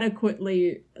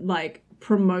adequately, like,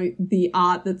 promote the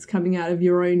art that's coming out of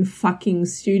your own fucking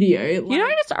studio. Like,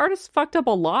 United Artists fucked up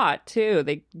a lot too.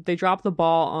 They dropped the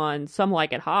ball on Some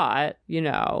Like It Hot, you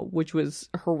know, which was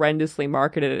horrendously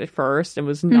marketed at first and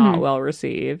was not well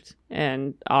received.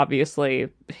 And obviously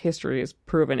history has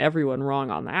proven everyone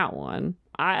wrong on that one.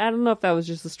 I don't know if that was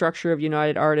just the structure of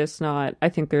United Artists, not. I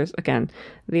think there's, again,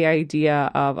 the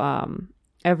idea of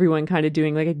everyone kind of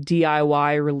doing like a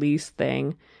DIY release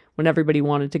thing when everybody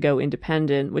wanted to go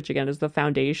independent, which again is the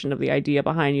foundation of the idea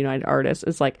behind United Artists,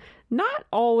 is like not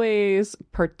always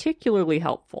particularly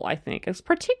helpful, I think. It's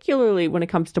particularly when it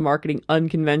comes to marketing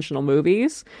unconventional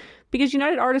movies, because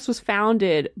United Artists was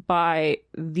founded by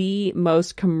the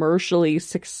most commercially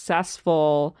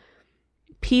successful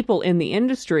people in the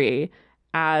industry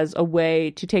as a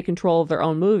way to take control of their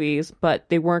own movies, but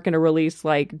they weren't going to release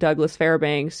like Douglas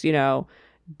Fairbanks, you know,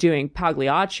 doing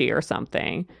Pagliacci or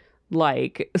something.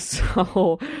 Like,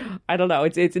 so I don't know.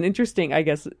 It's an interesting, I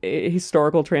guess,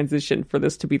 historical transition for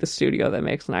this to be the studio that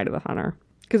makes Night of the Hunter.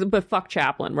 But fuck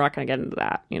Chaplin. We're not going to get into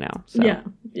that, you know. So yeah.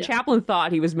 Chaplin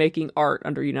thought he was making art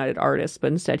under United Artists,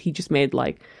 but instead he just made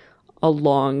like a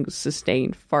long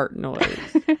sustained fart noise.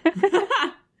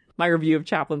 My review of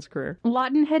Chaplin's career.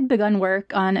 Lawton had begun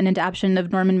work on an adaptation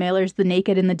of Norman Mailer's The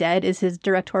Naked and the Dead as his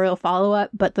directorial follow-up,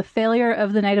 but the failure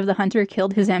of The Night of the Hunter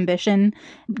killed his ambition.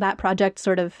 That project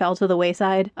sort of fell to the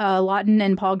wayside. Lawton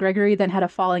and Paul Gregory then had a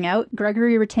falling out.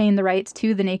 Gregory retained the rights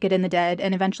to The Naked and the Dead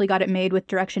and eventually got it made with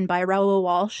direction by Raoul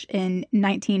Walsh in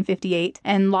 1958,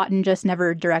 and Lawton just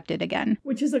never directed again.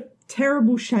 Which is a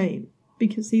terrible shame,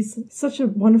 because he's such a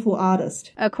wonderful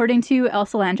artist. According to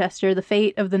Elsa Lanchester, the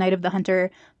fate of The Night of the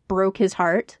Hunter broke his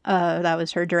heart. That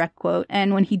was her direct quote.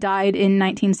 And when he died in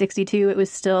 1962, it was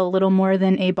still little more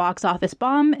than a box office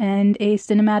bomb and a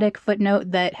cinematic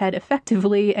footnote that had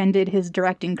effectively ended his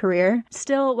directing career.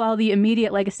 Still, while the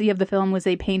immediate legacy of the film was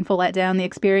a painful letdown, the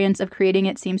experience of creating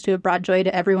it seems to have brought joy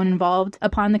to everyone involved.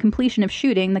 Upon the completion of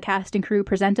shooting, the cast and crew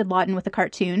presented Lawton with a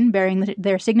cartoon bearing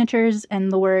their signatures and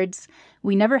the words,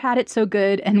 "We never had it so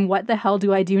good, and what the hell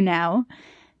do I do now?"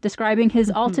 Describing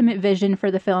his ultimate vision for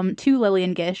the film to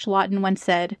Lillian Gish, Lawton once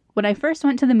said, "When I first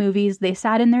went to the movies, they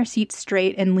sat in their seats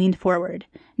straight and leaned forward.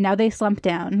 Now they slump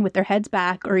down, with their heads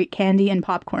back, or eat candy and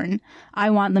popcorn. I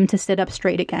want them to sit up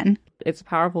straight again." It's a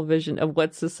powerful vision of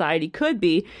what society could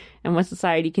be and what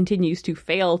society continues to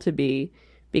fail to be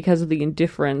because of the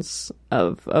indifference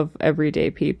of everyday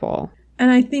people.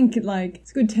 And I think, like, it's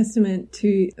a good testament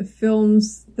to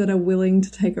films that are willing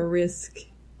to take a risk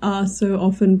are so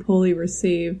often poorly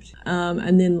received,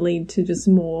 and then lead to just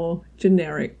more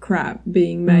generic crap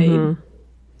being made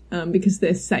because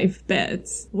they're safe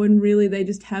bets, when really they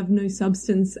just have no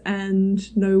substance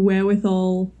and no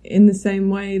wherewithal in the same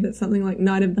way that something like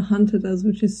Night of the Hunter does,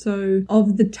 which is so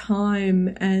of the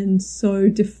time and so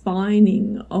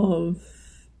defining of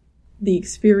the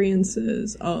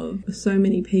experiences of so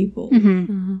many people.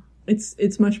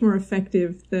 It's much more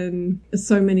effective than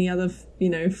so many other,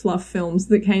 fluff films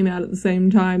that came out at the same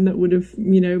time that would have,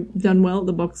 done well at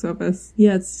the box office.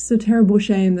 Yeah, it's just a terrible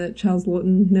shame that Charles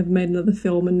Lawton never made another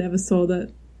film and never saw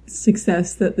that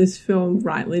success that this film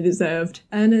rightly deserved.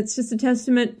 And it's just a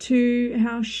testament to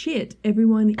how shit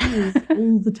everyone is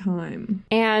all the time.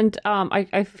 And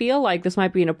I feel like this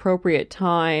might be an appropriate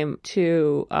time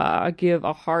to give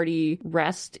a hearty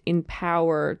rest in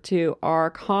power to our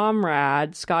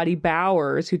comrade, Scotty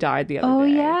Bowers, who died the other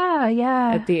day. Oh,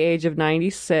 yeah. At the age of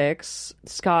 96.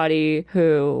 Scotty,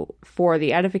 who, for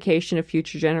the edification of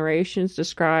future generations,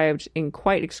 described in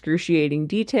quite excruciating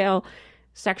detail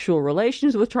sexual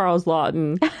relations with Charles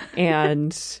Laughton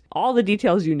and all the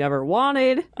details you never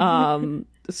wanted.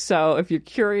 So if you're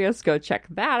curious, go check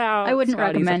that out. I wouldn't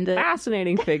Scotty's recommend a it.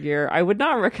 fascinating figure. I would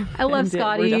not recommend it. I love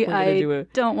Scotty.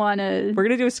 Don't want to... We're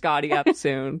going to do a Scotty up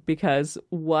soon because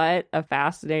what a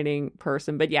fascinating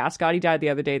person. But yeah, Scotty died the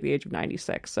other day at the age of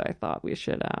 96. So I thought we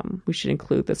should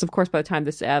include this. Of course, by the time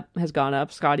this ep has gone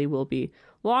up, Scotty will be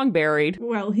long buried.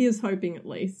 Well, here's hoping at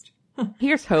least.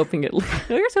 Here's hoping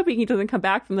he doesn't come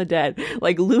back from the dead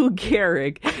like Lou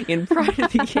Gehrig in Pride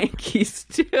of the Yankees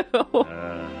too.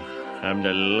 I'm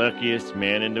the luckiest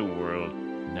man in the world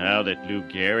now that Lou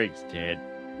Gehrig's dead.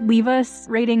 Leave us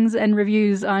ratings and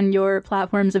reviews on your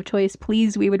platforms of choice,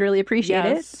 please. We would really appreciate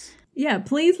it. Yeah,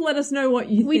 please let us know what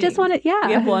you think. We just want to,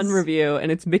 We have one review,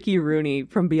 and it's Mickey Rooney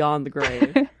from Beyond the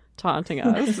Grave taunting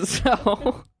us.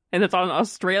 And it's on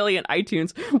Australian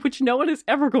iTunes, which no one is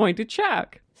ever going to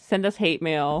check. Send us hate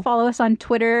mail. Follow us on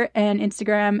Twitter and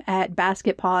Instagram at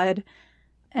BasketPod.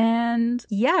 And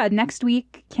yeah, next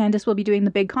week, Candace will be doing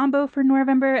the big combo for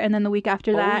November. And then the week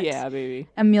after that, oh yeah, baby,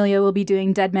 Amelia will be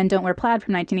doing Dead Men Don't Wear Plaid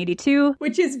from 1982.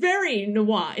 Which is very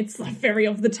noir. It's like very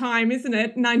of the time, isn't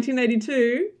it?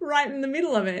 1982, right in the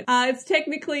middle of it. It's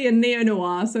technically a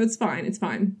neo-noir, so it's fine. It's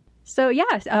fine. So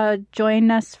yeah,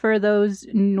 join us for those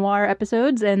noir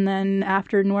episodes, and then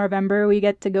after Noirvember, we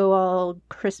get to go all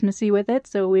Christmassy with it.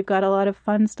 So we've got a lot of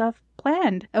fun stuff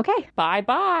planned. Okay. Bye.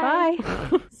 Bye.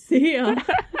 See ya.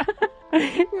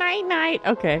 Night.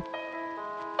 Okay.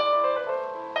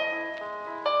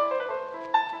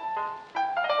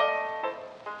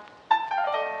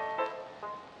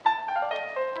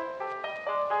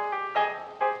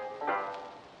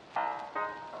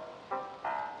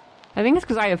 I think it's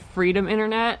because I have Freedom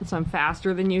Internet, so I'm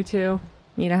faster than you two.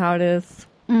 You know how it is?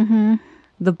 Mm-hmm.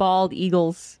 The bald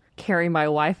eagles carry my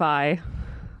Wi-Fi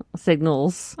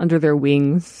signals under their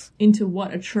wings. Into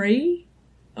what, a tree?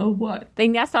 Or what? They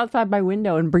nest outside my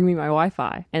window and bring me my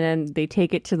Wi-Fi. And then they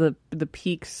take it to the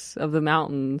peaks of the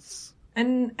mountains.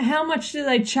 And how much do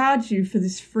they charge you for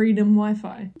this Freedom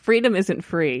Wi-Fi? Freedom isn't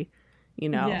free, you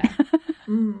know. Yeah.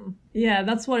 Yeah,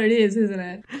 that's what it is, isn't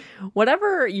it?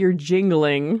 Whatever you're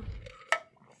jingling...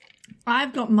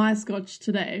 I've got my scotch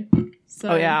today. So,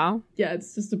 oh, yeah? Yeah,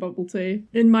 it's just a bubble tea.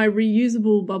 In my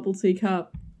reusable bubble tea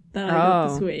cup that I got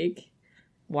this week.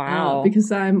 Wow.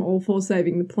 Because I'm all for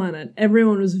saving the planet.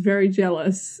 Everyone was very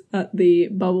jealous at the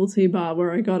bubble tea bar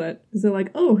where I got it. Because they're like,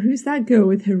 oh, who's that girl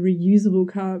with her reusable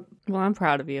cup? Well, I'm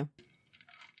proud of you.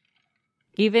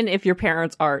 Even if your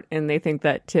parents aren't and they think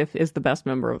that Tiff is the best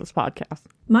member of this podcast.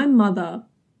 My mother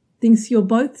thinks you're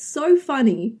both so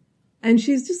funny. And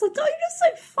she's just like, oh, you're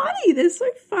so funny. They're so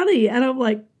funny. And I'm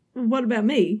like, what about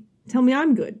me? Tell me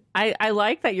I'm good. I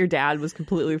like that your dad was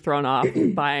completely thrown off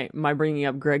by my bringing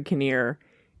up Greg Kinnear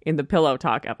in the Pillow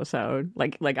Talk episode.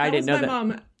 Like I didn't know that.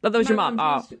 Mom. Oh, that was your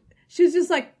mom. She was just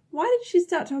like, why did she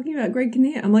start talking about Greg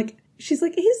Kinnear? I'm like, she's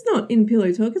like, he's not in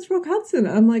Pillow Talk. It's Rock Hudson.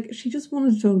 I'm like, she just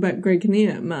wanted to talk about Greg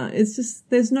Kinnear, Ma. It's just,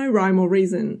 there's no rhyme or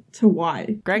reason to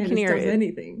why Greg Kinnear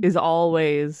is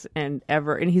always and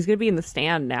ever, and he's going to be in The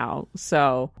Stand now.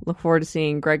 So look forward to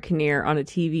seeing Greg Kinnear on a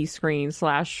TV screen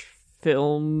 /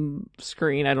 film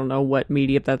screen. I don't know what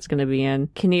medium that's going to be in.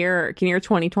 Kinnear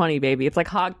 2020, baby. It's like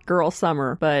Hot Girl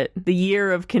Summer, but the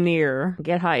year of Kinnear.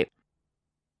 Get hype.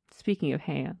 Speaking of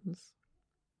hands.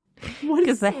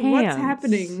 What's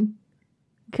happening?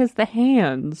 Because the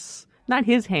hands, not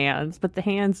his hands, but the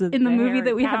hands in the movie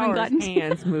that we haven't gotten to.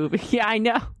 Hands movie. Yeah, I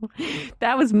know.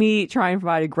 That was me trying to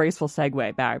provide a graceful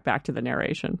segue back to the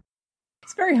narration.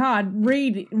 It's very hard.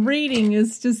 Reading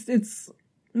is just, it's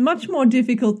much more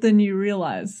difficult than you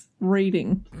realize.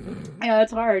 Reading. Yeah,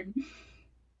 it's hard.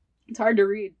 It's hard to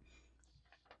read.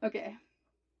 Okay.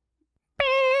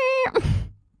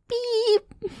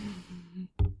 Beep.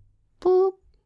 Boop.